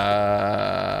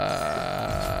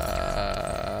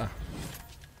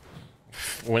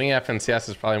 Winning FNCS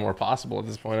is probably more possible at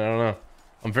this point. I don't know.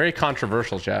 I'm very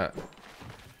controversial, chat.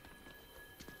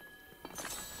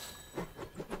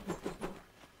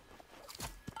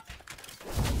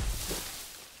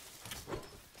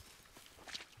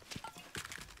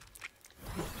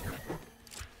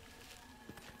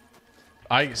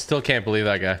 I still can't believe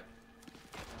that guy.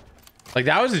 Like,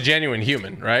 that was a genuine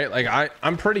human, right? Like,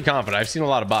 I'm pretty confident. I've seen a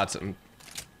lot of bots.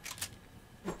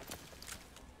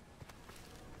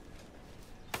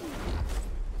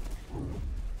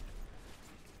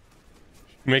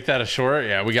 Make that a short?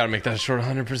 Yeah, we gotta make that a short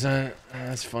 100%.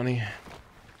 That's funny.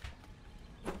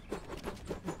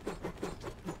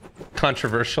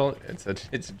 Controversial? It's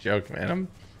a joke, man. I'm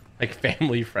like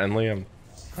family friendly. I'm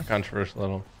not controversial at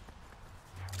all.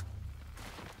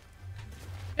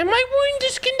 Am I wearing the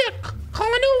skin that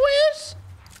Connor wears?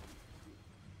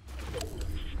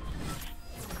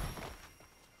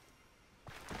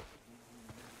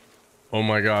 Oh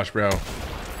my gosh, bro.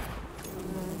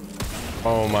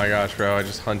 Oh my gosh, bro. I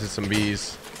just hunted some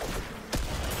bees.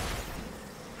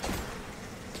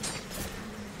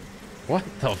 What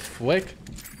the flick?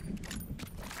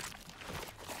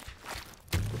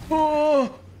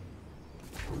 Oh!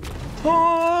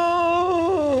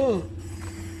 Oh!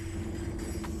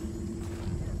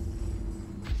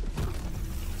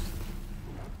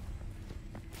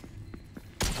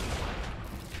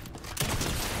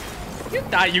 You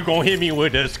thought you gonna hit me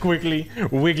with a squiggly,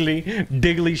 wiggly,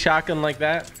 diggly shotgun like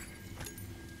that?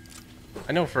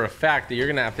 I know for a fact that you're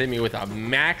gonna have to hit me with a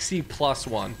maxi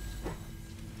 +1.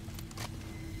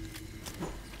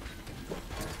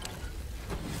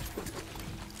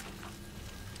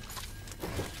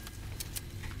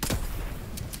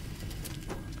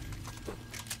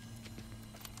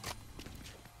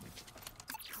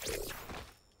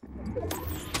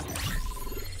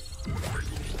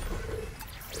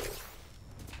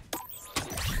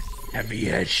 Heavy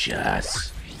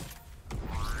headshots.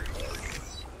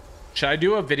 Should I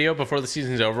do a video before the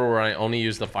season's over where I only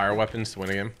use the fire weapons to win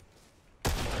a game?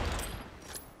 What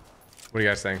do you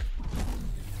guys think?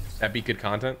 That'd be good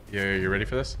content. You ready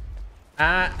for this?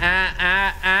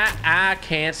 I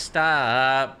can't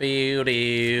stop.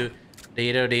 This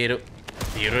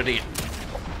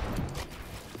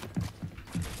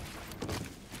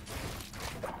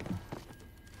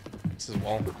is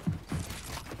wall.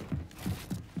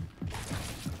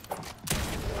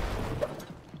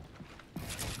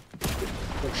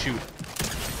 Oh, shoot.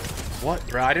 What?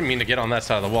 Bro, I didn't mean to get on that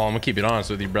side of the wall. I'm gonna keep it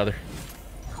honest with you, brother.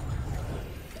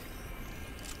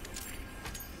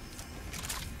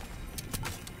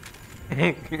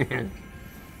 I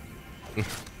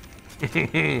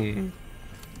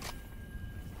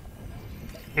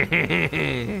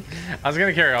was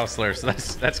gonna carry all slurs, so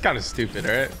that's kind of stupid,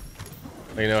 right?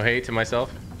 You know, hate to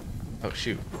myself. Oh,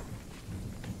 shoot.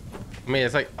 I mean,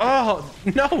 it's like, oh,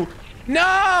 no,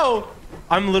 no!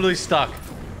 I'm literally stuck.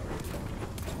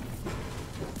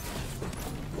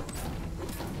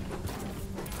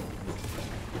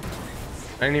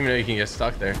 I didn't even know you can get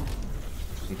stuck there.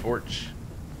 Unfortunate.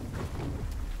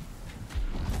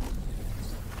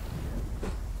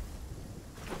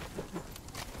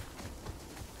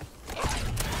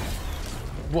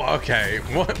 Well, okay,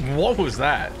 what was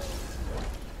that?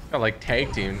 Got like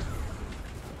tag teamed.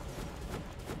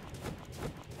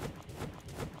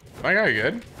 My guy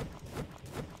good.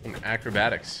 In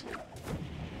acrobatics.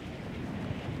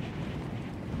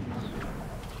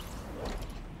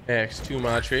 X too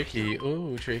much tricky.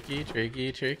 Ooh, tricky,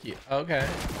 tricky, tricky. Okay.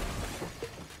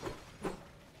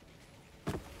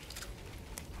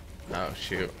 Oh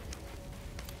shoot.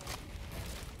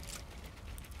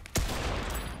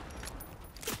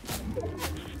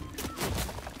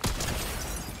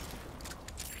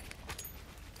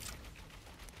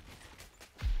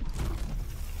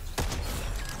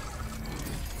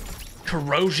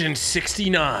 Corrosion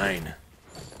 69.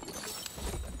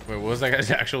 Wait, what was that guy's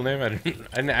actual name? I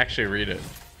didn't actually read it.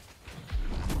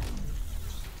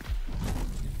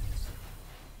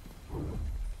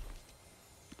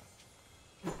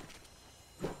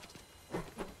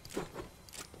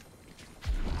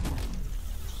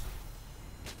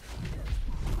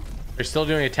 You're still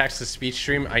doing a text to speech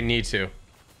stream? I need to.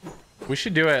 We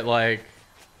should do it like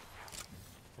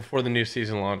before the new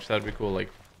season launch. That'd be cool, like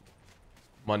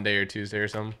Monday or Tuesday or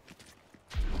something.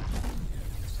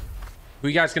 Who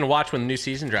you guys gonna watch when the new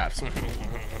season drops?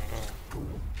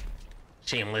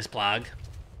 Shameless plug.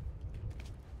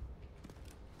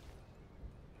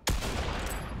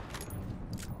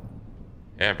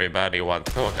 Everybody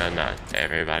wants coconuts.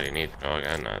 Everybody needs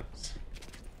coconuts.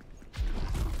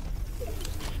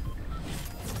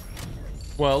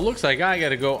 Well, it looks like I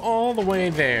gotta go all the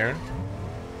way there.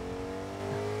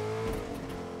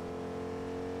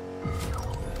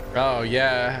 Oh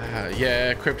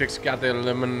yeah, Cryptic's got the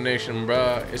elimination,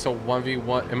 bruh. It's a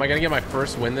 1v1. Am I gonna get my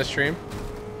first win this stream?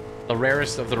 The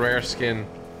rarest of the rare skin.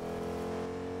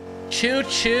 Choo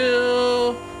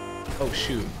choo. Oh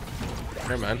shoot.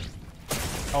 Never mind.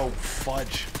 Oh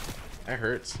fudge. That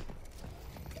hurts.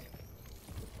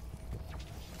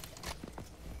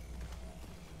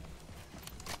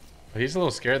 He's a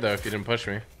little scared though if you didn't push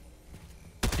me.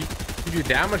 You do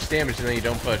that much damage and then you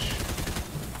don't push.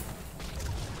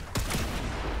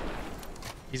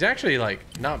 He's actually like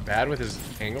not bad with his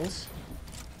angles.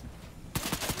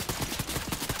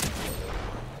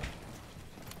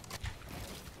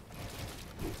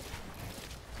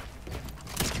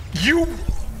 You!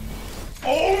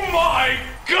 Oh my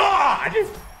god!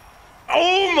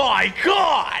 Oh my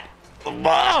god!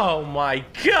 Oh my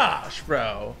gosh,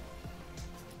 bro.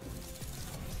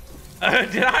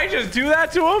 Did I just do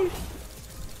that to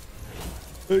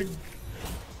him?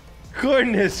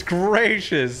 Goodness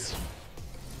gracious.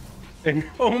 And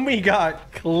homie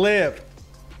got clipped.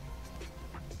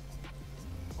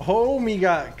 Homie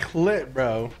got clipped,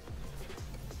 bro.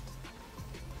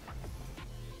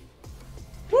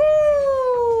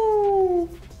 Woo!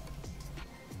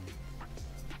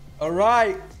 All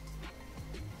right.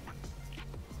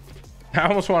 I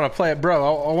almost want to play it,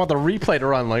 bro. I want the replay to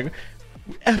run like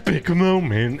epic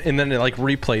moment, and then it like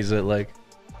replays it like,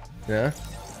 yeah.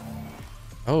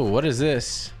 Oh, what is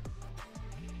this?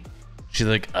 She's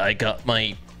like, I got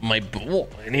my ball,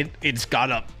 and it's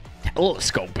got a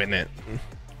telescope in it.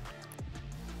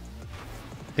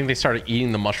 I think they started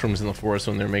eating the mushrooms in the forest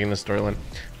when they were making the storyline.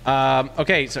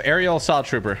 Okay, so Ariel Assault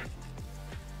Trooper.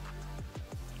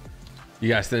 You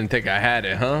guys didn't think I had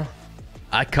it, huh?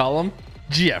 I call him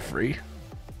Jeffrey.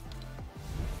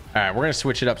 All right, we're gonna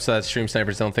switch it up so that stream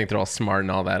snipers don't think they're all smart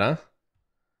and all that, huh?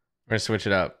 We're gonna switch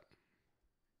it up.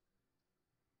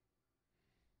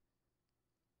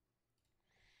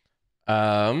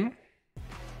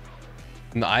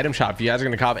 In the item shop, if you guys are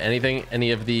gonna cop anything,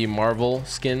 any of the Marvel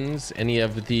skins, any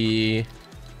of the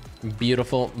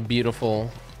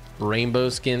beautiful rainbow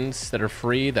skins that are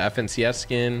free, the FNCS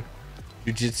skin,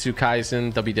 Jujutsu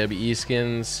Kaisen, WWE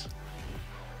skins.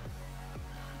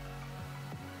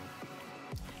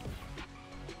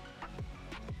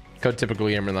 Code typical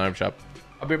gamer in the item shop.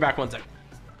 I'll be back 1 sec.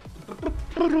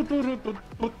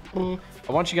 I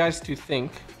want you guys to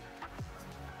think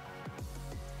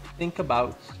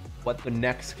about what the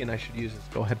next skin I should use is.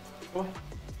 Go ahead. Go ahead.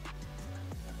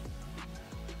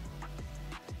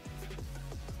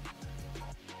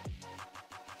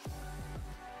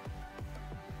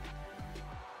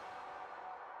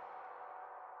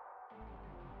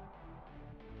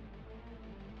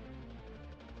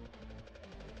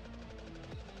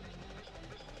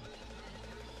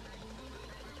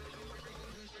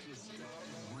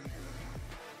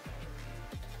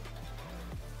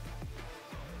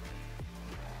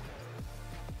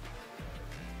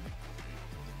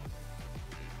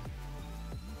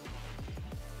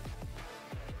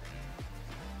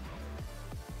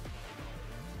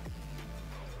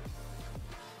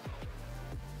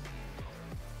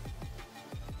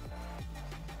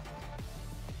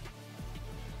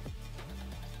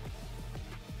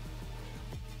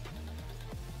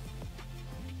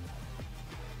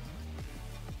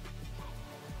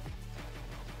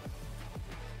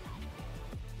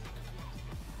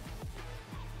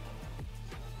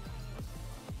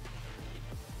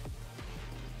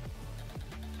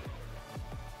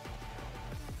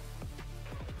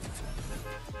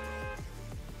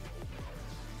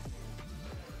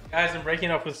 Guys, I'm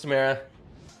breaking up with Samara.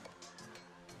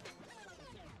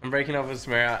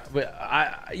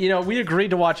 But you know, we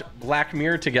agreed to watch Black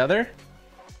Mirror together.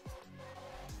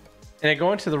 And I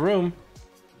go into the room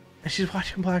and she's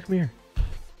watching Black Mirror.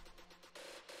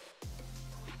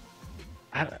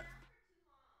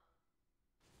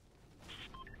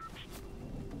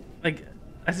 Like,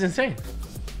 that's insane.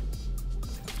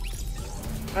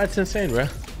 That's insane, bro.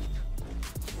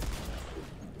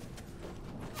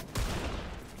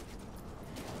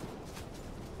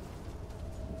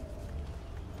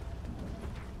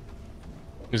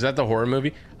 Is that the horror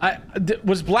movie?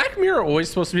 Was Black Mirror always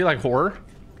supposed to be like horror?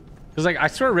 Because like I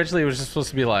swear originally it was just supposed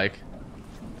to be like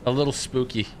a little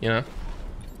spooky, you know?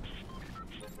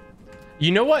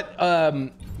 You know what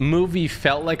movie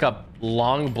felt like a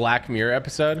long Black Mirror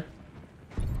episode?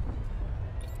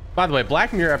 By the way,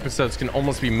 Black Mirror episodes can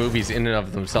almost be movies in and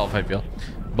of themselves, I feel.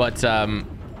 But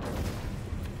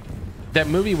that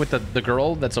movie with the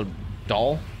girl that's a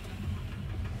doll.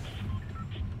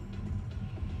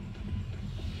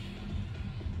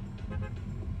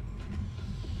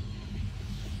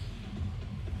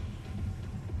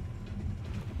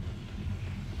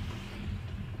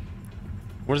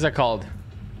 What is that called?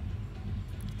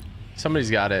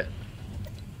 Somebody's got it.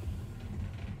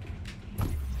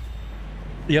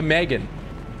 Yeah, Megan.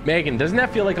 Megan, doesn't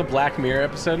that feel like a Black Mirror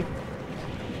episode?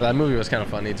 That movie was kind of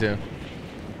funny too.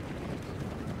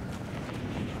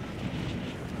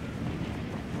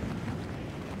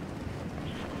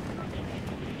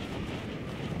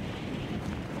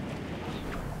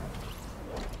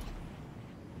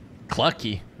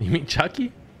 Clucky? You mean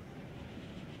Chucky?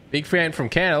 Big fan from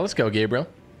Canada. Let's go, Gabriel.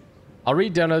 I'll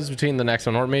read downloads between the next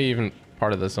one, or maybe even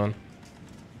part of this one.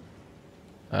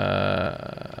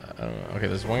 I don't know. Okay,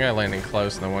 there's one guy landing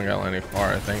close and then one guy landing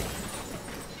far, I think.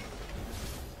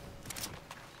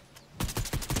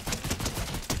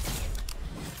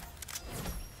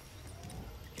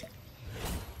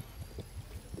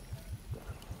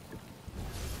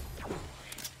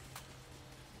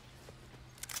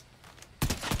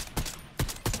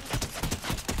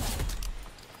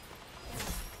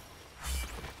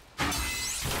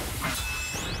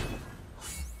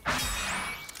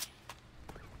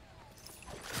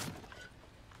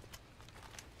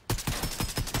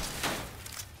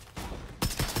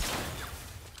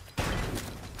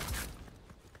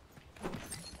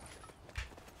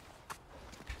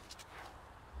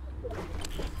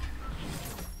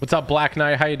 What's up, Black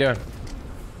Knight? How you doing?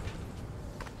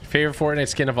 Favorite Fortnite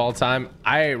skin of all time?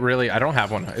 I don't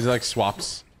have one. It's like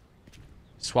swaps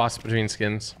between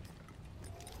skins.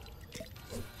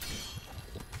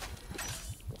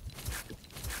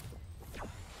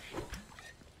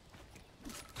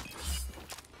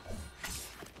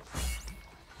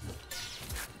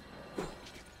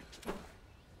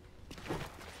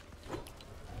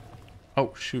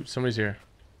 Oh shoot, somebody's here.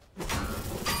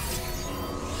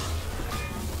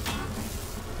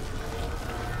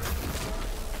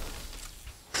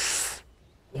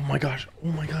 Oh my gosh. Oh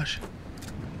my gosh.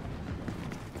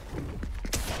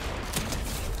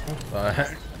 What the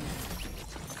heck?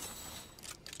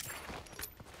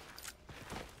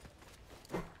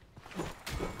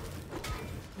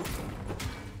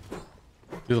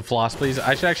 Do the floss, please.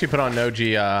 I should actually put on no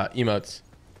G emotes.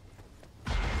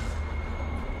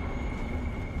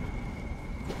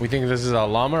 We think this is a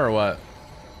llama or what?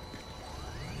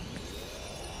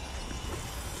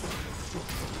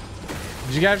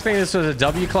 Did you guys think this was a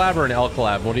W collab or an L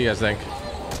collab? What do you guys think?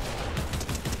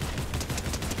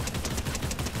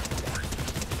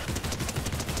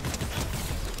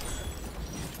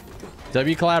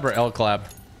 W collab or L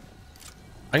collab?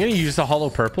 I'm gonna use the hollow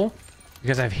purple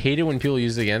because I've hated when people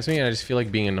use it against me and I just feel like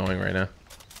being annoying right now.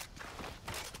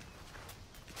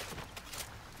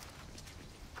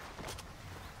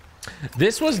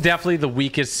 This was definitely the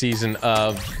weakest season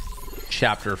of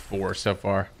Chapter 4 so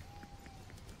far.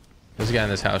 There's a guy in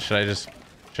this house. Should I just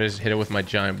hit it with my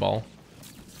giant ball?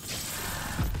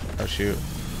 Oh shoot.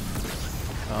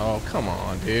 Oh, come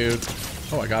on, dude.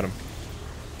 Oh, I got him.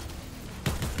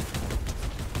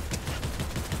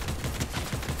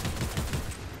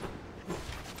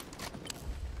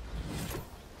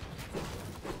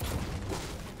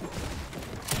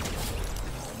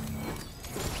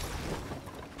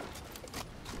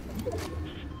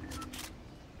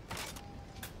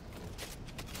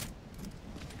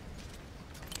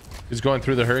 He's going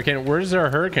through the hurricane. Where's our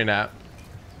hurricane at?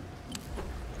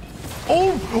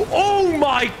 Oh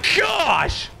my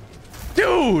gosh,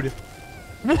 dude,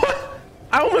 what?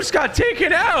 I almost got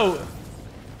taken out.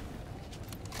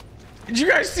 Did you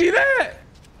guys see that?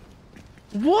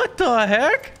 What the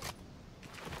heck?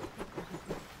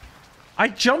 I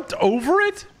jumped over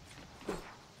it.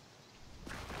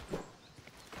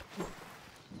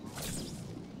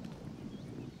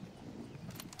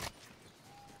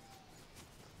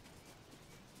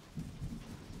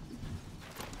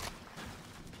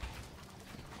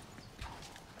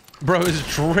 Bro,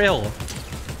 it's Drill.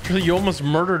 Drill, you almost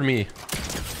murdered me.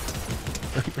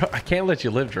 Bro, I can't let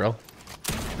you live, Drill.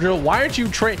 Drill, why aren't you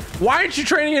training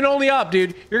in ONLYUP,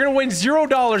 dude? You're gonna win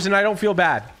 $0 and I don't feel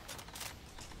bad.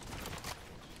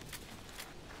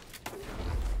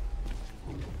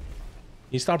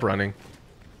 You stop running.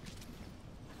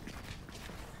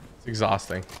 It's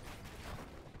exhausting.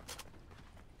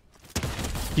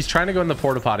 He's trying to go in the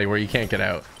porta potty where you can't get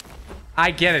out.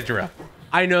 I get it, Drew.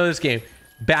 I know this game.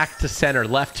 Back to center,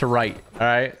 left to right. All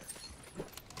right.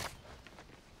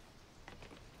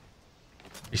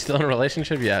 You still in a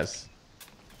relationship? Yes.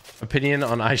 Opinion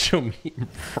on I show me,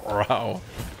 bro.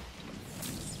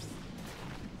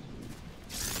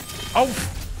 Oh.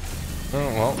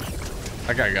 Oh well.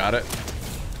 That guy got it.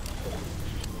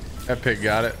 That pig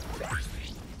got it.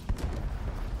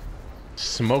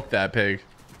 Smoke that pig.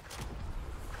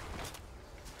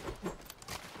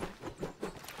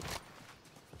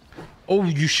 Oh,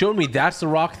 you showed me that's the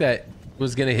rock that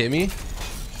was gonna hit me?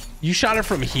 You shot it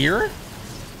from here?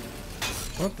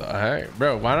 What the heck?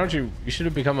 Bro, why don't you should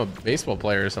have become a baseball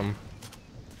player or something.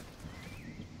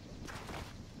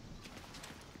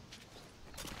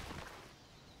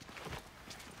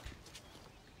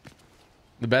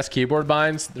 The best keyboard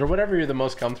binds, they're whatever you're the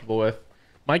most comfortable with.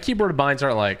 My keyboard binds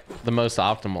aren't like the most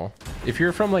optimal. If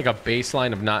you're from like a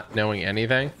baseline of not knowing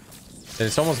anything, then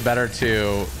it's almost better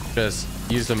to just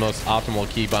use the most optimal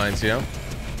key binds, you know?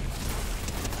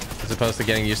 As opposed to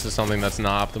getting used to something that's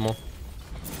not optimal.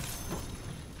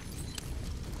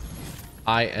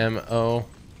 IMO.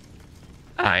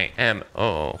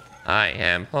 IMO.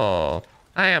 IMO.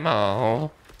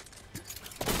 IMO.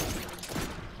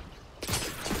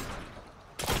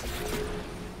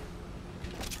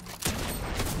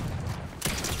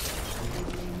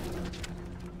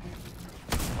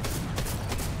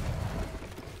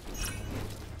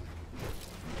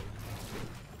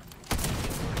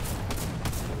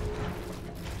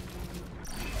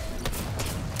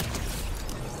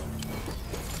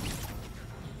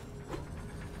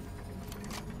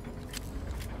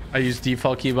 I use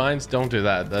default keybinds. Don't do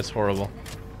that. That's horrible.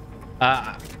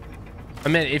 I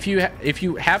mean, if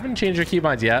you haven't changed your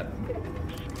keybinds yet,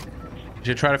 you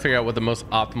should try to figure out what the most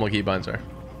optimal keybinds are.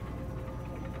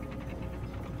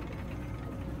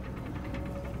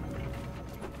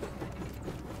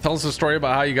 Tell us a story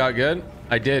about how you got good.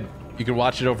 I did. You can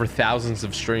watch it over thousands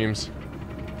of streams.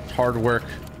 Hard work,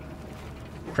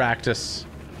 practice,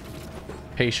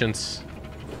 patience,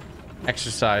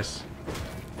 exercise.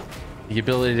 The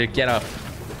ability to get up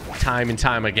time and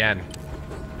time again.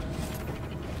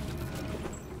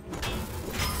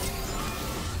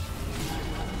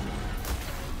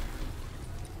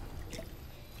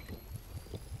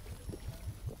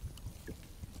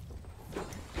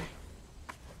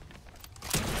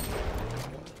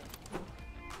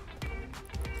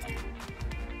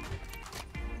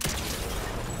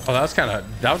 Oh, that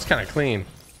was kind of clean.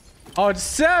 Oh, it's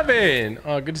 7.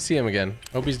 Oh, good to see him again.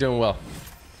 Hope he's doing well.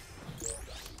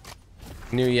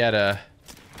 Knew he had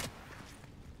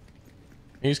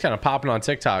he was kind of popping on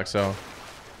TikTok, so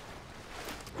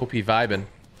hope he vibing.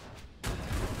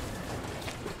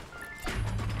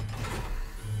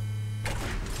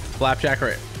 Flapjack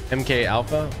or MK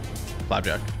Alpha?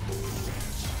 Flapjack.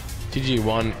 TG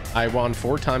won. I won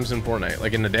 4 times in Fortnite,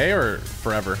 like in a day or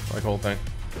forever, like whole thing.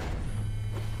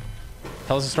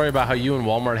 Tell us a story about how you and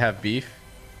Walmart have beef,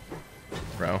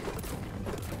 bro.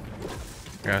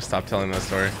 I gotta stop telling that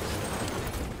story.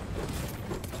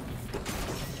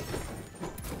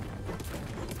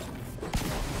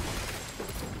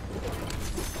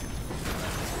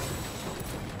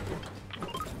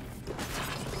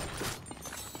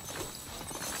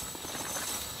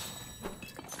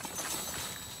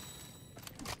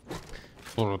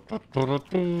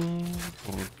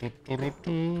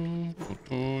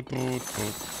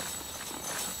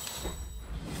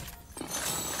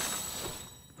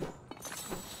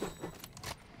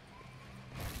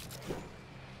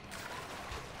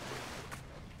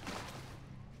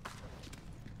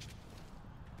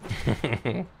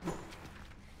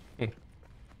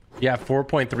 Yeah,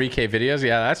 4.3K videos.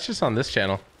 Yeah, that's just on this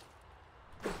channel.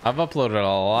 I've uploaded a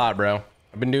lot, bro.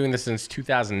 I've been doing this since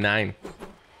 2009.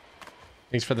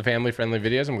 Thanks for the family-friendly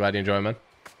videos. I'm glad you enjoy them, man.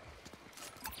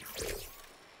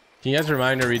 Can you guys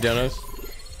remind me to read donos?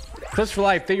 Clips for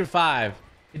life, figure 5.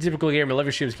 A typical gamer. Love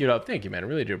your streams. Keep it up. Thank you, man. I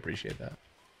really do appreciate that.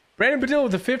 Brandon Padilla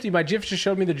with the 50. My GIF just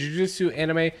showed me the Jujutsu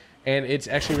anime, and it's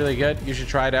actually really good. You should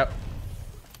try it out.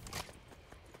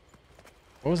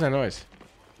 What was that noise?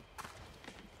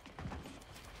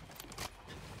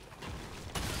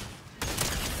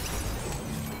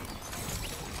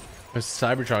 It's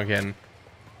Cybertron again.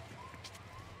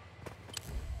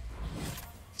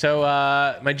 So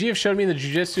my GF showed me the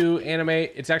Jujutsu anime.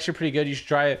 It's actually pretty good. You should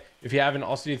try it if you haven't.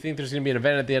 Also, do you think there's going to be an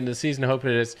event at the end of the season? I hope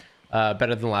it is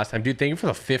better than last time. Dude, thank you for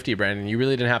the 50, Brandon. You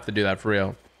really didn't have to do that for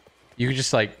real. You could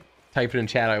just like type it in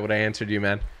chat what I answered you,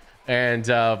 man. And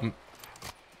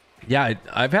Yeah,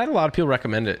 I've had a lot of people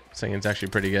recommend it, saying it's actually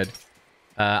pretty good.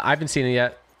 I haven't seen it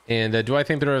yet. And do I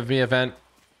think there will be an event?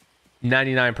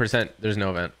 99% there's no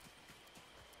event.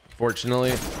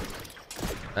 Fortunately,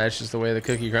 that's just the way the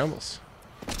cookie crumbles.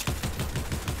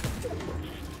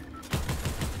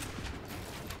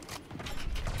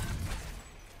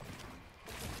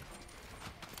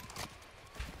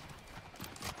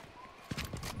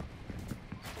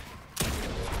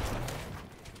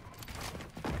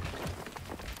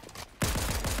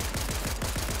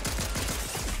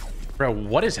 Bro,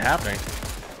 what is happening?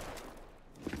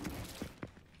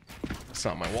 It's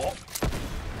not my wall.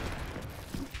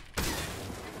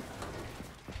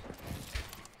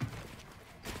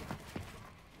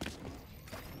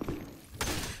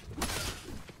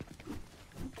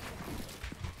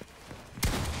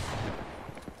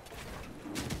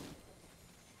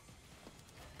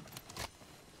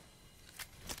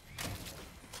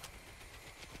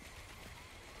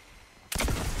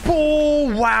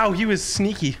 Oh, wow, he was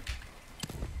sneaky.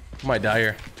 Might die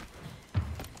here.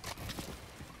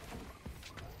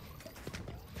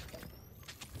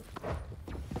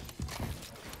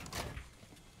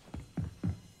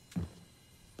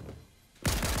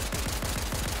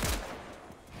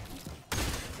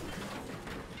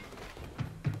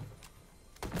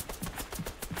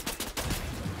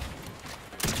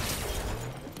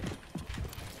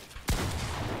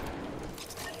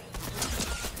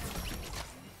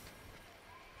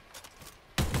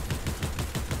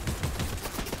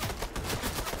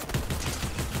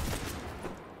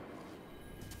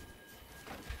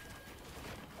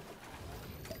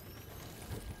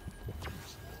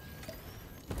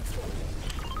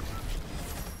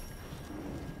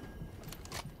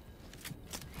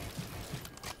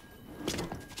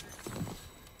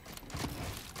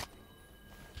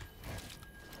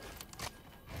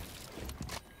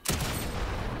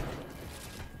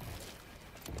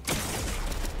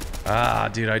 Ah,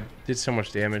 dude, I did so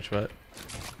much damage, but...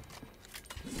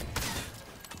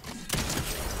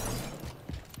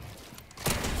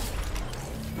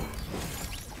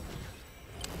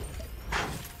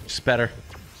 just better.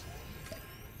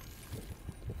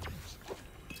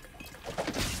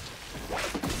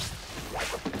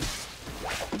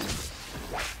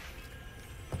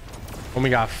 Oh my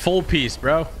god, full piece,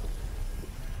 bro.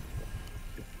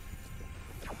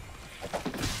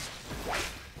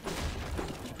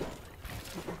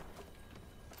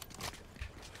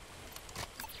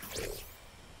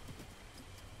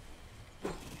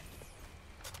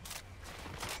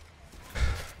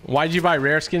 Why'd you buy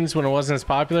rare skins when it wasn't as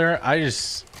popular? I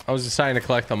was deciding to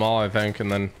collect them all, I think, and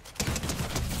then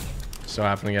so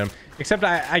happened to get them. Except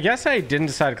I guess I didn't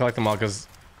decide to collect them all because,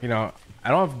 you know, I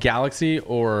don't have Galaxy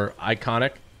or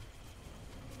Iconic.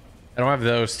 I don't have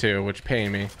those two, which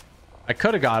pain me. I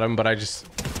could have got them, but I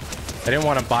didn't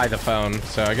want to buy the phone,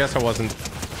 so I guess I wasn't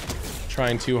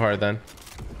trying too hard then.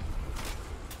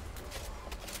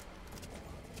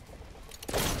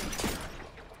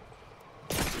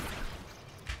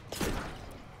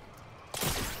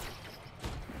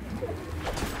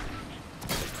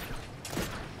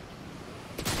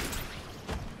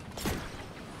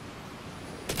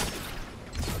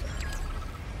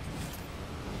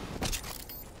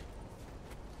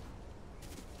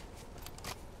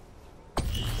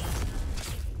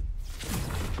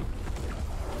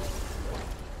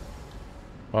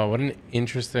 Wow, what an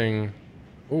interesting...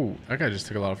 Ooh, that guy just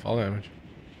took a lot of fall damage.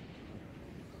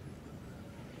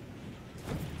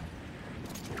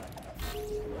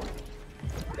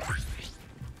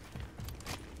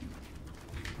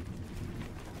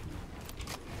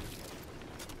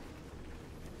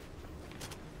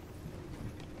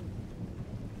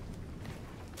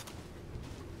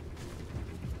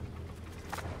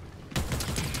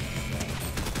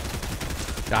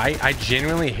 I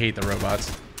genuinely hate the robots.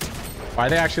 Why are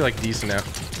they actually like decent now?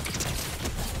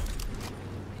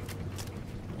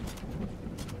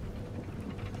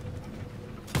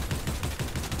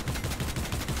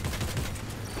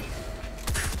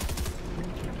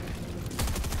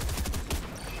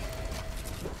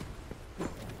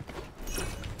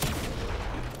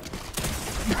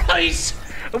 Nice!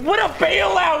 What a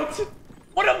bailout!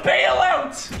 What a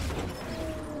bailout!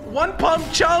 One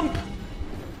pump jump!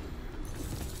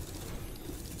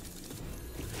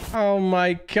 Oh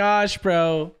my gosh,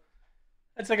 bro.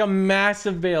 That's like a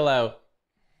massive bailout.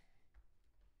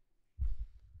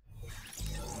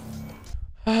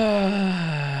 Oh,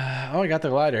 I got the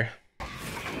glider.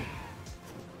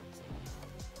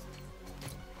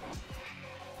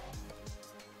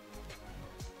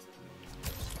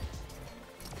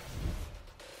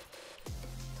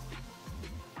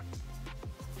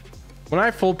 When I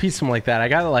full piece them like that, I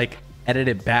gotta like edit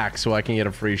it back so I can get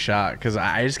a free shot because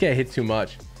I just get hit too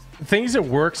much. The thing is, it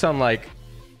works on like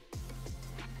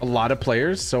a lot of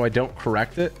players, so I don't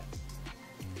correct it.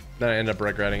 Then I end up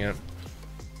regretting it.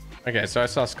 Okay, so I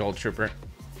saw Skull Trooper.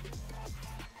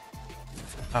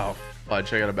 Oh,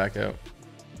 fudge, I gotta back out.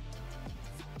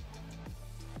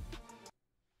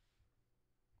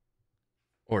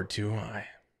 Or do I?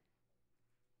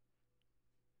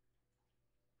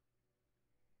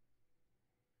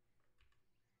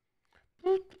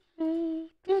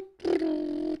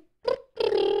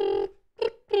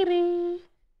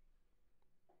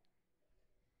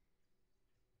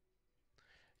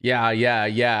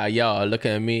 Yeah. Look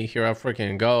at me. Here I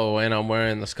freaking go. And I'm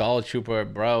wearing the Skull Trooper,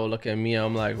 bro. Look at me.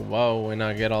 I'm like, whoa. And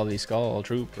I get all these Skull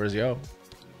Troopers, yo.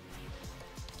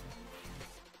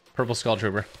 Purple Skull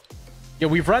Trooper. Yeah,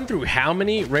 we've run through how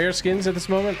many rare skins at this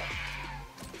moment?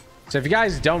 So if you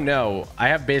guys don't know, I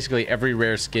have basically every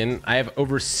rare skin. I have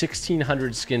over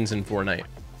 1,600 skins in Fortnite.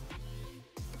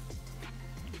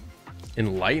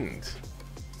 Enlightened.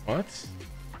 What?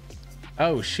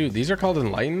 Oh, shoot. These are called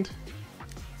Enlightened?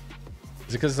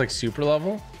 Is it because it's like super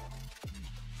level?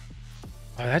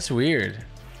 Oh, that's weird.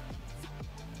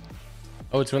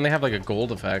 Oh, it's when they have like a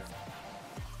gold effect.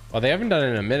 Oh, they haven't done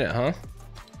it in a minute, huh?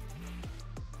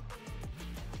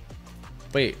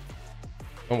 Wait.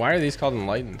 Well, why are these called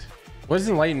Enlightened? What does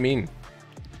Enlightened mean?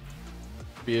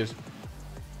 Confused.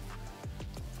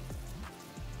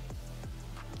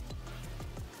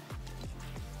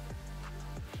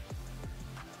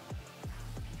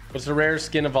 What's the rare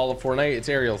skin of all of Fortnite? It's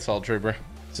Aerial Assault Trooper.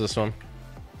 It's this one.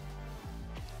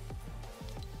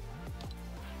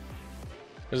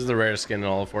 This is the rarest skin in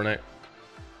all of Fortnite.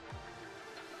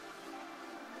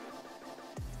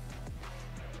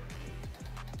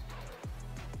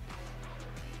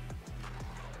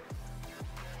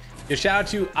 Yeah, shout out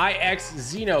to IX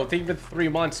Zeno. Thank you for the 3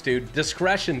 months, dude.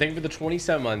 Discretion. Thank you for the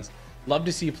 27 months. Love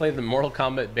to see you play the Mortal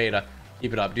Kombat beta.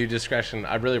 Keep it up, dude. Discretion.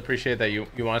 I really appreciate that you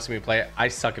want to see me play it. I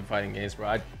suck at fighting games, bro.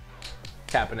 I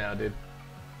tapping out, dude.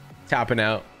 Tapping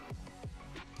out.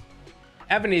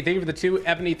 Ebony, thank you for the 2.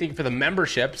 Ebony, thank you for the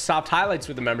membership. Soft highlights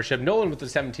with the membership. Nolan with the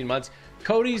 17 months.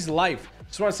 Cody's life.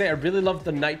 Just want to say I really love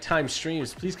the nighttime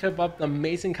streams. Please keep up the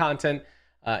amazing content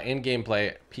and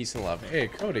gameplay. Peace and love. Hey,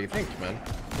 Cody, thank you, man.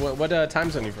 What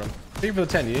time zone are you from? Thank you for the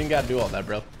 10. You didn't got to do all that,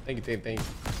 bro. Thank you. Thank you.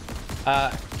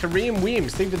 Kareem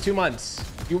Weems, thank you for the 2 months.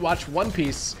 You watch One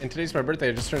Piece, and today's my birthday.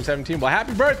 I just turned 17. Well,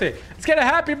 happy birthday. Let's get a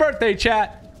happy birthday,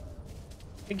 chat.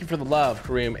 Thank you for the love,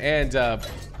 Kareem. And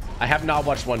I have not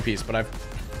watched One Piece, but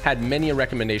I've had many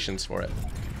recommendations for it.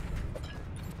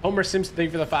 Homer Simpson, thank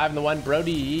you for the 5 and the 1.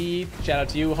 Brody, shout out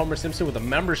to you. Homer Simpson with a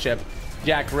membership.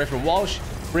 Jack Griffin Walsh,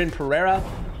 Bryn Pereira,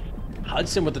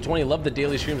 Hudson with the 20. Love the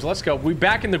daily streams. Let's go. We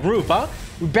back in the group, huh?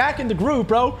 We back in the group,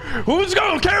 bro. Who's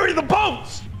gonna carry the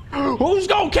boats? Who's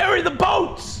gonna carry the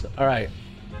boats? All right.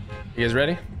 You guys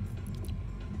ready?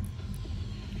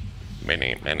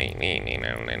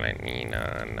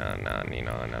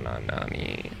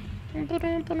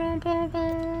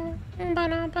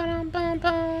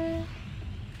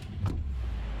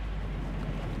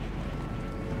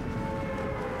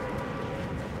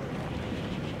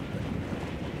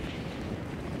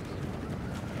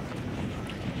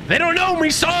 They don't know me,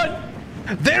 son.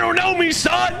 They don't know me,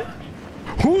 son.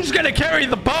 Who's gonna carry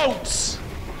the boats?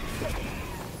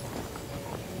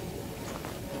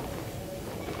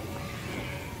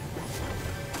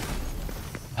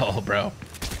 Oh, bro.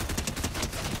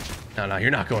 No,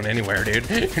 you're not going anywhere, dude.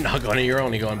 You're not going. You're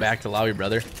only going back to lobby,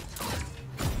 brother.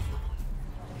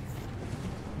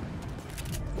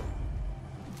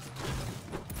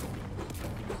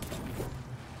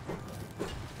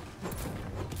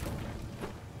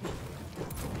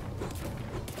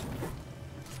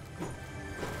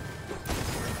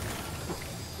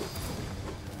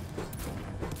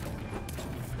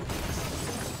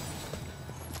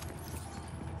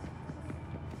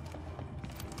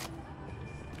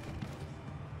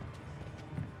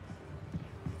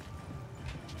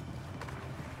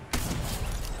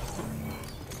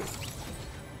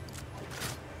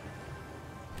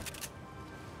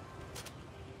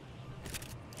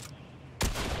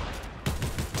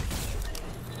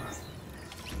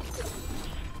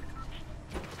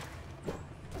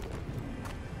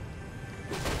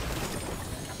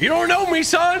 You don't know me,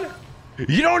 son.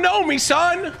 You don't know me,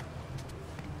 son.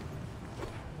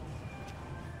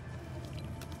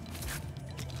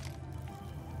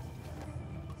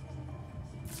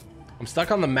 I'm stuck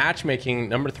on the matchmaking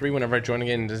number 3 whenever I join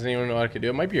again. Does anyone know what I could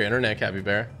do? It might be your internet, Cappy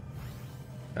Bear.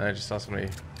 I just saw somebody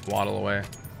waddle away.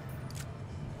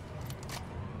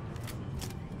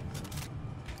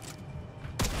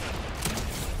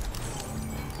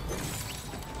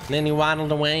 then he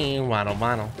waddled away, waddle,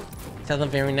 waddle. Till the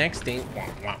very next day.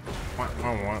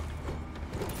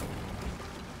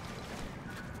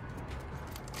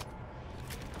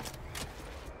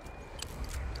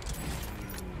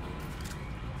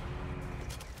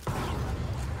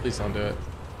 Please don't do it.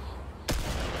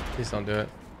 Please don't do it.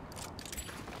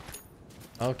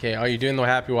 Okay, are you doing the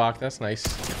happy walk? That's nice.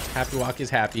 Happy walk is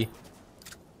happy.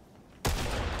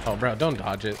 Oh, bro, don't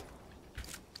dodge it.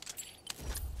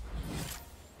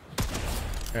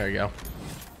 There you go.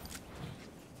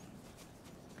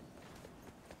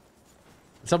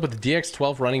 What's up with the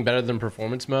DX12 running better than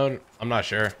performance mode? I'm not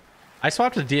sure. I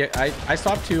swapped to I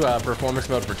swapped to performance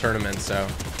mode for tournaments, so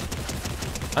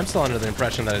I'm still under the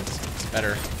impression that it's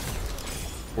better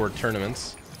for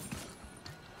tournaments.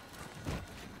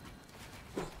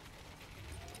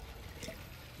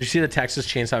 Did you see the Texas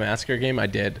Chainsaw Massacre game? I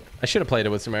did. I should have played it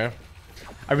with Samara.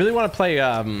 I really want to play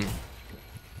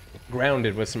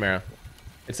Grounded with Samara.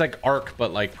 It's like Ark,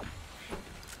 but like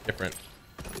different.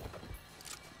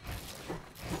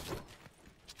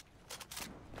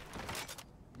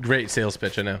 Great sales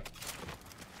pitch, I know.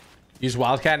 Use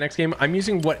Wildcat next game. I'm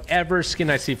using whatever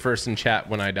skin I see first in chat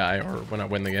when I die or when I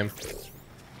win the game.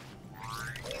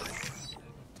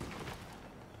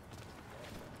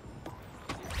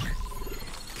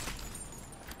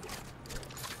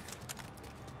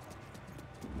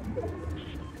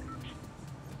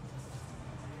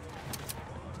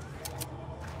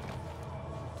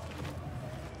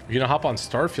 You're gonna hop on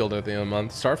Starfield at the end of the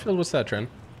month. Starfield, what's that, Trent?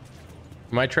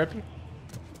 Am I tripping?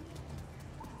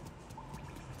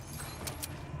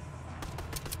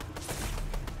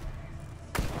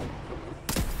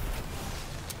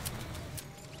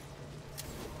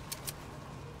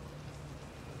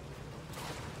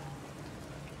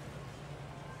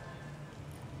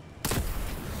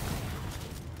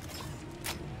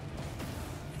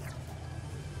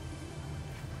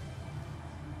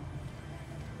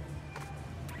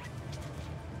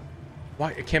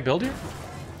 Why? I can't build here?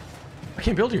 I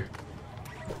can't build here.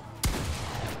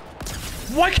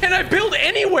 Why can't I build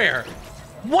anywhere?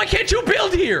 Why can't you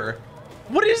build here?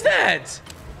 What is that?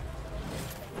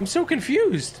 I'm so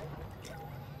confused.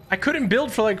 I couldn't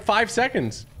build for like 5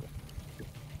 seconds.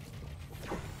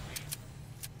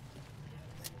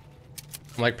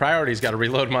 I'm like, priorities, gotta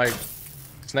reload my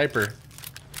sniper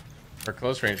for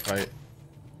close range fight.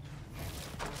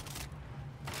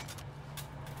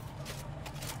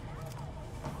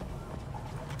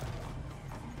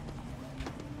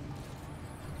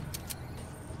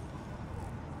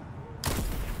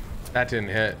 That didn't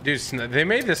hit. Dude, they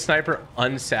made the sniper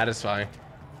unsatisfying.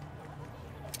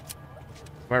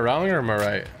 Am I wrong or am I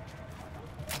right?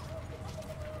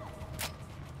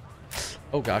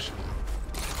 Oh, gosh.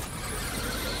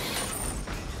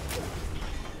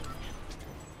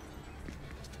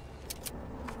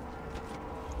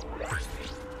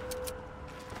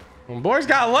 Well, boy's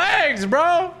got legs,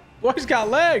 bro. Boy's got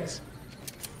legs.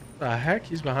 The heck?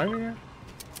 He's behind me now?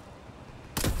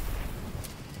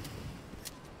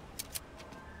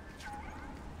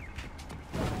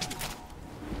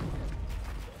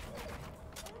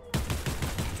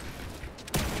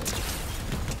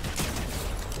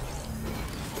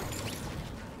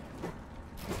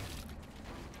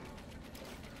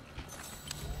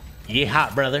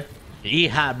 Yeehaw, brother.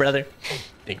 Yeehaw, brother.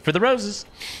 Thank you for the roses.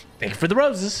 Thank you for the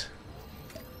roses.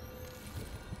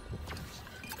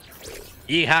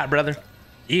 Yeehaw, brother.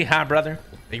 Yeehaw, brother.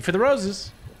 Thank you for the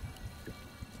roses.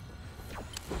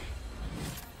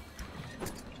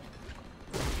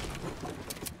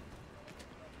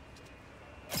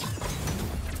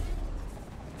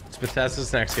 It's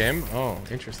Bethesda's next game. Oh,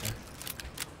 interesting.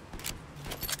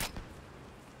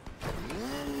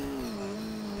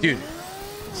 Dude.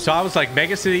 So I was like,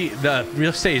 Mega City, the real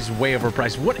estate is way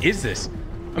overpriced. What is this?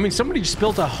 I mean, somebody just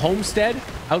built a homestead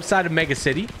outside of Mega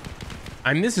City.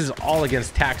 I mean, this is all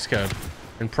against tax code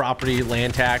and property,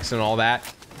 land tax, and all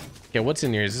that. Okay, what's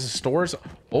in here? Is this stores?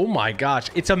 Oh my gosh,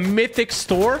 it's a mythic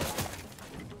store?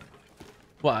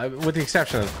 Well, with the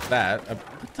exception of that.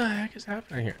 What the heck is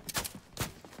happening here?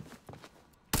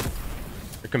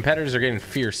 The competitors are getting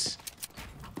fierce.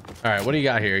 All right, what do you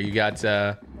got here? You got...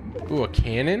 ooh, a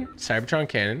cannon, Cybertron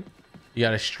cannon. You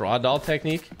got a straw doll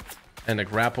technique and a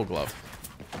grapple glove.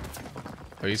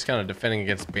 Oh, he's kind of defending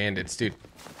against bandits, dude.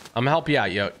 I'm gonna help you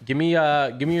out, yo. Give me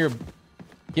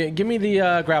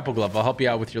the grapple glove. I'll help you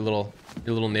out with your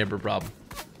little neighbor problem.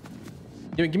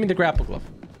 Give me the grapple glove.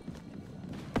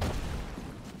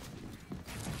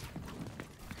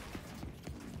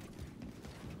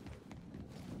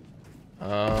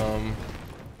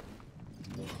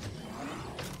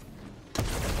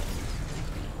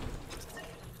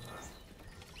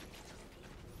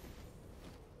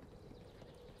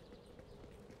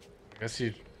 Guess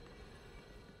he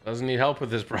doesn't need help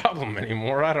with this problem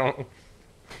anymore. I don't.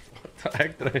 What the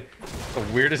heck did I?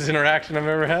 The weirdest interaction I've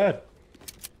ever had.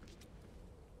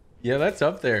 Yeah, that's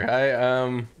up there.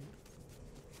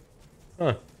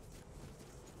 Huh.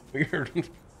 Weird.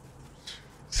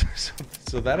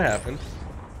 So that happened.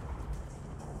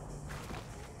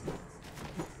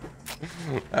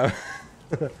 That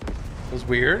was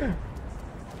weird.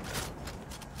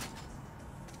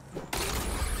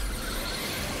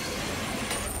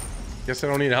 Guess I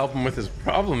don't need to help him with his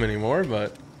problem anymore,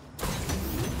 but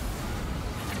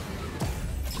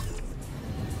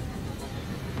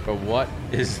what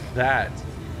is that?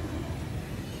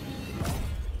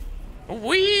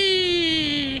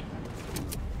 Wee!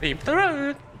 Leap the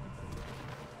road.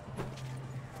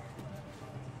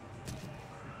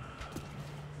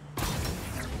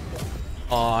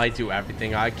 I do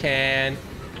everything I can,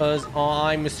 'cause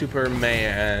I'm a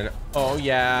Superman. Oh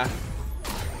yeah.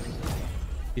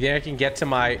 You think I can get to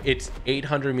my... It's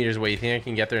 800 meters away. You think I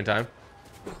can get there in time?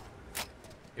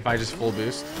 If I just full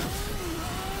boost?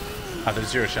 Oh, there's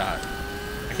zero shot.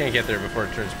 I can't get there before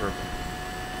it turns purple.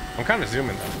 I'm kind of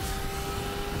zooming though.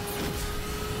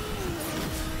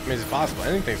 I mean, it's possible.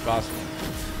 Anything's possible.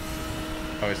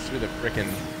 Oh, it's through the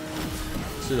frickin'...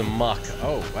 It's through the muck.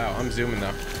 Oh, wow. I'm zooming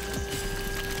though.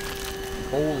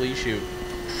 Holy shoot.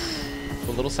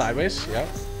 A little sideways. Yep.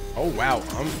 Oh, wow.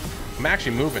 I'm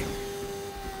actually moving.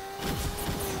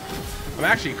 I'm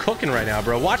actually cooking right now,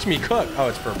 bro. Watch me cook. Oh,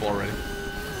 it's purple already.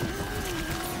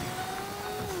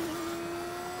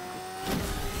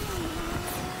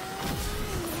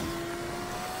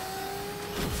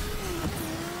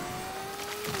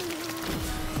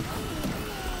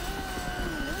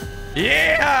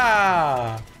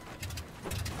 Yeah!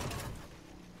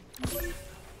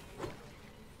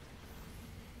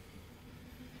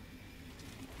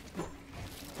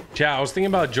 Yeah, I was thinking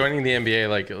about joining the NBA,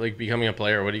 like becoming a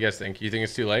player. What do you guys think? You think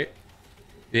it's too late?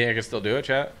 You think I can still do it,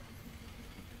 chat?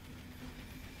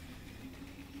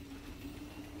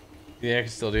 You think I can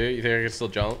still do it? You think I can still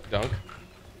dunk?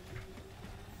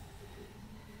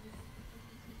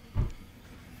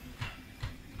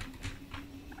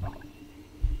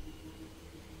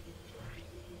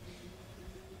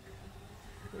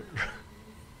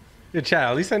 Good chat.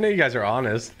 At least I know you guys are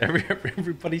honest.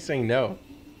 Everybody's saying no.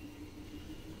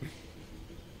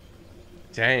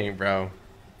 Dang, bro.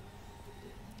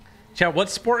 Chat, what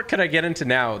sport could I get into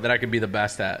now that I could be the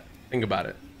best at? Think about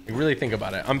it. Like, really think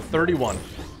about it. I'm 31.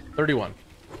 31.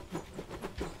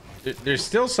 There's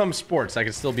still some sports I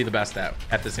could still be the best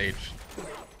at this age.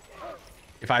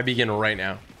 If I begin right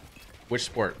now. Which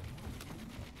sport?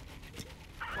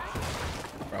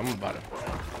 Bro, I'm about it.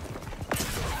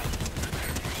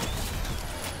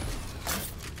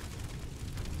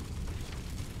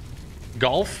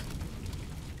 Golf?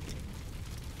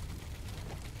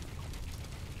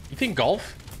 You think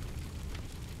golf?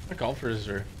 What golfers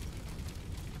are...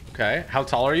 Okay, how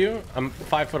tall are you? I'm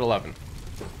 5'11".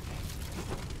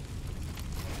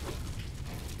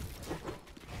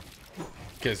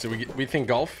 Okay, so we think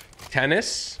golf.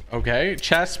 Tennis, okay.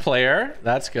 Chess player,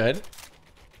 that's good.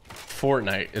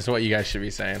 Fortnite is what you guys should be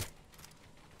saying.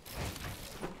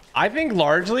 I think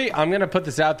largely, I'm gonna put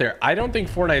this out there, I don't think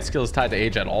Fortnite skill is tied to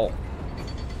age at all.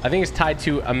 I think it's tied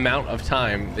to amount of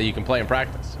time that you can play and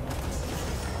practice.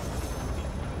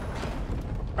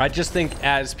 I just think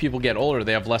as people get older,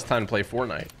 they have less time to play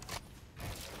Fortnite.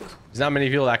 There's not many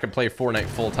people that can play Fortnite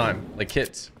full time, like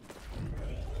kids.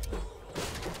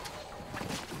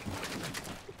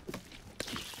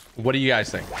 What do you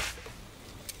guys think?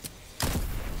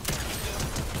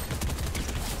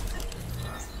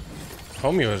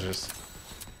 Homie was just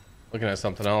looking at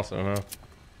something else. I don't know.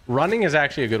 Running is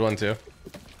actually a good one too.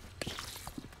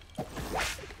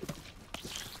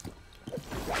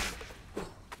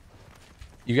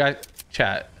 You guys,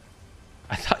 chat.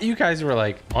 I thought you guys were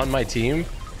like on my team,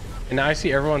 and now I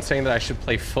see everyone saying that I should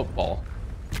play football.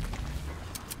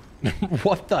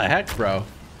 What the heck, bro?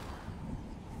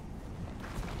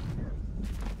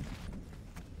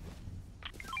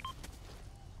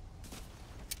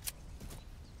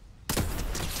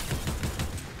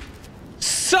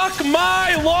 Suck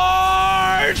my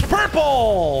large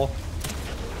purple!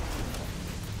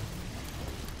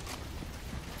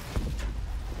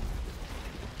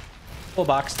 Full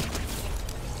box.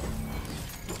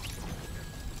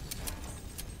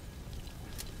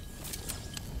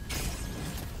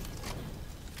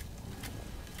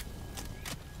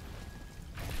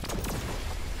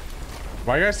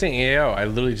 Why are you guys saying AO? I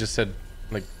literally just said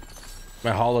like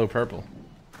my hollow purple.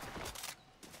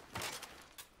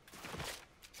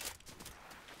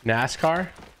 NASCAR?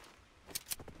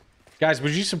 Guys,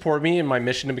 would you support me in my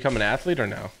mission to become an athlete or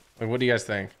no? Like, what do you guys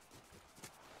think?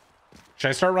 Should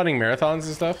I start running marathons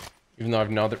and stuff? Even though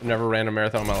I've never ran a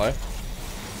marathon in my life.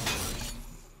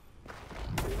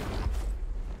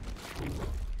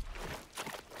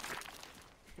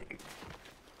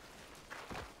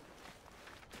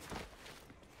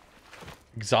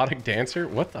 Exotic dancer?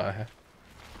 What the heck?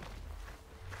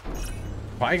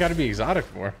 Why I gotta be exotic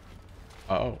for?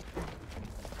 Oh.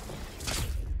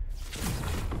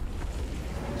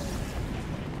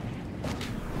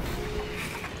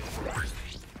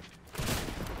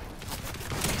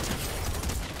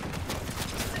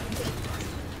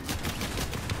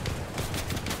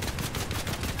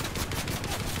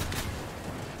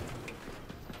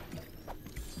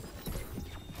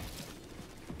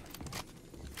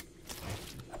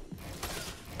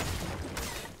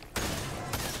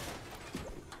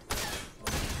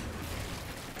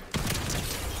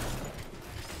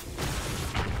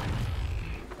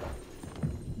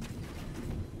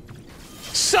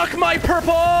 Suck my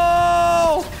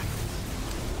purple!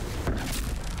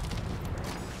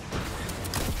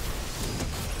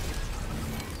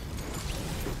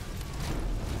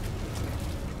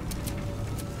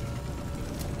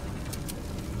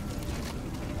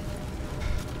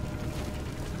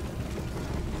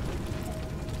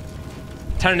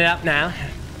 Turn it up now.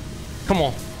 Come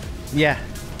on. Yeah.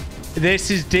 This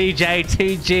is DJ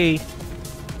TG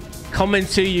coming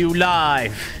to you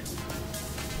live.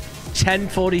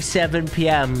 10:47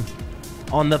 p.m.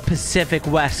 on the Pacific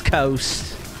West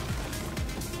Coast.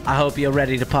 I hope you're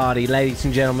ready to party, ladies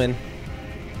and gentlemen.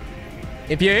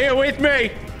 If you're here with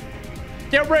me,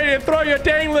 get ready to throw your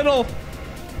dang little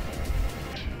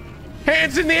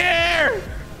hands in the air.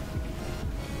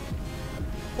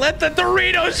 Let the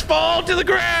Doritos fall to the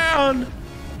ground.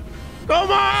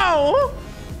 Come on.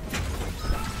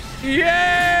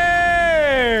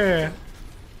 Yeah.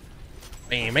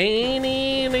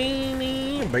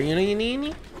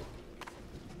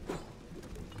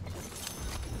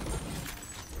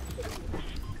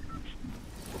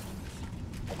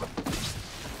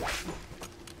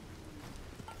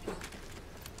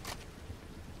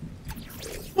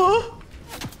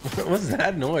 What was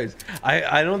that noise?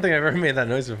 I don't think I've ever made that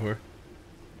noise before.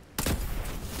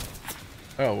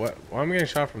 Oh, what? Why am I getting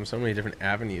shot from so many different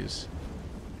avenues?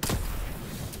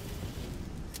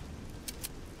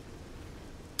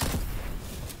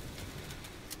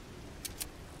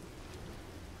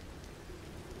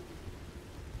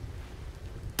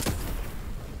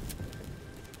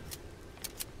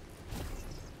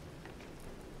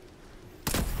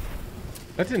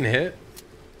 That didn't hit.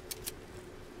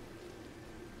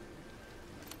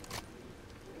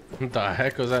 What the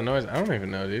heck was that noise? I don't even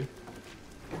know, dude.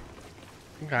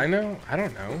 Think I know? I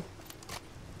don't know.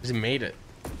 Just made it.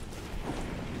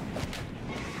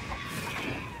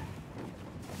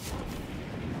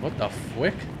 What the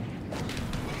flick?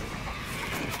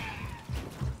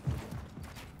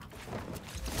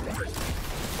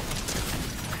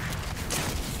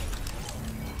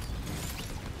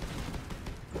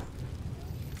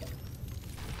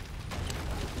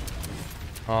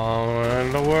 Oh,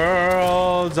 and the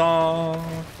world's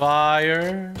on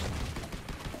fire.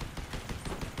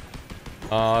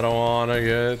 I don't wanna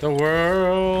get the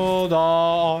world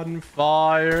on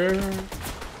fire.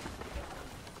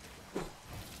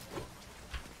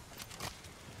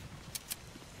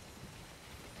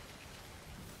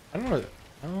 I don't know.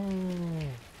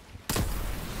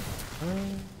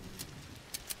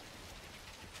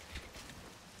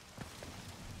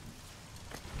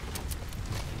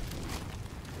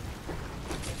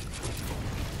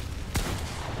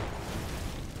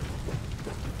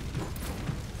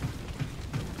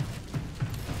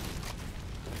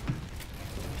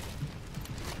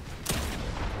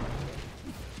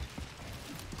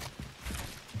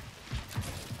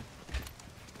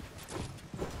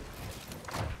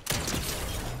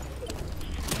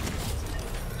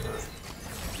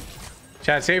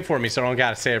 Chad, say it for me so I don't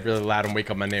gotta say it really loud and wake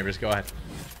up my neighbors. Go ahead.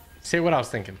 Say what I was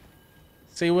thinking.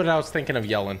 Say what I was thinking of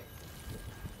yelling.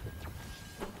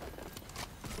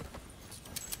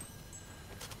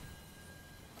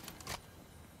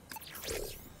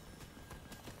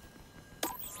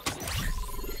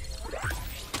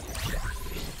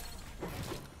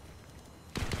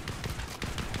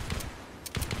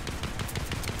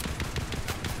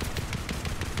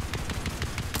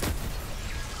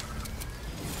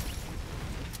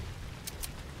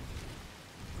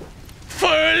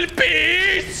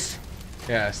 Peace.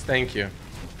 Yes, thank you.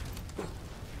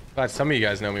 Glad some of you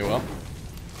guys know me well.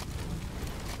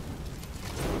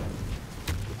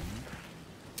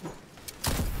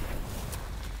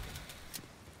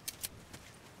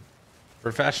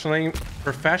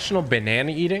 Professional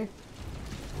banana eating.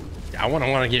 Yeah, I want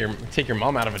to take your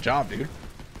mom out of a job, dude.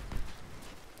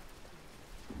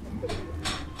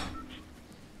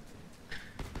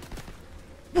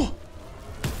 Whoa.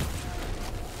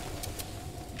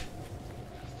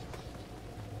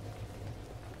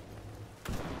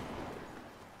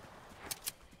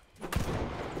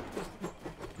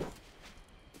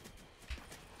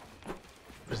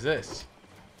 What is this?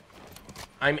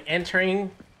 I'm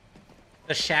entering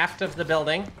the shaft of the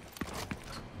building.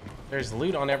 There's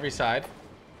loot on every side.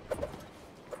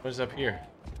 What is up here?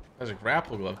 There's a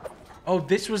grapple glove. Oh,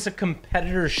 this was a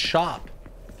competitor's shop.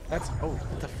 That's... Oh,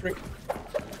 what the frick?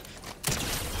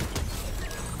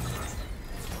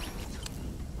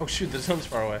 Oh, shoot, the zone's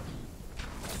far away.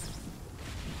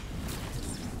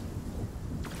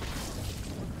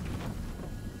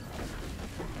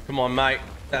 Come on, mate.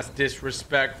 That's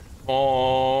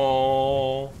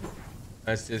disrespectful.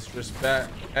 That's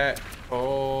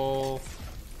disrespectful.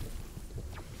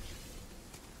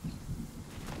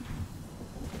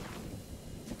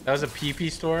 That was a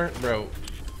PP store? Bro.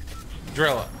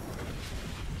 Drill it.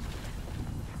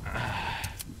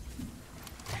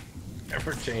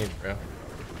 Never change, bro.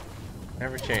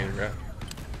 Never change, bro.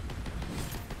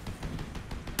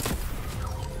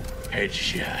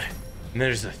 Headshot. And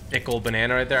there's a thick old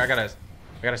banana right there. I gotta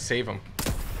save him.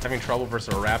 He's having trouble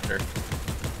versus a raptor.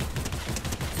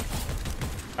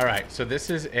 Alright, so this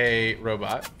is a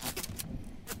robot.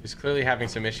 He's clearly having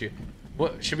some issue.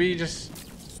 What should we just...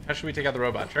 How should we take out the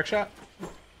robot? Trick shot?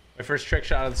 My first trick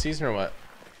shot of the season or what?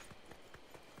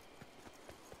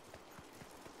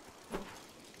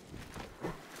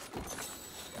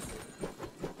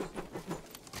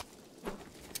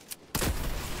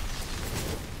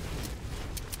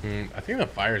 I think the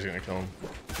fire is gonna kill him.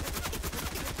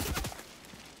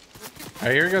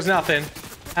 Alright, here goes nothing.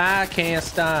 I can't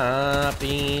stop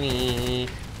any.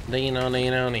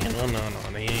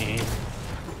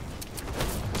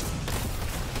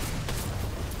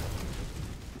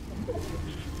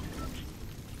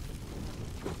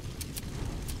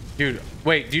 Dude,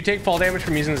 wait, do you take fall damage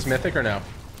from using this mythic or no?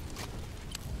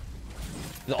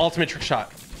 The ultimate trick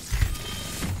shot.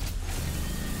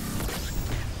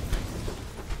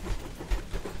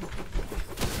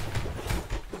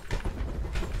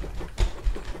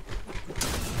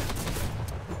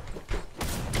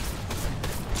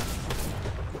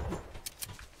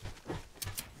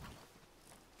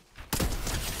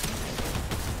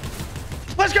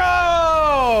 Let's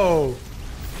go!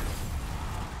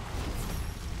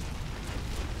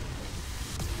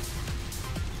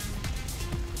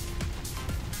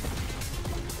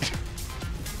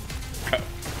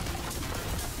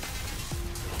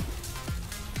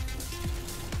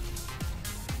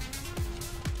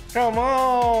 Come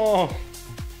on!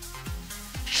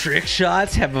 Trick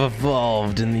shots have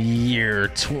evolved in the year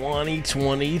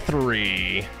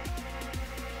 2023.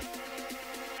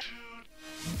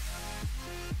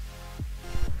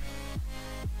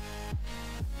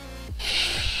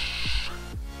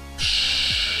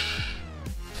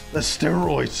 The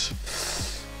steroids.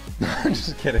 I'm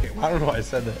just kidding. I don't know why I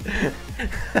said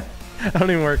that. I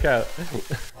don't even work out.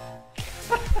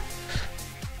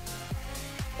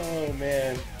 Oh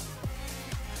man.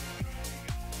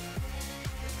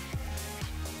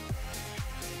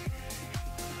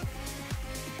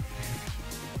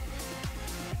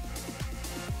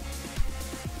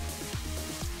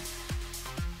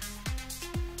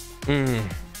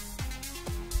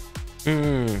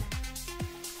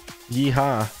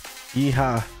 Yeehaw.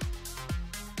 Yeehaw.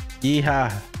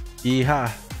 Yeehaw.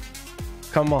 Yeehaw.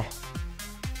 Come on.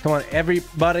 Come on,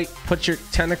 everybody, put your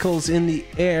tentacles in the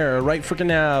air right freaking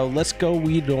now. Let's go,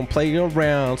 we don't play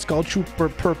around. Skull Trooper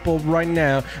purple right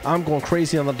now. I'm going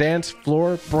crazy on the dance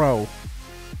floor, bro.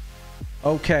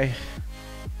 Okay.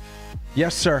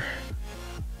 Yes, sir.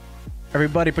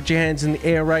 Everybody put your hands in the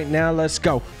air right now. Let's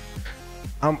go.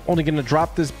 I'm only gonna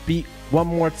drop this beat one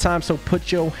more time, so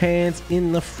put your hands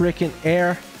in the freaking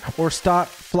air or start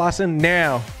flossing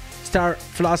now. Start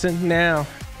flossing now.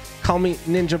 Call me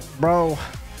Ninja Bro.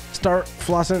 Start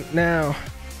flossing now.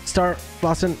 Start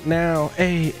flossing now.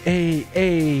 Hey, hey,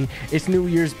 hey. It's New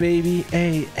Year's, baby.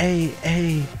 Hey, hey,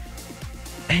 hey.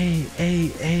 Hey, hey,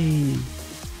 hey.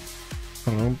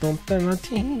 My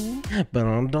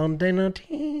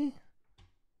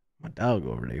dog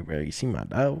over there, bro. You see my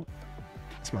dog?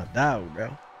 It's my dog,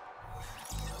 bro.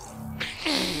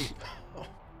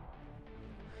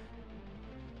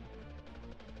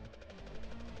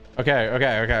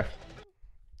 Okay.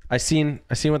 I seen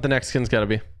what the next skin's gotta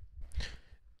be.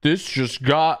 This just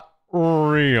got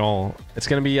real. It's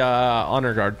gonna be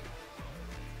honor guard.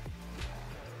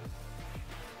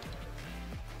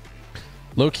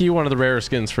 Low key, one of the rarer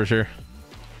skins for sure.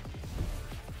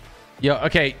 Yo,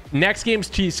 okay. Next game's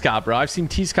T-Scott, bro. I've seen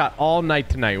T-Scott all night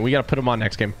tonight. We gotta put him on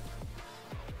next game.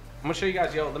 I'm gonna show you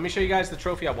guys. Yo, let me show you guys the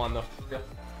trophy I won though.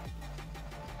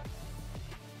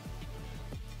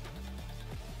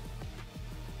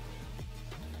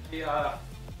 Yeah.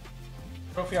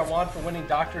 The trophy I won for winning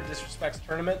Dr. Disrespect's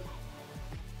tournament.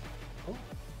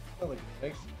 Oh,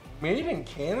 made in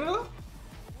Canada?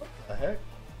 What the heck?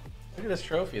 Look at this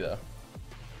trophy though.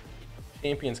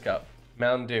 Champions Cup,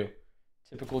 Mountain Dew,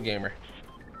 typical gamer.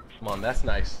 Come on, that's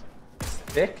nice. It's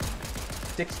thick,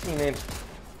 16 inches.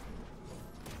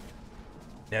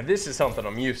 Now this is something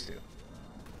I'm used to.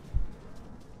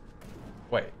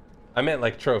 Wait, I meant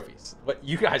like trophies. What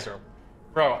you guys are,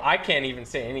 bro? I can't even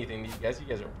say anything to you guys. You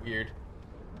guys are weird.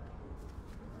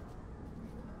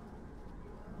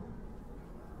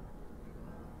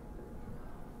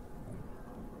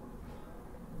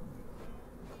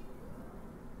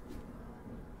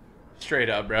 Straight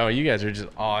up, bro. You guys are just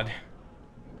odd.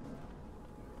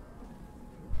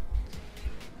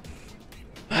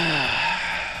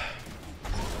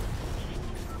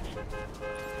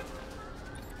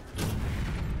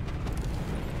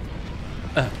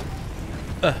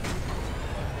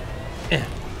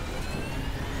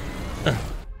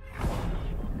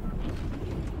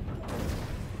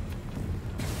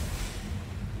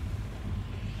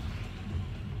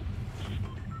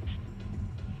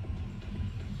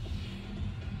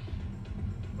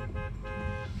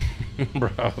 Bro,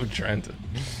 Trenton.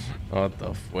 What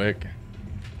the frick?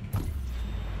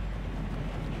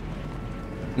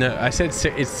 No, I said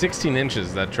it's 16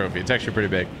 inches, that trophy. It's actually pretty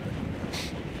big.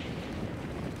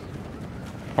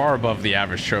 Far above the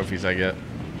average trophies I get.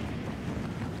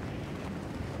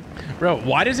 Bro,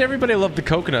 why does everybody love the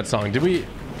coconut song? Did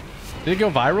it go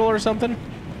viral or something?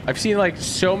 I've seen like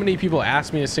so many people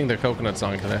ask me to sing the coconut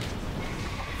song today.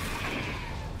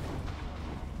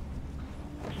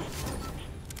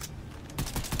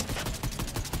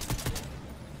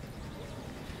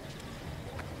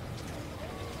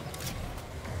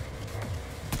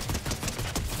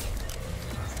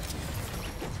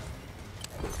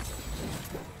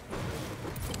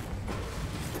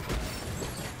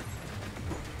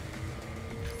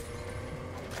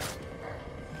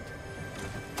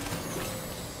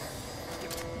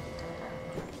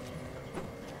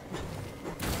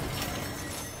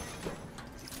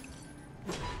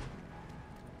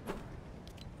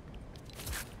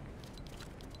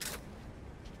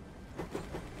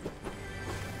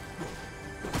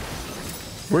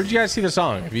 Where did you guys see the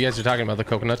song? If you guys are talking about the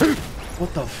coconuts.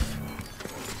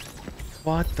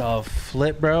 What the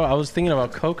flip, bro? I was thinking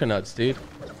about coconuts, dude.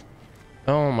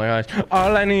 Oh my gosh.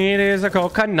 All I need is a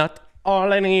coconut.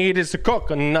 All I need is a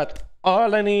coconut.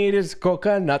 All I need is a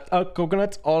coconut. A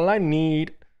coconut's all I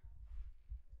need.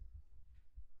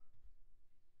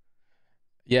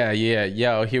 Yeah,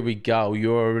 yo, here we go.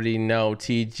 You already know.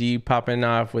 TG popping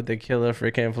off with the killer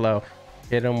freaking flow.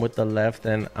 Hit him with the left,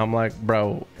 and I'm like,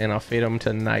 bro, and I'll fade him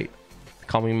tonight.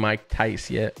 Call me Mike Tice,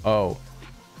 yeah. Oh,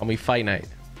 call me Fight Night.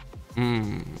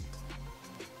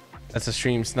 That's a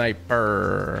stream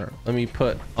sniper. Let me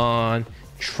put on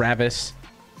Travis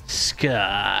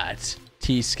Scott.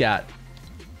 T Scott.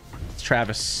 It's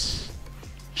Travis.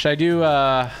 Should I do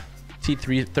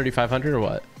T3 3500 or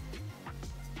what?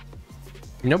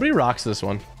 Nobody rocks this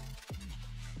one.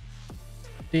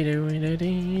 I give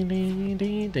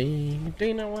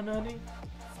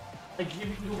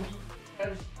you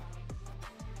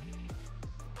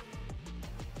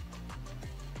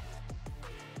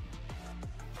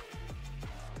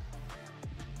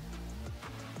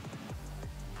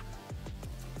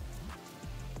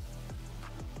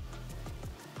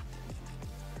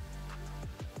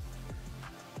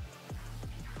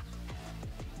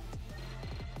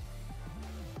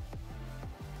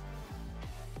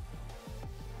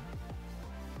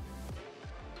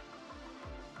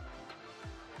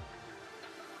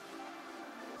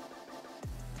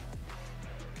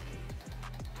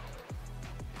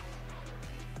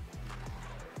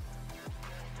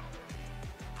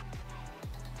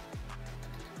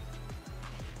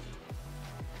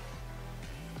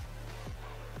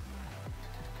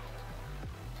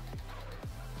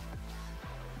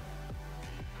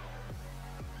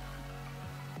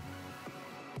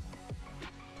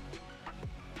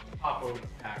pop open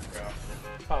a pack, bro.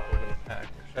 Pop open a pack.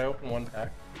 Should I open one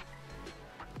pack?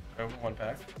 Should I open one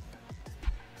pack?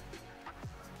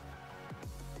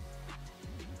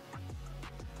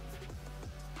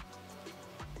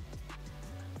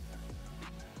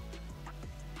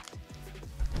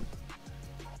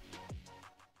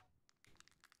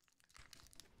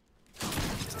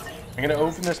 I'm gonna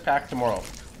open this pack tomorrow.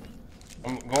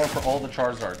 I'm going for all the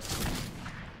Charizards.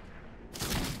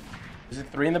 Is it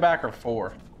 3 in the back or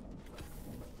 4?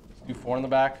 Let's do 4 in the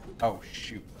back. Oh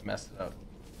shoot, I messed it up.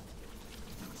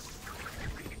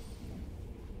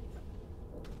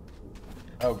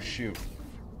 Oh shoot.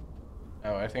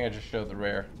 Oh, I think I just showed the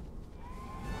rare.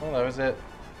 Oh, that was it.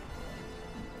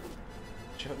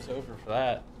 Show's over for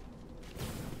that.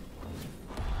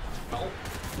 Oh,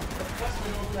 let's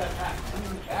go over that pack.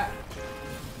 Ooh, that.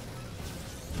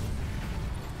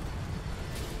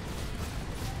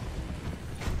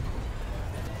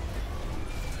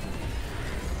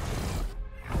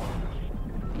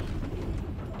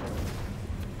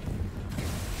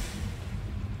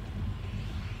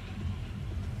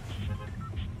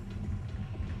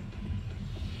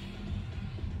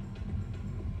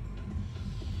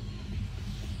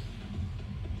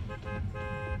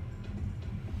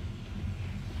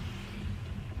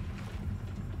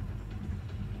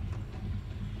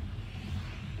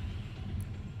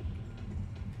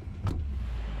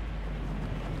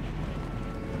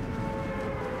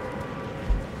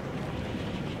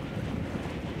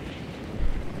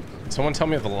 Someone tell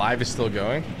me if the live is still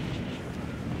going.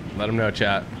 Let them know,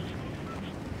 chat.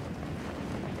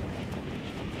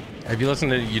 Have you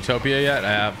listened to Utopia yet?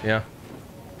 I have, yeah.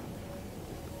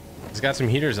 It's got some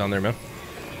heaters on there, man.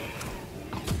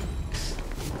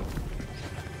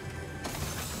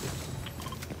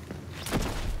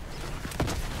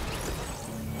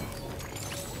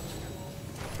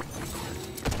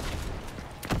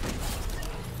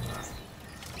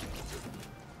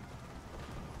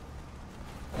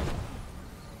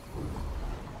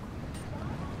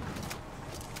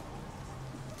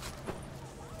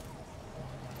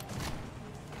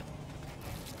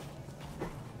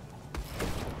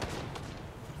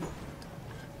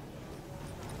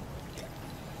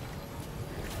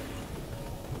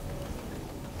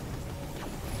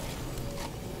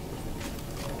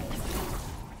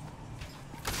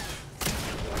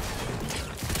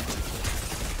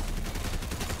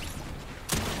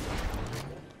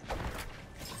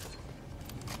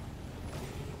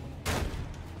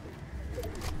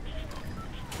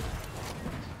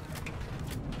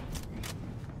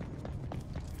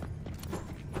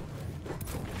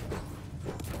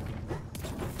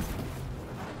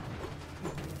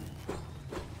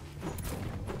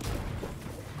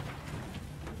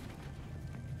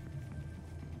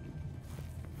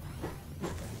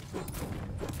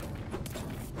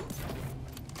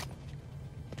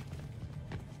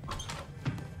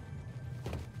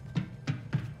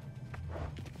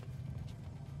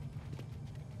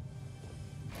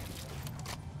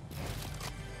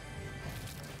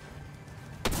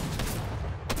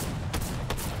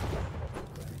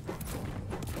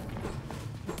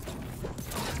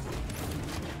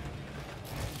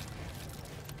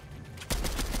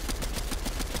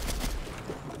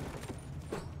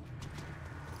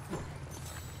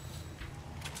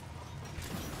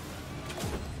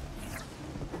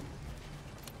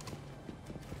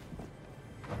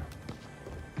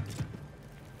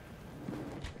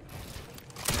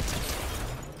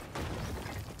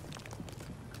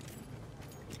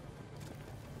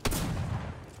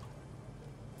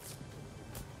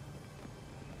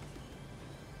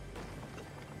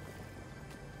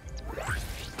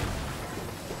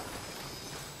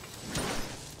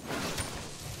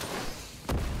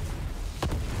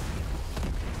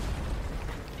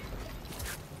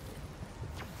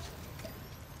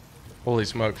 Holy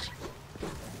smokes.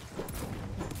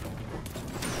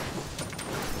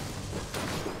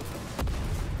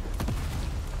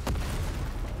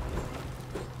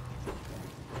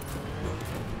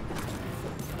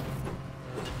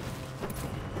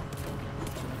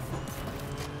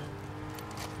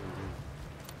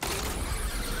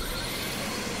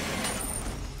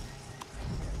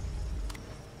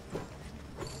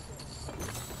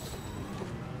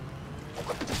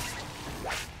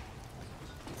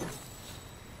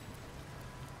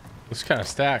 It's kind of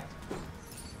stacked.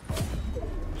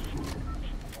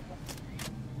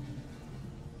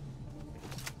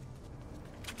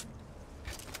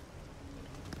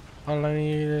 All I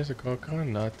need is a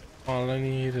coconut. All I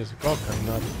need is a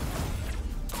coconut.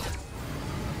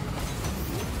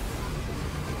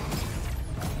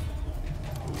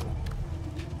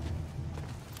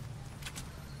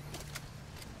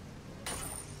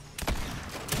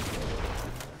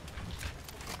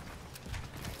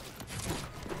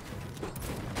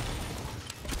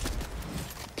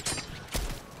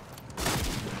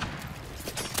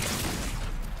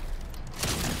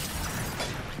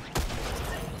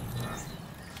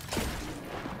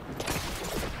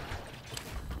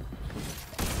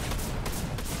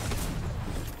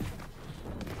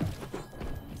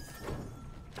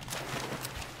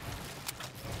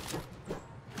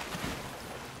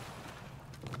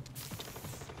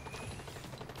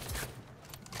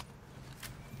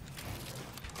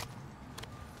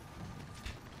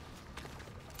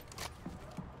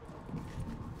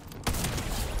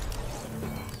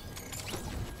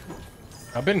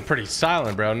 I've been pretty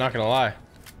silent, bro. Not gonna lie.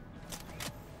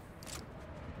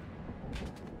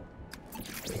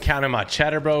 Counting my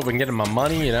cheddar, bro. Been getting my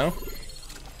money, you know.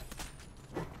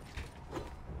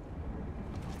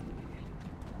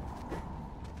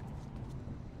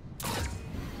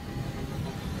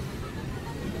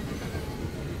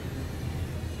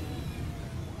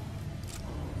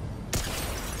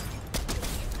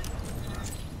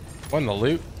 Won the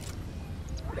loot.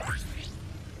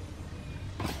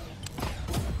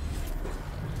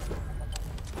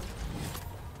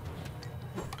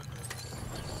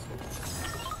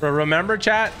 Bro, remember,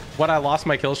 chat, what I lost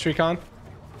my kill streak on?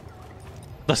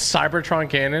 The Cybertron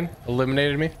cannon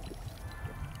eliminated me.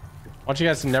 I want you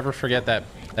guys to never forget that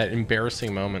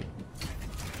embarrassing moment.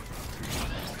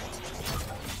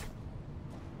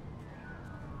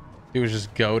 He was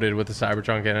just goated with the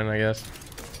Cybertron cannon, I guess.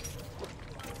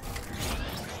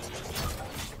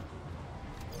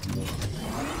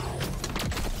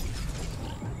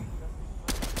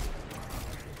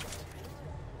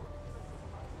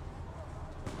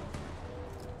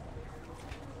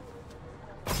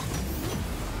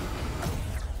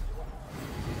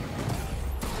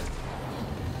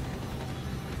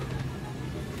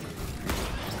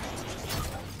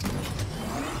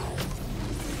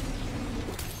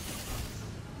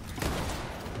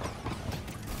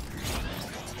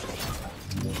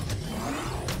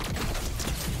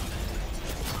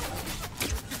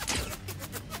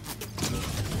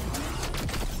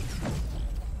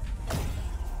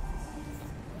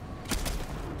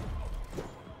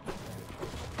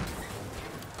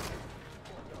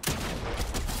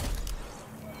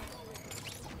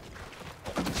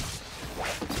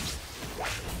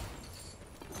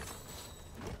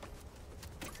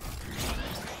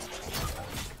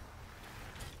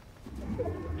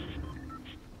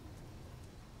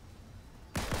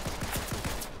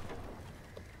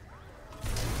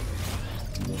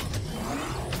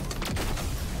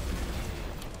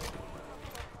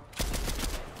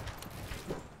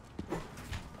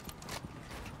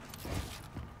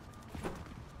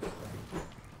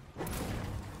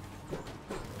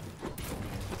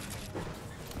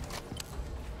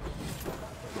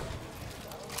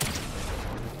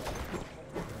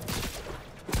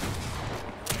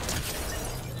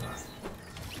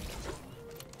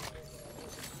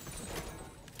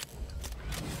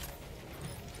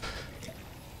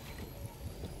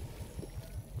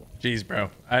 Jeez, bro.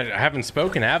 I haven't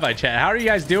spoken, have I, chat? How are you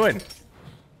guys doing?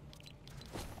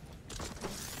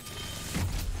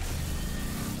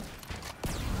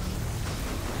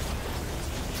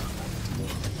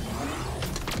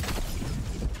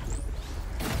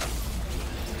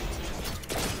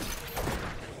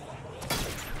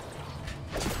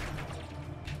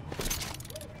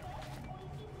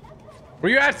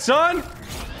 Where you at, son?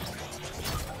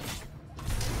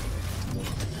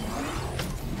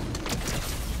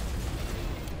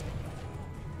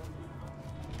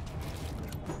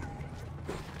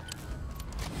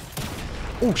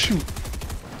 Oh, shoot.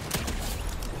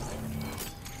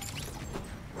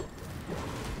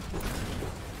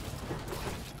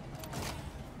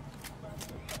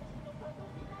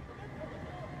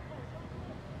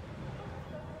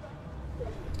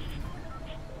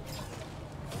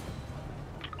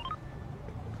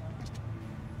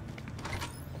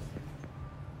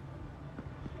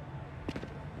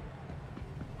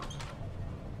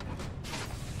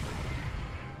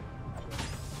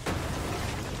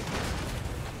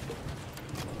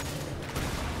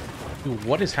 Dude,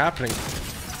 what is happening?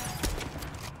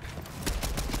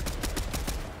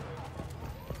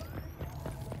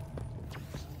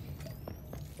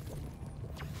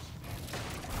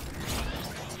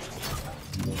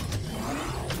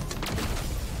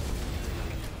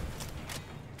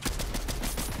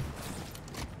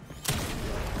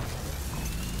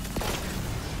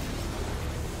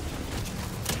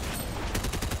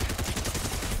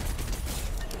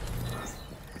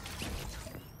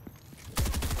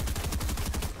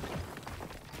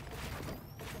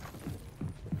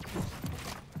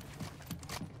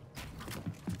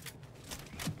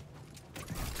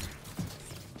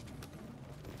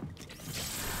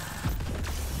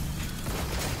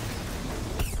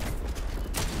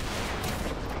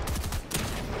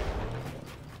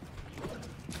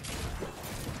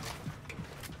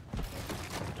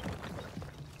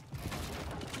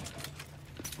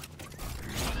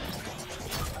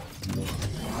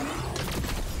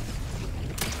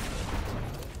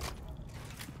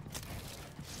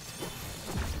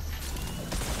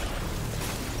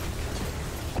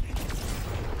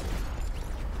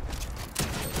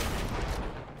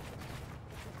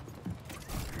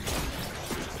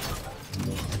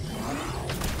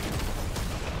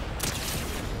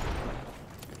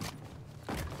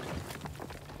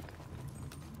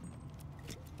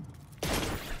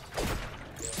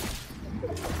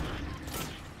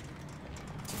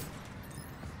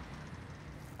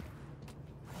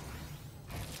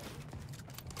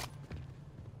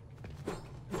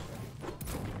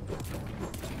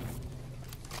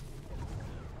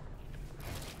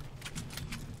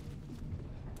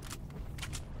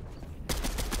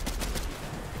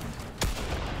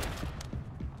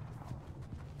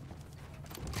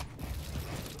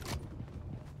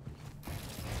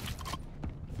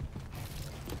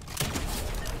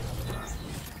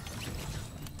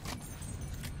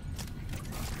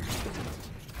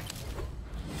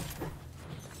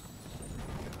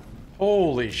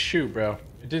 Holy shoot, bro.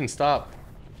 It didn't stop.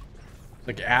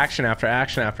 Like action after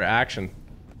action after action.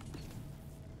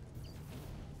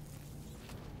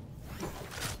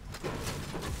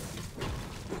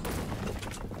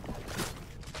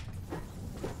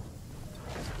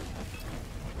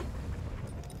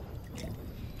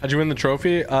 How'd you win the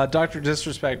trophy? Dr.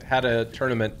 Disrespect had a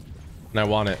tournament and I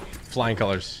won it. Flying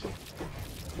colors.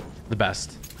 The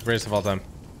best. Greatest of all time.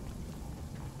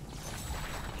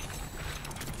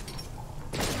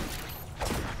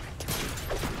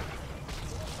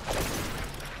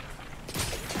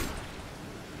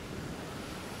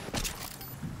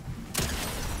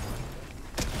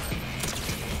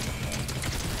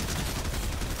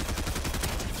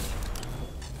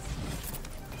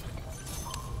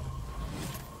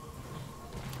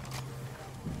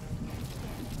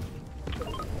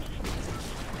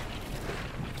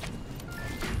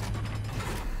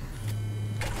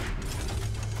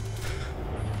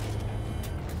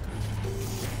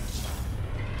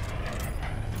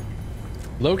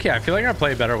 Low-key, I feel like I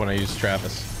play better when I use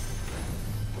Travis.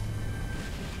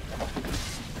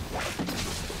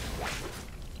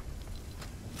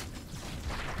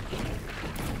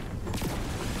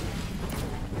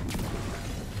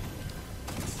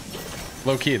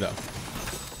 Low-key, though.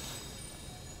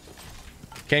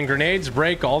 Can grenades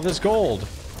break all this gold?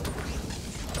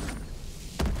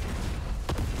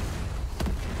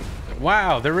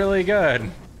 Wow, they're really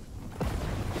good.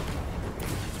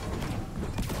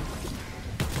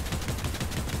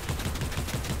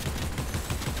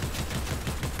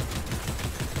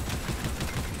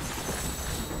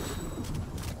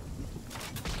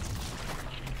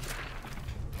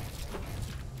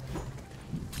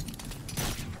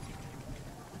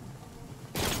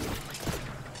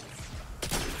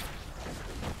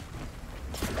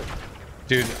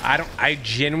 Dude, I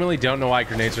genuinely don't know why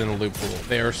grenades are in the loot pool.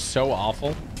 They are so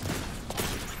awful.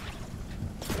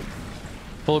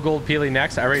 Full gold peely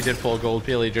next. I already did full gold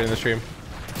peely during the stream.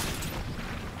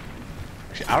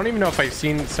 Actually, I don't even know if I've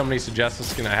seen somebody suggest a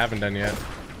skin I haven't done yet.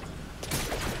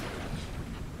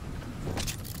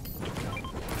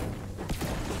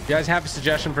 If you guys have a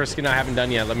suggestion for a skin I haven't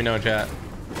done yet, let me know in chat.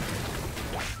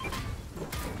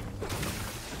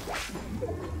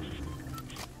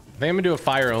 I think I'm gonna do a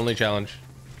fire only challenge.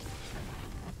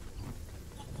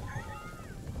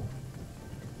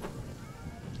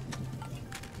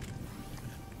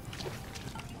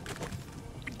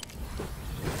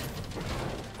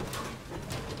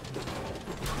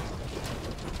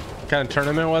 What kind of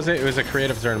tournament was it? It was a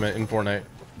creative tournament in Fortnite.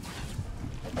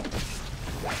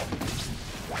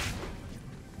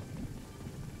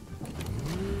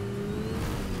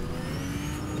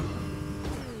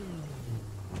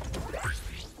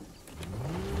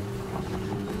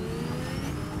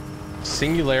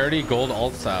 Singularity gold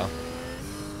alt style.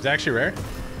 Is it actually rare?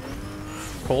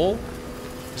 Coal?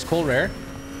 Is coal rare?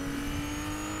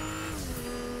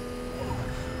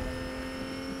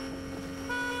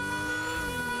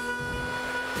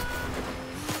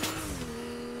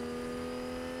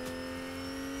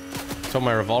 So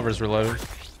my revolver's reloaded.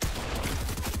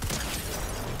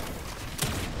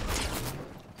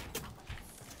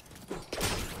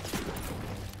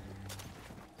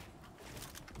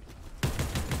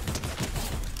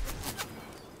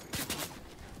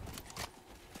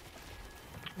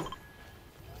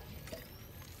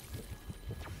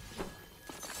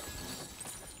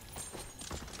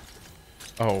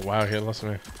 Oh wow, here, listen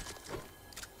to me.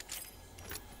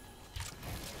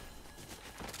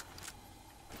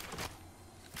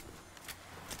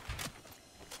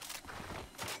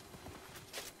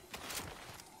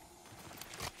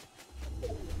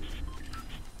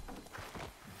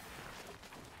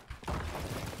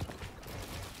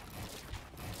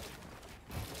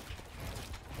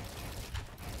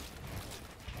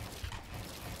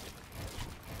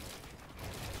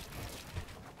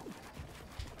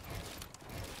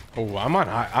 Oh,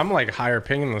 I'm like higher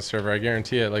ping in the server, I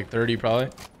guarantee it, like 30 probably.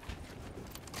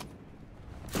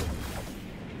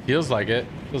 Feels like it.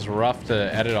 Feels rough to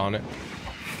edit on it.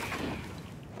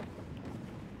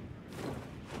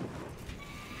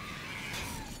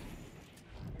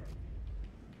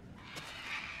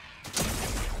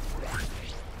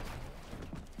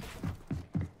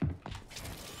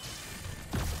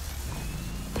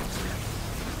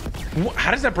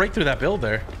 How does that break through that build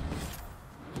there?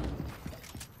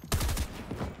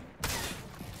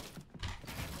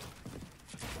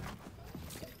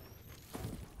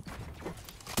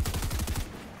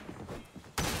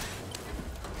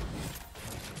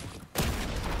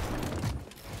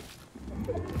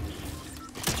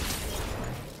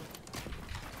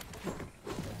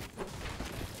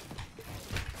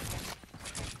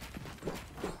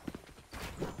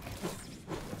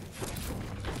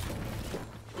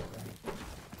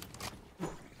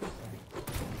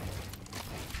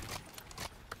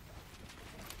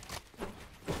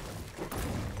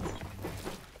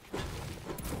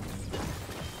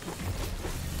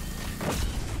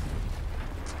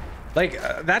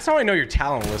 Like, that's how I know you're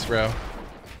talentless, bro.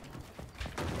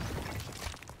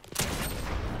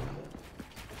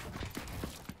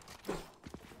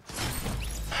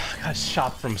 I got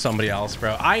shot from somebody else,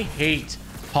 bro. I hate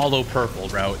hollow purple,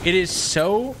 bro. It is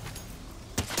so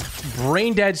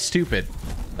brain dead stupid.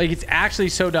 Like, it's actually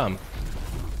so dumb.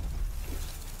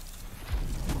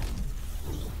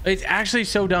 It's actually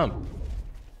so dumb.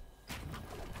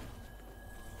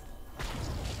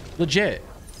 Legit.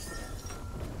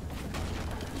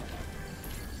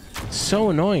 So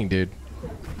annoying, dude.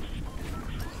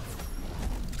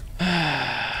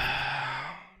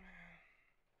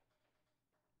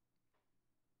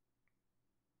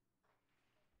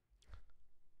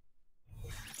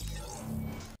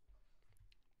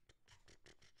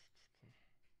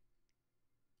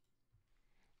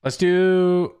 Let's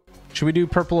do... Should we do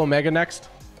purple Omega next?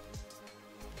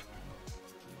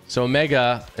 So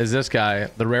Omega is this guy.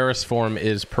 The rarest form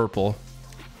is purple.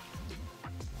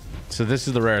 So this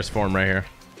is the rarest form right here.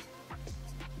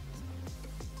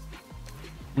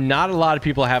 Not a lot of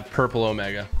people have purple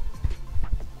Omega.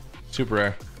 Super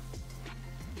rare.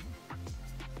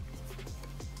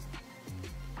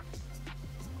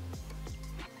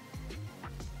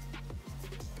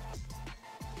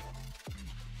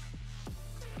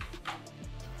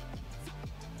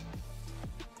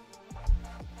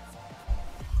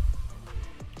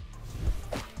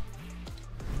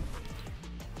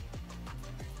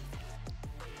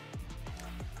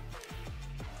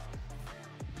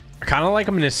 I kind of like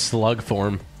him in his slug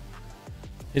form.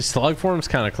 His slug form's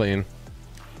kind of clean.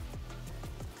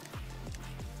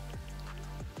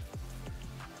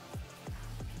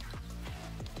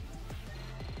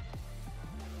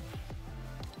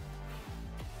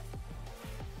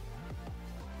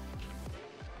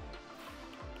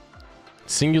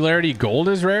 Singularity gold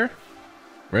is rare?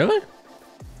 Really?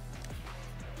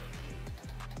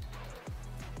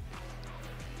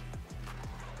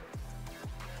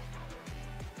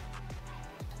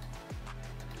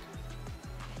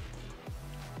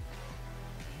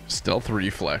 Stealth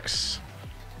reflex.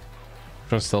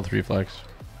 Which one's stealth reflex?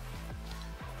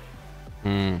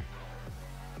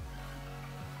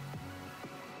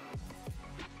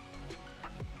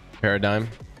 Paradigm.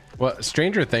 What?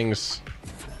 Stranger Things.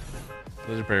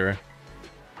 Those are pretty rare.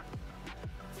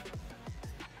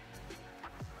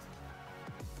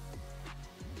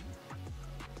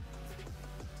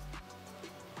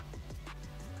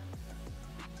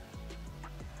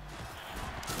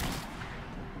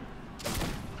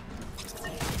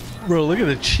 Bro, look at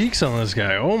the cheeks on this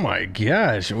guy. Oh my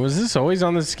gosh. Was this always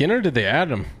on the skin or did they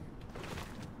add him?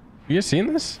 You guys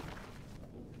seen this?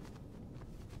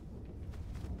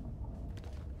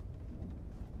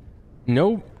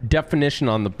 No definition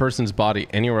on the person's body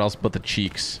anywhere else but the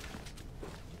cheeks.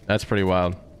 That's pretty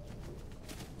wild.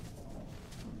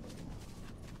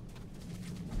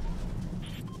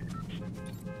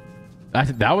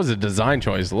 That was a design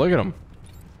choice. Look at him.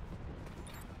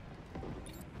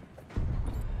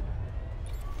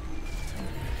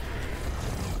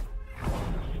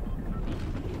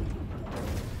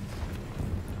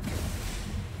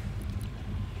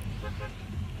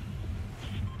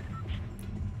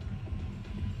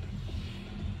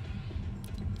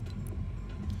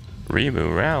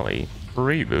 Reboot rally.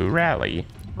 Reboot rally.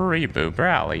 Reboot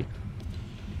rally.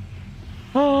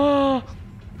 How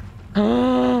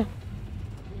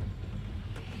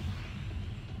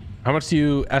much do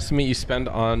you estimate you spend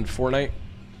on Fortnite? I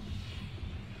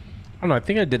don't know. I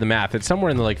think I did the math. It's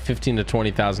somewhere in the like $15,000 to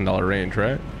 $20,000 range,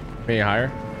 right? Maybe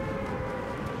higher.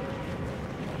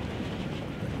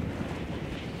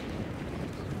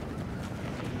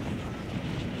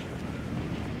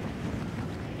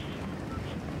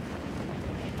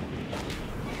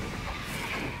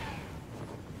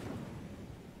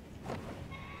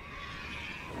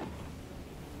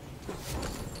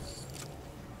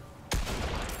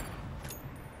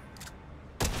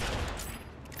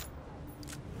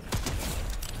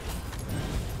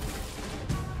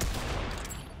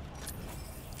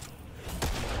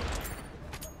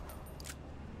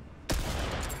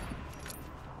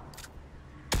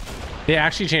 They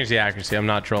actually changed the accuracy. I'm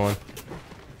not trolling.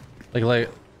 Like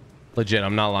legit,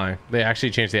 I'm not lying. They actually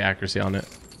changed the accuracy on it.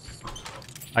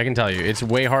 I can tell you, it's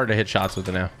way hard to hit shots with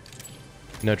it now.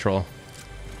 No troll.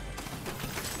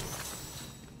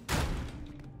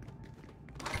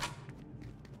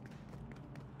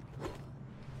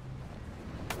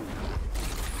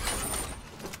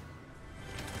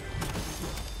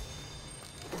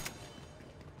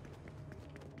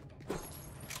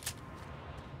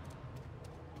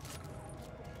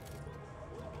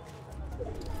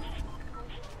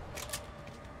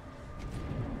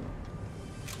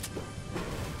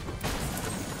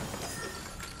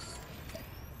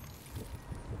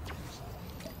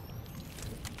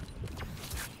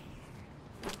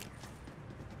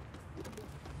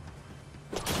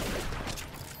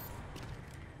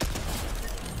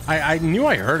 I knew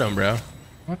I heard him, bro.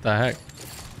 What the heck? He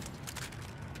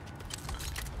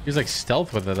was like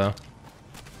stealth with it though.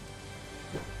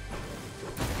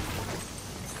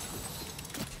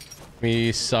 Let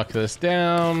me suck this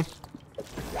down.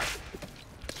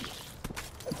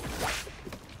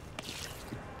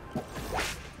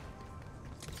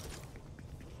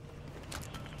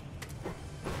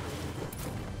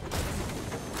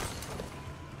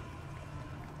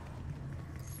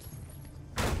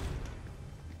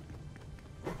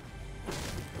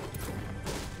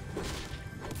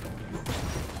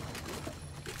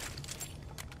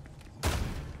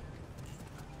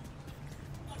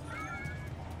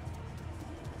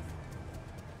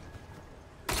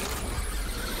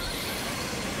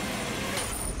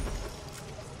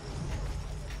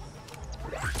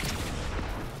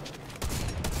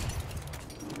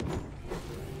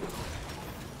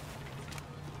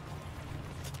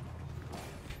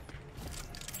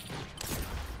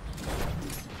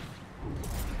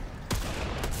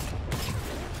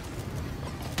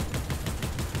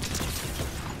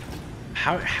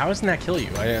 How doesn't that kill you?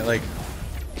 I like.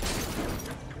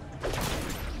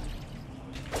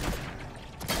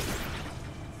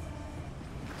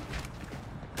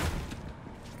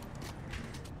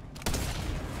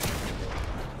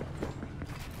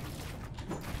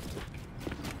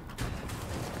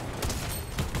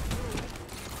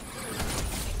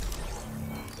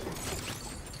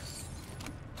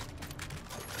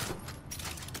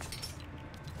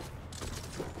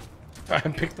 I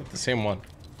picked up the same one.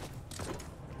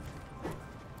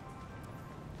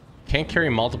 Can't carry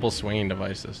multiple swinging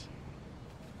devices.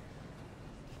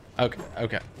 Okay,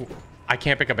 okay. I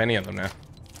can't pick up any of them now.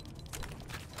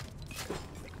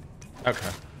 Okay.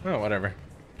 Oh, whatever.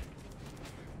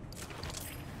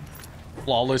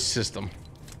 Flawless system.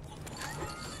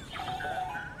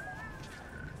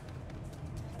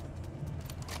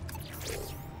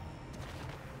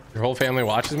 Your whole family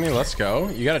watches me? Let's go.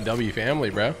 You got a W family,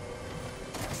 bro.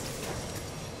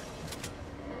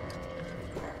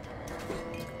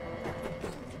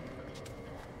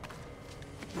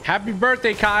 Happy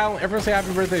birthday, Kyle. Everyone say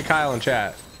happy birthday to Kyle in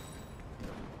chat.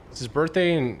 It's his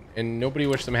birthday and nobody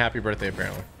wished him happy birthday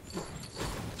apparently.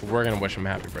 So we're gonna wish him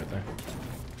happy birthday.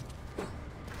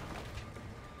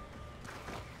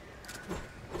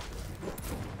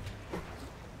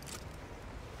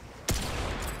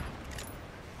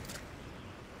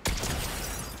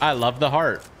 I love the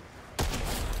heart.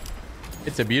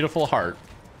 It's a beautiful heart.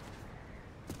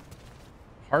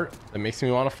 Heart that makes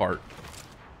me want to fart.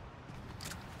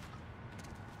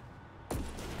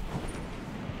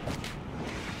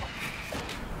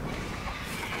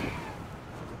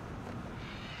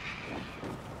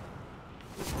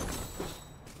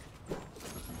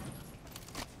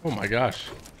 Oh my gosh.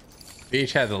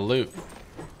 BH had the loot.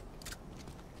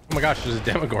 Oh my gosh, there's a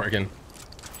Demogorgon.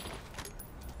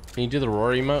 Can you do the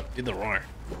roar emote? Do the roar.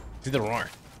 Do the roar.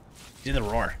 Do the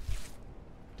roar.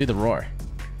 Do the roar.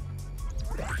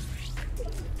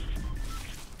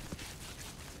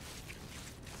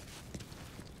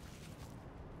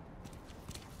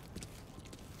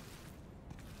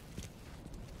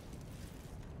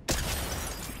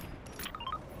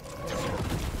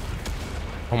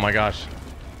 Oh my gosh.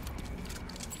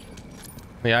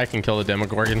 Yeah, I can kill the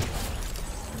Demogorgon.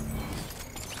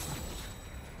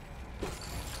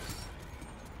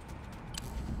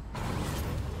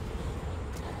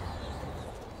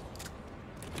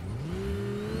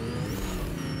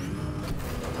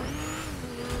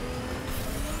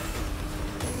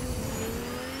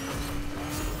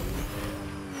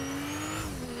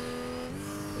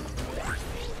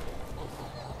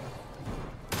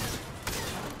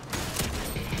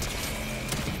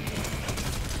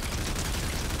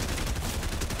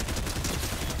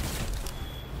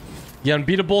 The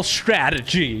unbeatable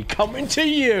strategy coming to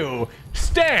you.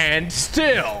 Stand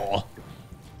still.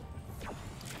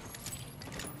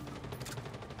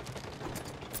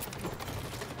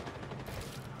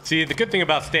 See, the good thing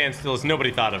about stand still is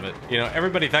nobody thought of it. You know,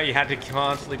 everybody thought you had to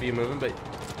constantly be moving, but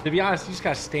to be honest, you just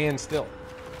gotta stand still.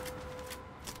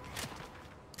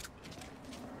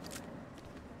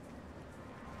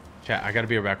 Chat, I gotta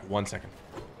be right back 1 second.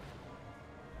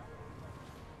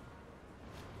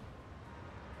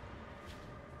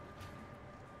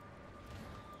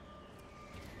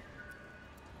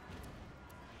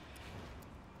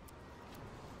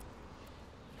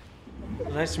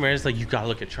 Nice to is like, you gotta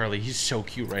look at Charlie. He's so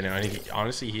cute right now. And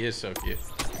honestly, he is so cute.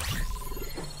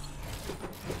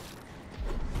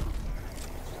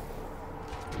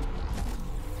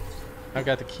 I've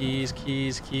got the keys.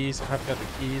 I've got the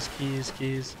keys.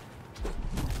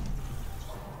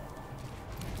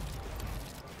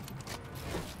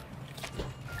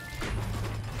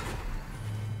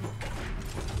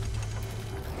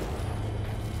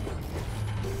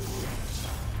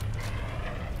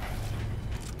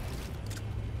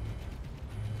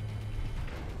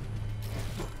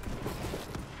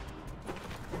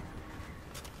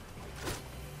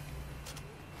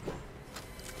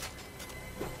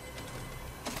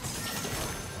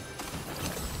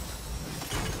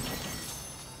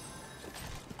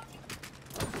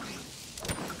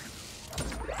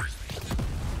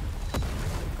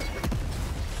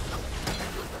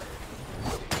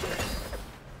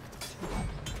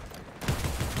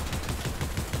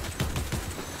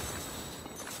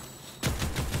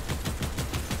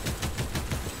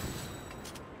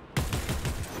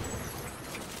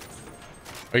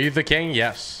 Are you the king?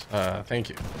 Yes. Thank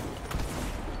you.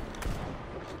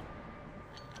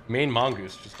 Main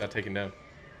mongoose just got taken down.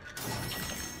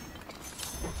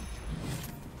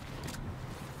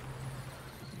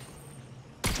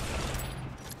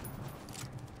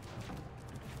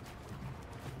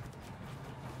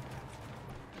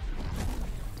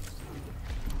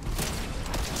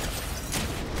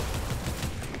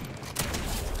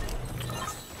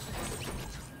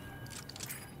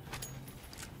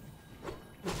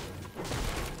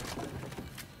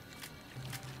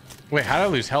 Wait, how did I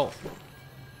lose health?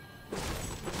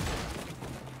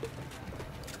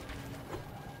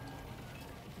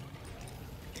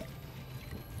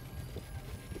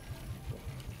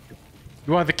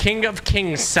 You are the king of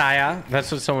kings, sire.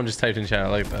 That's what someone just typed in chat. I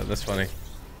like that. That's funny.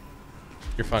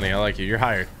 You're funny. I like you. You're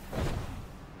hired.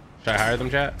 Should I hire them,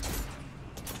 chat?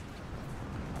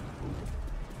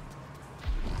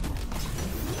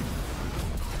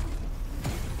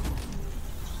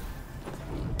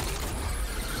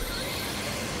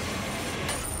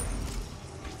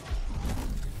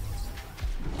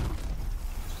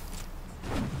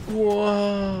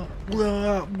 Whoa,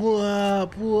 blah, blah,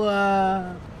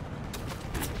 blah.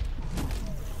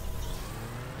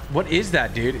 What is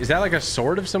that, dude? Is that like a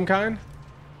sword of some kind?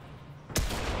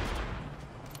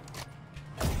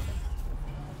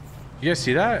 You guys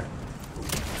see that?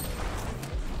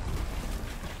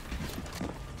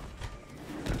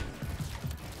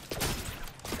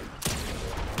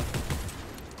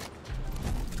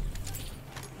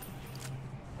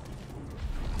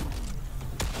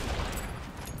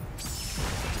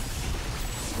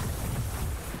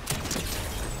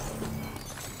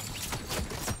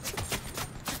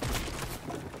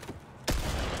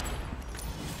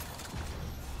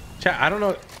 Chat, I don't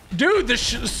know. Dude,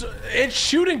 it's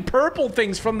shooting purple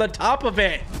things from the top of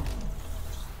it.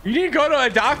 You need to go to a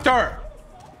doctor.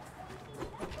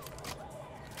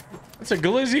 That's a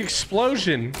glizzy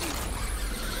explosion.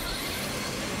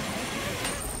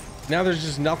 Now there's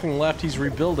just nothing left. He's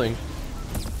rebuilding.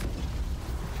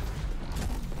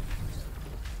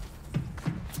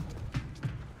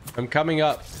 I'm coming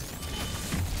up.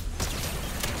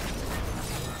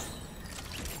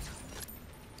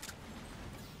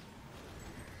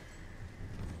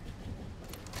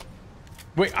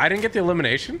 Wait, I didn't get the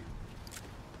elimination?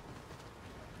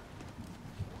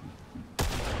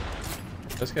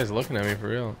 This guy's looking at me for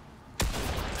real.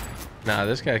 Nah,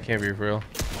 this guy can't be for real.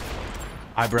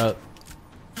 I bro.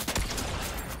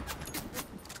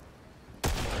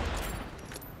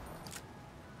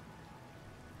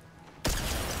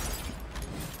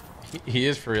 He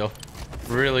is for real.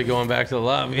 Really going back to the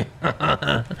lobby.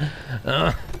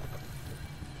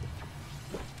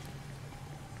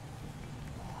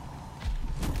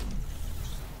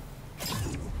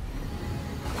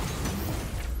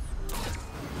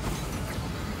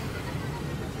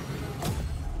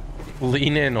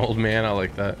 Lean in, old man. I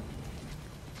like that.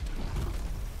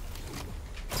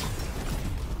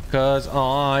 Cause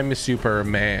I'm a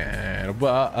Superman.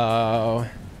 Whoa.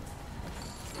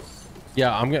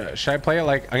 Yeah, I'm gonna. Should I play it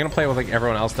like? I'm gonna play it with like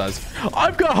everyone else does.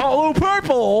 I've got hollow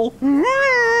purple.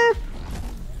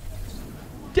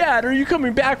 Dad, are you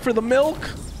coming back for the milk?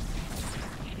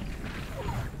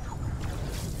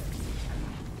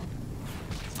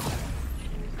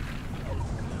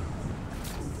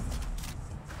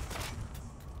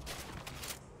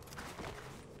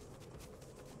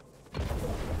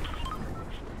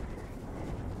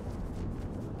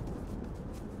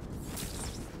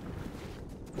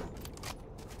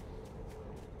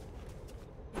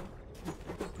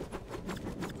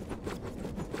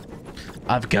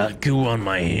 I've got goo on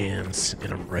my hands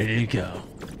and I'm ready to go.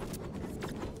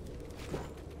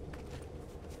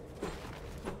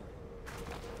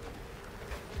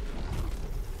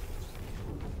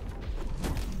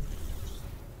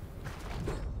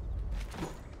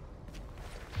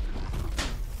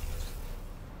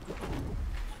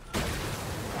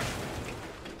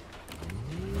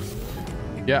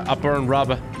 Yeah, I burn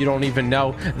rubber. You don't even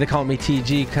know. They call me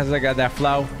TG because I got that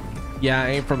flow. Yeah, I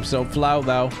ain't from so flow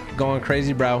though. Going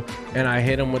crazy, bro. And I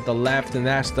hit him with the left, and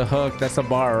that's the hook. That's a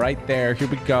bar right there. Here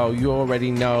we go. You already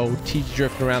know. TG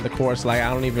drifting around the course like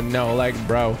I don't even know. Like,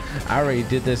 bro, I already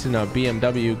did this in a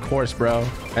BMW course, bro.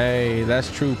 Hey,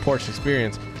 that's true Porsche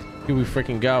experience. Here we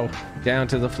freaking go down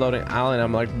to the floating island.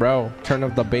 I'm like, bro, turn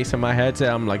up the bass in my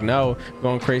headset. I'm like, no,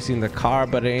 going crazy in the car,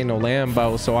 but it ain't no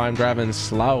Lambo, so I'm driving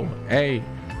slow. Hey,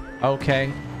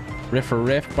 okay. Riff for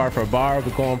riff, bar for bar,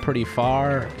 we're going pretty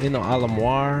far in the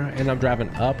Alamoir, and I'm driving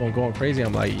up. I'm going crazy.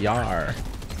 I'm like, yar.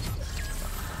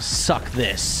 Suck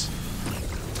this.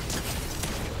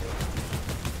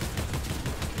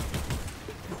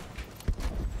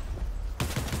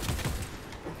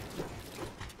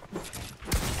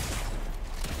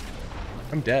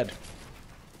 I'm dead.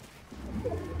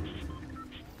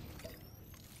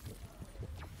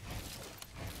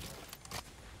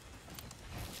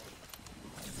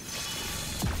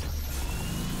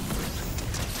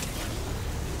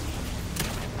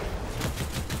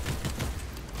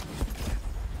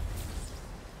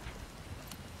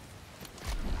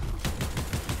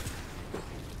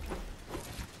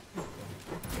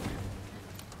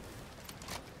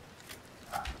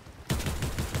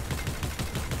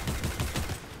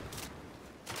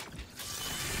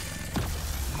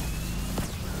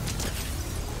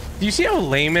 Do you see how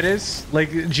lame it is?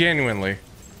 Like, genuinely.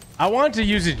 I wanted to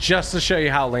use it just to show you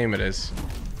how lame it is.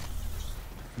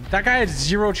 That guy had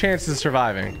 0 chance of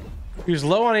surviving. He was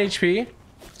low on HP.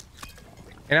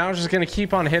 And I was just going to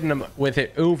keep on hitting him with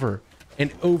it over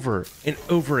and over and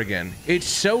over again. It's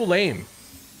so lame.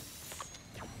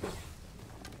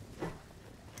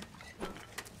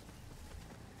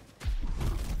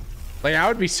 Like, I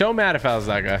would be so mad if I was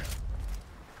that guy.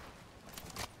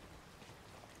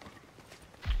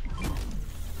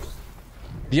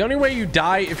 The only way you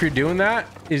die if you're doing that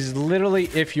is literally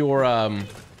if you're, the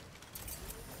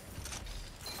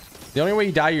only way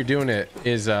you die you're doing it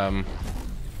is,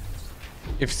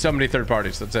 if somebody third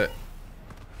parties, that's it.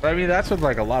 But I mean, that's with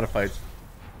like a lot of fights.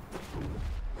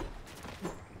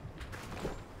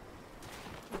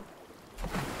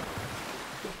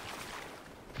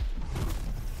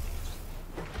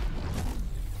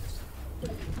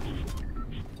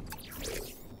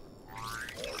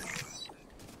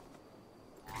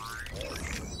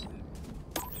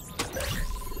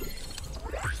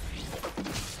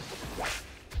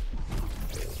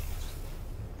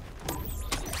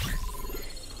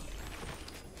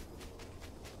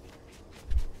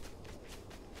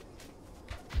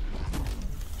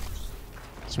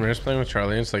 Samira's playing with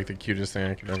Charlie, and it's like the cutest thing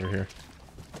I could ever hear.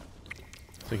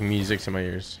 It's like music to my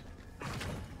ears.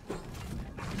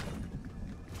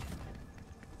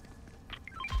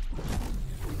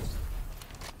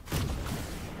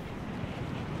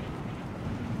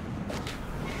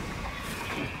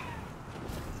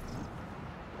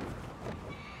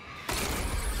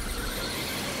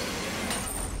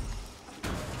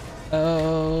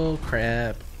 Oh,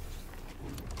 crap.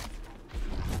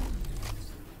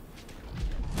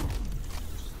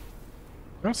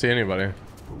 I don't see anybody.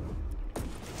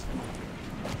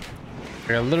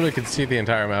 I literally could see the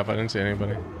entire map. I didn't see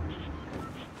anybody.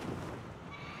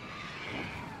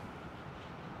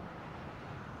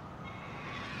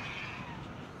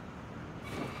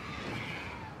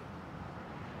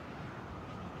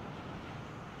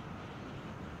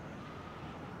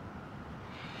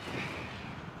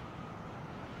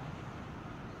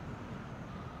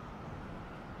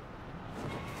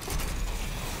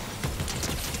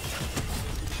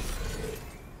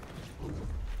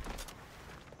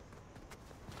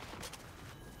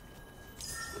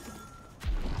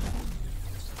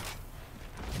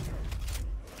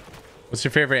 What's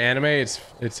your favorite anime? It's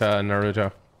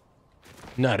Naruto.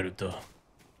 Naruto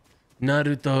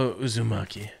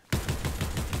Uzumaki.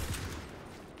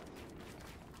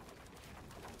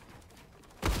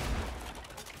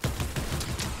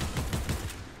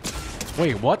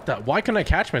 Wait, what the? Why couldn't I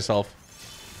catch myself?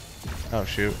 Oh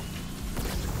shoot.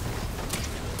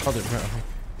 Oh,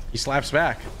 he slaps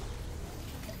back.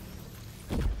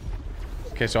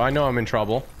 Okay, so I know I'm in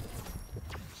trouble.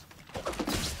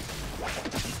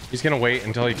 He's gonna wait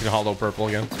until he can hollow purple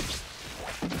again. So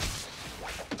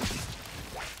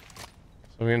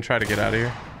I'm gonna try to get out of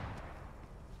here.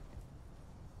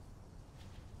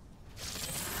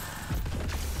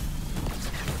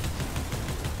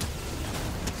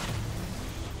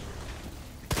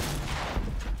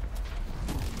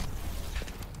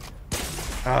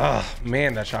 Ah,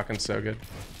 man, that shotgun's so good.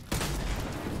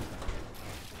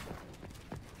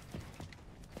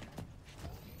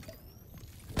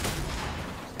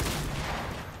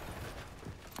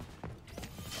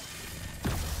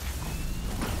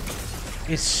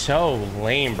 It's so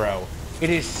lame, bro. It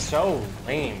is so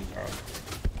lame, bro.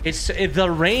 The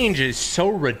range is so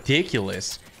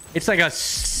ridiculous. It's like a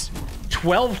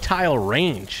 12 tile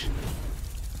range.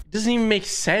 It doesn't even make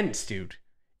sense, dude.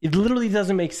 It literally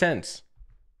doesn't make sense.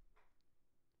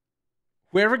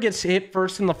 Whoever gets hit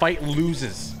first in the fight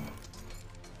loses.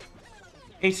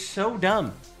 It's so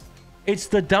dumb. It's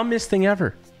the dumbest thing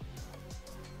ever.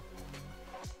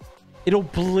 It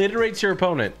obliterates your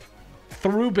opponent.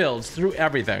 Through builds, through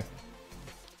everything.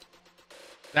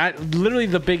 That literally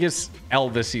the biggest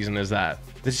L this season is that.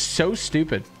 This is so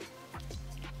stupid.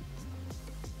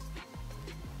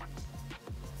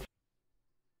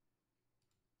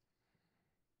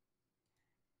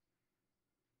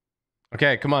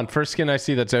 Okay, come on. First skin I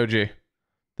see that's OG.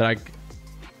 that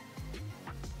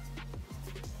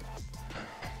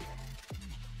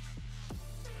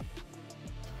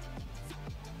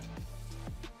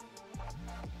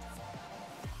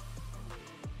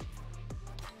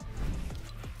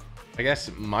I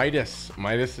guess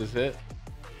Midas is it.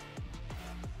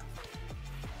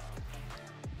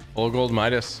 Full gold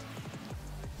Midas.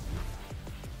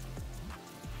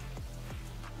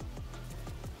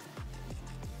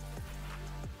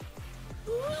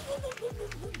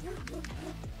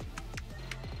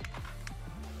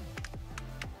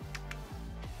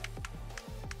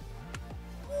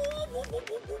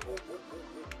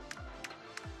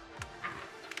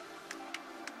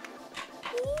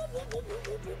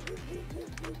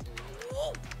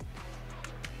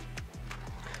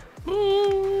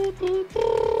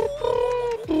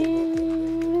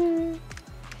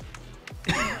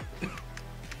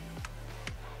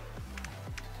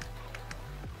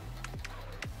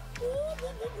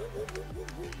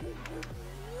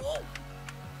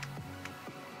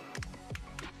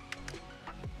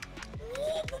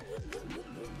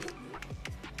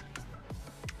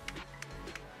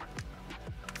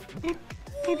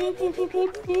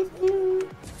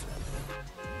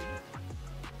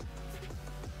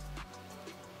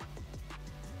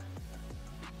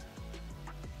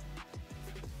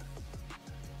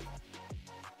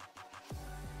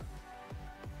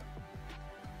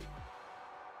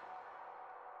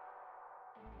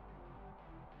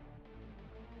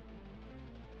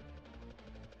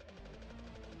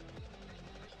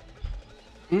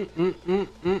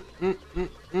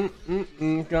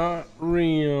 Got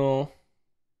real.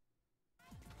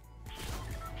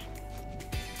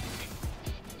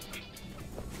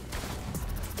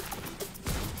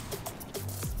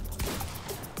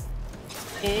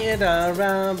 And a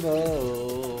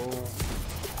rumble.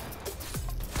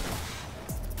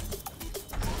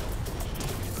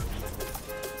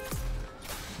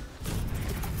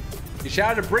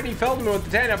 Shout out to Brittany Feldman with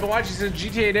the 10. I've been watching since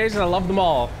GTA days and I love them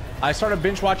all. I started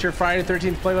binge watch your Friday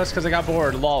 13th playlist because I got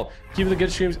bored. Lol. Keep the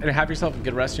good streams and have yourself a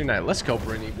good rest of your night. Let's go,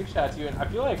 Brittany. Big shout out to you. And I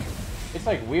feel like it's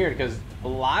like weird because a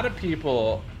lot of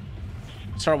people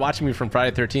start watching me from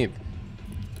Friday 13th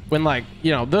when, like,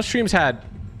 you know, those streams had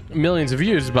millions of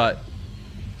views, but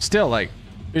still, like,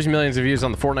 there's millions of views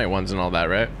on the Fortnite ones and all that,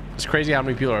 right? It's crazy how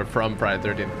many people are from Friday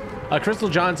 13th. Crystal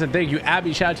Johnson, thank you.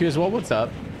 Abby, shout out to you as well. What's up?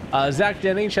 Zach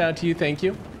Denning, shout out to you. Thank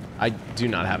you. I do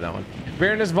not have that one.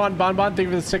 Baroness Von Bonbon, thank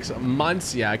you for the 6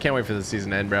 months. Yeah, I can't wait for the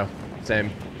season to end, bro. Same.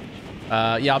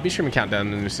 Yeah, I'll be streaming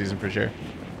Countdown the new season for sure.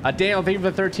 Daniel, thank you for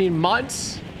the 13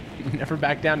 months. Never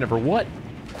back down, never what?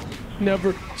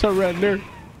 Never surrender.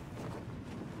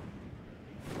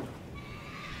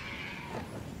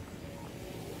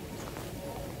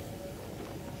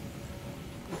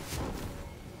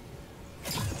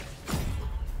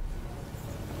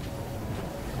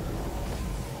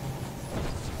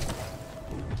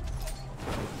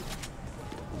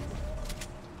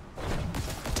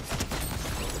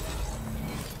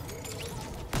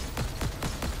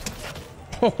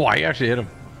 Oh, I actually hit him.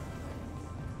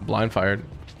 Blind fired.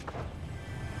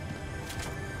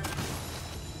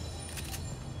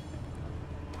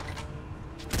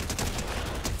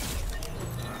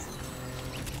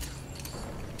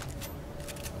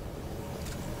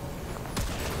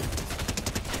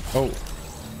 Oh.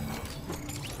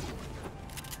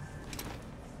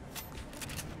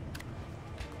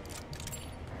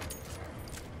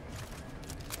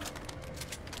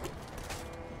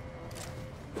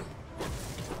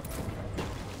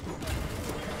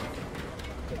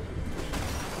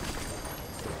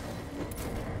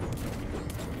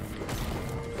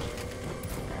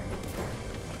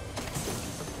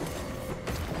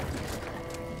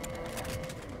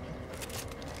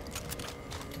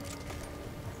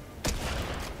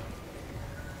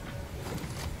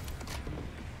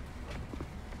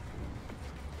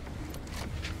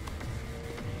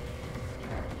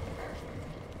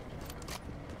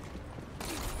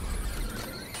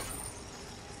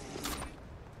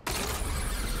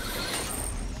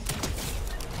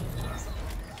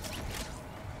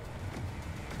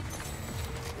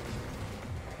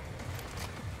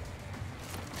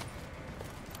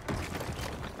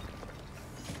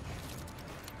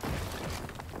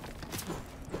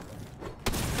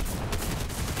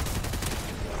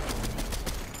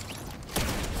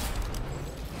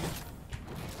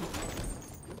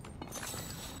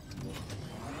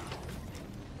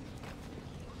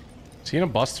 Is he gonna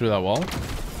bust through that wall?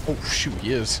 Oh shoot,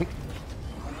 he is.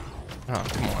 Oh,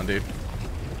 come on, dude.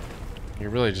 You're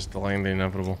really just delaying the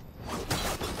inevitable.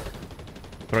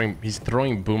 He's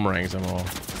throwing boomerangs on the wall.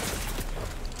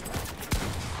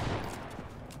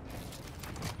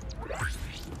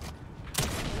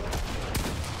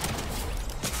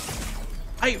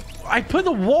 I put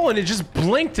the wall and it just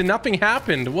blinked and nothing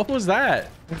happened. What was that?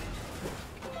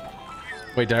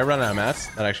 Wait, did I run out of mats?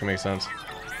 That actually makes sense.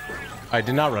 I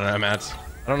did not run out of mats.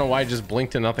 I don't know why it just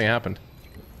blinked and nothing happened.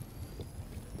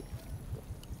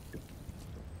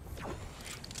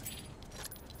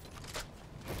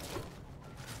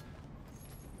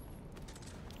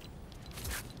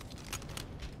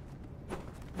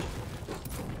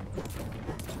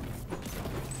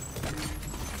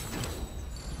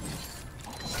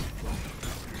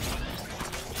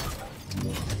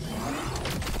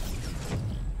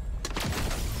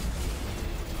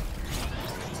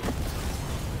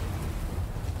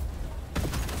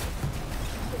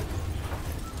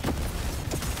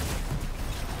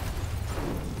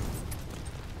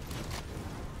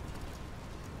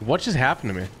 What just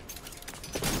happened to me?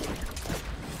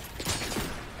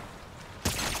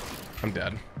 I'm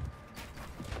dead.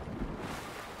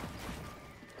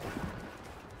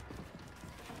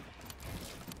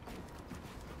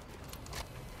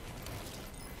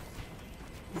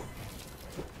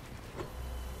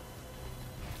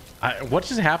 What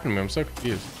just happened to me? I'm so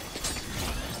confused.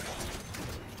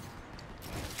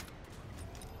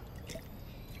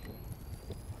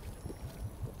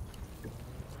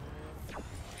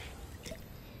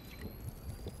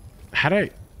 How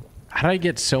did I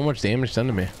get so much damage done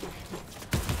to me?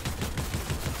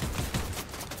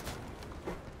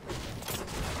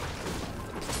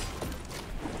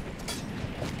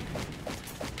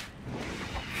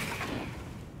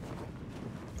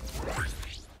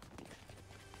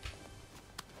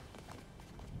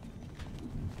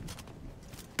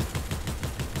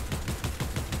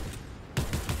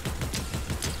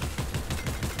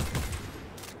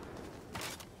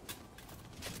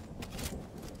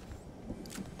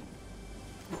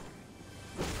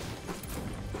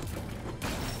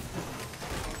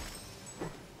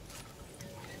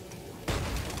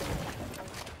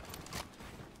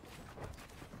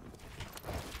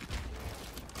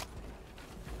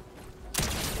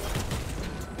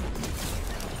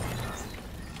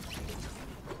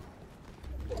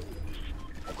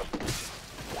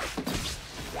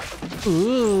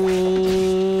 Ooh.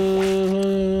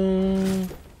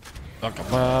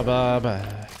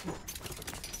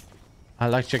 I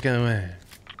like chicken wings.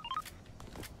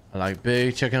 I like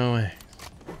big chicken wings.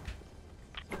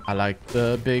 I like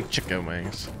the big chicken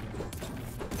wings.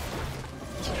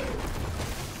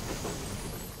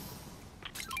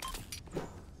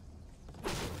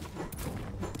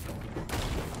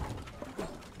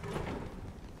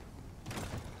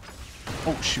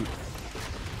 Oh shoot.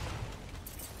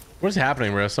 What is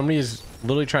happening, bro? Somebody is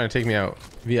literally trying to take me out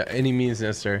via any means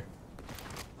necessary.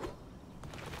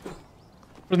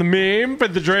 For the meme, for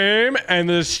the dream, and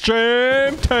the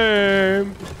stream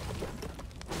team.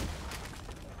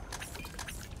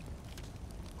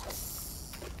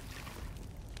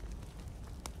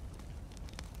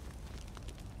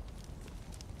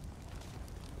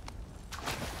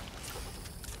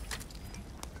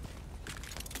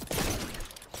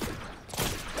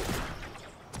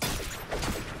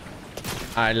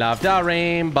 I love the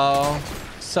rainbow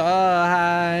so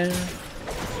high.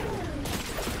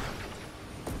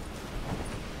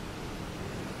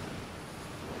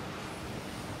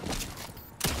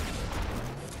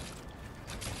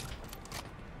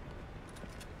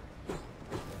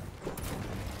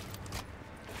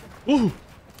 Ooh!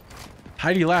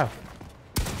 Heidi Lau.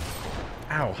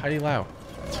 Ow, Heidi Lau.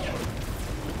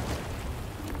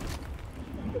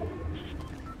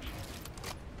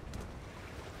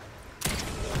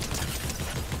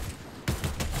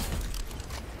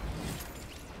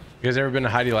 You guys ever been to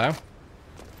Heidi Lau?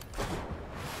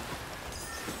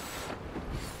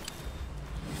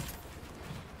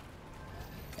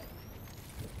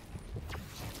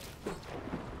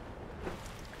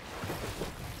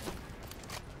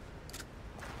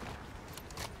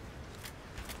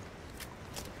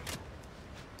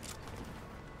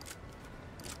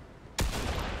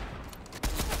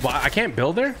 Well, I can't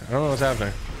build there? I don't know what's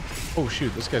happening. Oh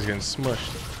shoot, this guy's getting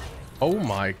smushed. Oh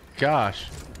my gosh.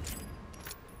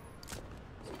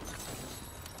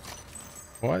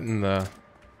 What in the...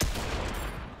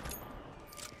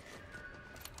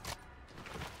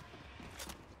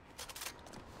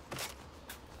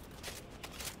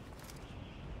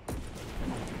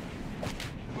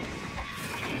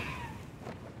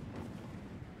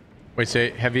 Wait,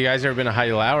 so have you guys ever been to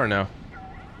Heidi Lau or no?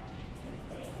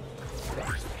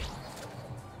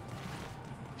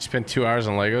 You spent 2 hours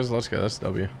on Legos? Let's go, that's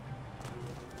W.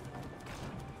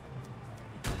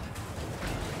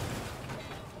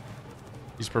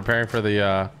 He's preparing for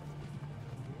the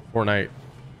Fortnite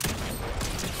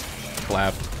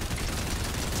collab.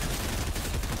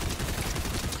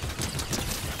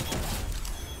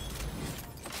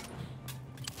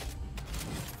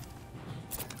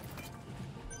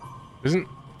 Isn't...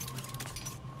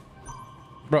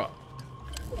 Bro.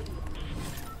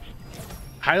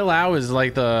 Hai Lao is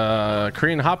like the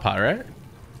Korean hot pot, right?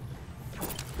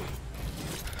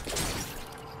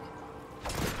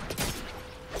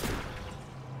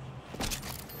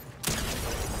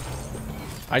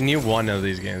 I knew one of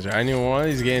these games, right? I knew one of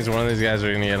these games, one of these guys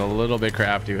are gonna get a little bit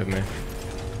crafty with me.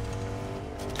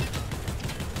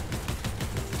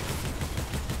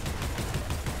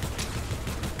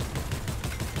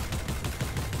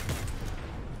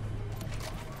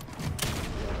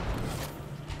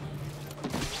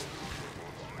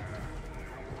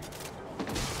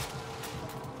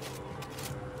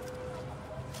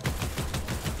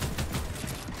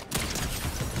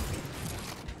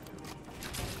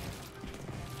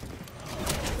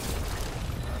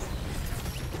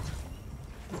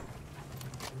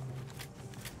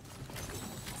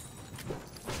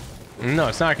 No,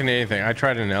 it's not Canadian thing. I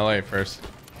tried it in LA first,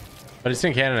 but it's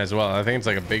in Canada as well. I think it's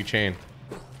like a big chain.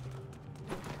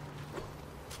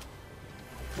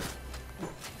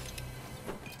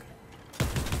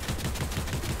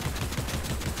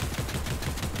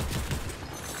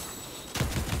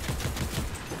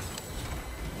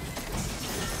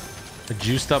 I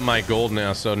juiced up my gold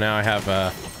now, so now I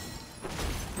have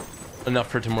enough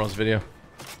for tomorrow's video.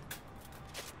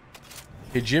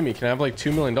 Hey Jimmy, can I have like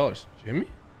 $2 million? Jimmy?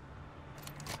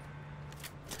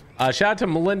 Shout out to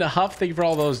Melinda Huff. Thank you for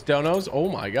all those donos. Oh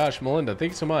my gosh, Melinda,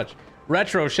 thank you so much.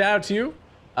 Retro, shout out to you.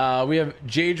 We have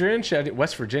Jadrian, shout out to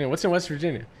West Virginia. What's in West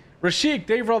Virginia? Rashik,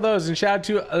 thank you for all those. And shout out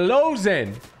to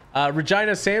Lozen.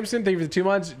 Regina Sampson, thank you for the 2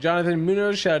 months. Jonathan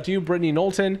Munoz, shout out to you. Brittany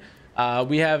Knowlton.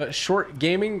 We have Short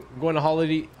Gaming going to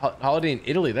holiday in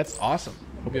Italy. That's awesome.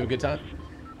 Hope you have a good time.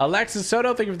 Alexis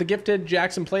Soto, thank you for the gifted.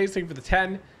 Jackson Plays, thank you for the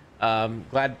 10.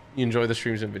 Glad you enjoy the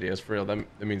streams and videos. For real, that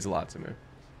means a lot to me.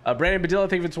 Brandon Badilla,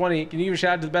 thank you for 20. Can you give a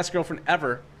shout out to the best girlfriend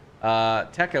ever?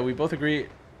 Tekka, we both agree.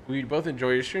 We both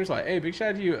enjoy your streams. Like, hey, big shout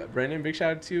out to you, Brandon. Big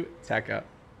shout out to Tekka.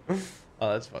 Oh,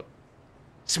 that's fun.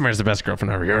 Samara's the best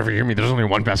girlfriend ever. You ever hear me? There's only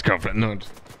one best girlfriend. No.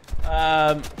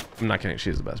 I'm not kidding.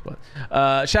 She's the best, but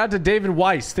shout out to David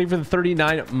Weiss. Thank you for the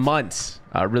 39 months.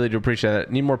 I really do appreciate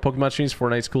it. Need more Pokemon streams.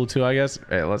 Fortnite's cool too, I guess.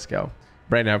 Hey, let's go.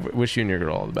 Brandon, I wish you and your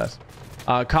girl all the best.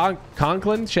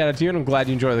 Conklin, shout out to you, and I'm glad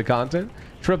you enjoy the content.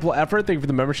 Triple Effort, thank you for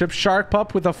the membership. Shark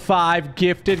Pup with a 5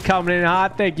 gifted, coming in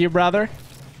hot. Thank you, brother.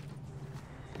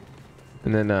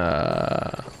 And then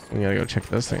we gotta go check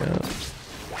this thing out.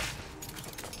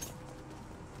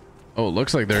 Oh, it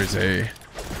looks like there's a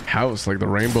house, like the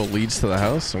rainbow leads to the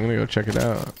house. I'm gonna go check it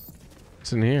out.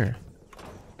 What's in here?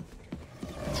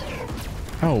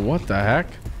 Oh, what the heck?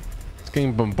 It's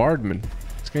getting bombardment.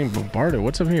 It's getting bombarded.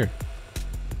 What's up here?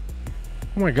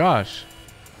 Oh my gosh.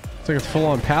 It's like a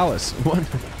full-on palace. What?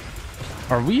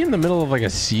 Are we in the middle of like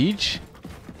a siege?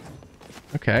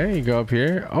 Okay, you go up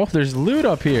here. Oh, there's loot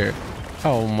up here.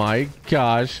 Oh my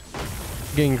gosh.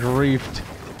 Getting griefed.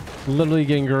 Literally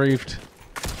getting griefed.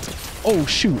 Oh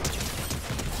shoot.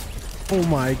 Oh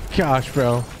my gosh,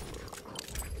 bro.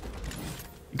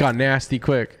 Got nasty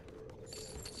quick.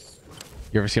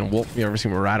 You ever seen a wolf? You ever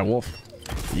seen a ride a wolf?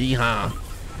 Yeehaw.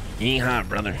 Yeehaw,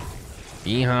 brother.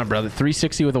 Yeehaw, brother.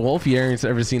 360 with a wolf? You ain't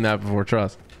ever seen that before,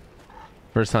 trust.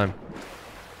 First time.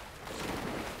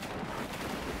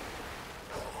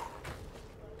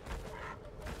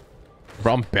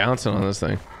 Bro, I'm bouncing on this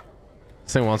thing.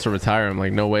 This thing wants to retire. I'm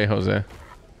like, no way, Jose.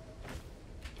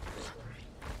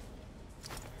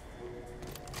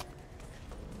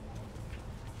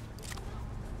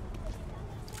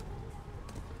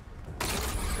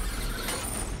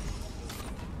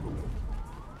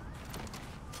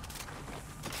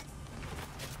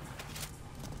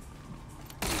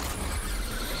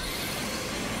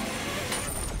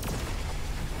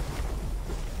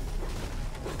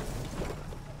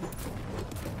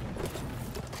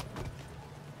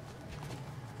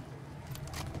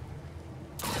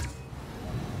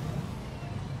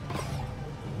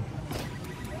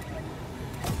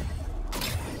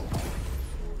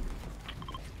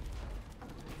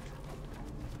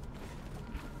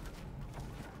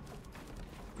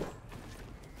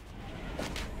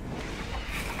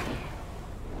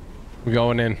 We're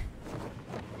going in.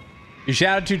 You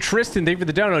shout out to Tristan, thank you for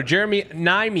the dono. Jeremy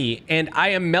Naimi and I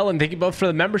am Melon, thank you both for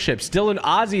the membership. Still in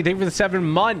Aussie, thank you for the 7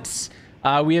 months.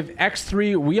 We have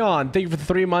X3 Weon, thank you for the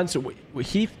 3 months.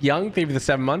 Heath Young, thank you for the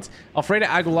 7 months. Alfredo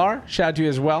Aguilar, shout out to you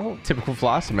as well. Typical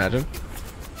floss, imagine.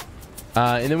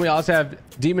 And then we also have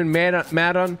Demon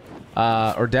Madon,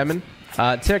 or Demon.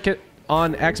 Ticket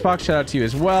on Xbox, shout out to you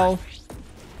as well.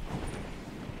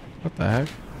 What the heck?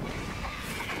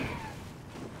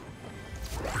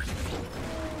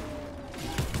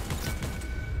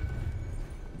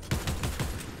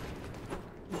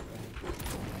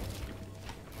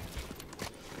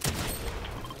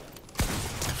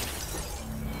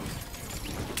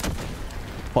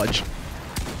 Fudge.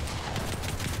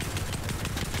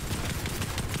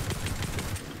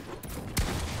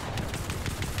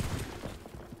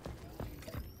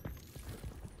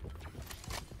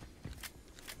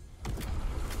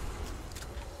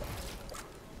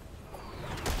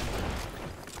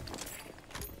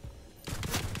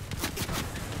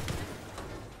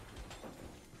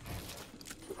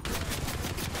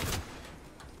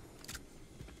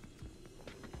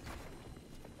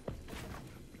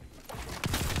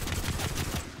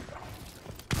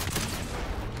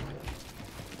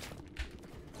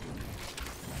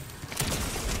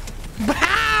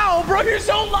 Wow, bro, you're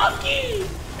so lucky.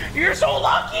 You're so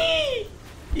lucky.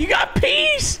 You got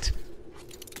pieced.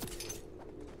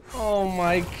 Oh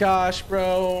my gosh,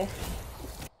 bro.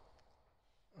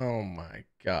 Oh my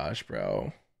gosh,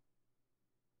 bro.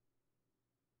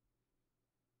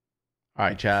 All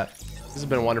right, chat. This has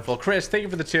been wonderful. Chris, thank you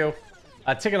for the 2.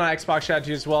 Ticket on Xbox, shout out to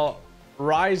you as well.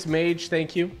 Rise Mage,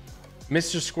 thank you.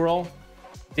 Mr. Squirrel.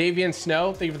 Davian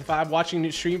Snow, thank you for the 5. Watching new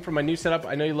stream from my new setup.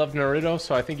 I know you love Naruto,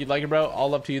 so I think you'd like it, bro. All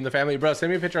love to you and the family. Bro, send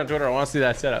me a picture on Twitter. I want to see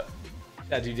that setup.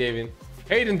 Shout out to you, Davian.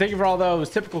 Hayden, thank you for all those.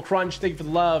 Typical Crunch, thank you for the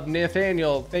love.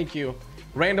 Nathaniel, thank you.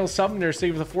 Randall Sumner, thank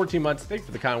you for the 14 months. Thank you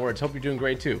for the kind words. Hope you're doing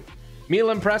great too.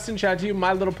 Milan Preston, shout out to you.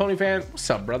 My Little Pony fan. What's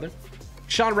up, brother?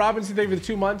 Sean Robinson, thank you for the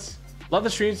 2 months. Love the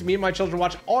streams. Me and my children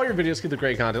watch all your videos. Keep the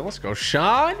great content. Let's go,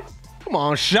 Sean. Come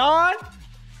on, Sean.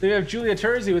 Then we have Julia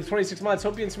Terzi with 26 months.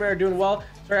 Hope you and Samara are doing well.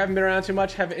 Sorry I haven't been around too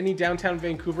much. Have any downtown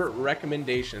Vancouver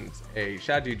recommendations? Hey,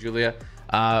 shout out to you, Julia.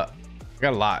 I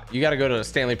got a lot. You got to go to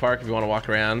Stanley Park if you want to walk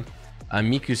around.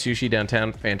 Miku Sushi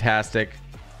downtown, fantastic.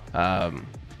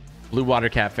 Blue Water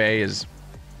Cafe is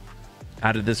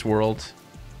out of this world.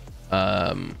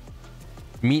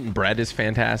 Meat and Bread is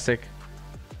fantastic.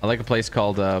 I like a place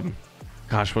called,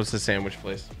 gosh, what's the sandwich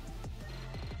place?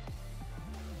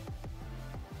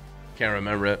 Can't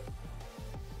remember it.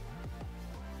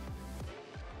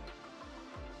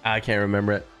 I can't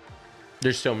remember it.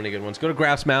 There's so many good ones. Go to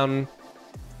Grass Mountain.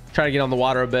 Try to get on the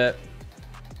water a bit.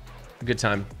 Good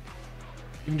time.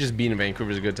 Even just being in Vancouver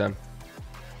is a good time.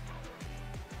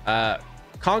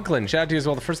 Conklin, shout out to you as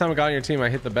well. The first time I got on your team, I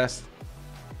hit the best.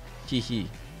 Hee.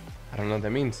 I don't know what that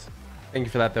means. Thank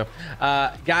you for that, though.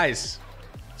 Guys,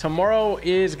 tomorrow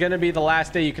is going to be the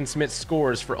last day you can submit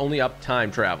scores for Only Up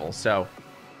time travel. So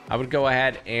I would go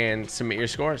ahead and submit your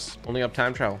scores. Only Up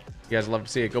time travel. You guys love to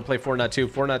see it. Go play Fortnite too.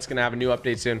 Fortnite's going to have a new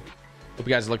update soon. Hope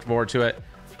you guys look forward to it.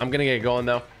 I'm going to get going,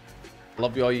 though.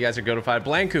 Love you all. You guys are notified.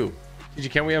 Blanku,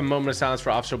 can we have a moment of silence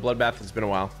for Officer Bloodbath? It's been a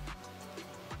while.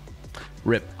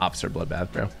 Rip Officer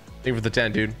Bloodbath, bro. Thank you for the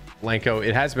 10, dude. Blanco,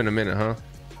 it has been a minute,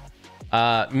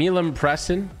 huh? Milam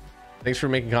Preston, thanks for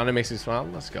making content. Makes me smile.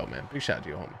 Let's go, man. Big shout out to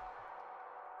you, homie.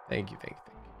 Thank you. All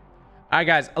right,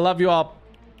 guys. I love you all.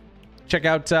 Check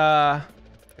out the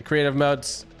creative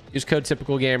modes. Use code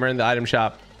Typical Gamer in the item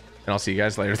shop. And I'll see you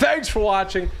guys later. Thanks for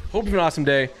watching. Hope you have an awesome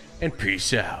day. And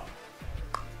peace out.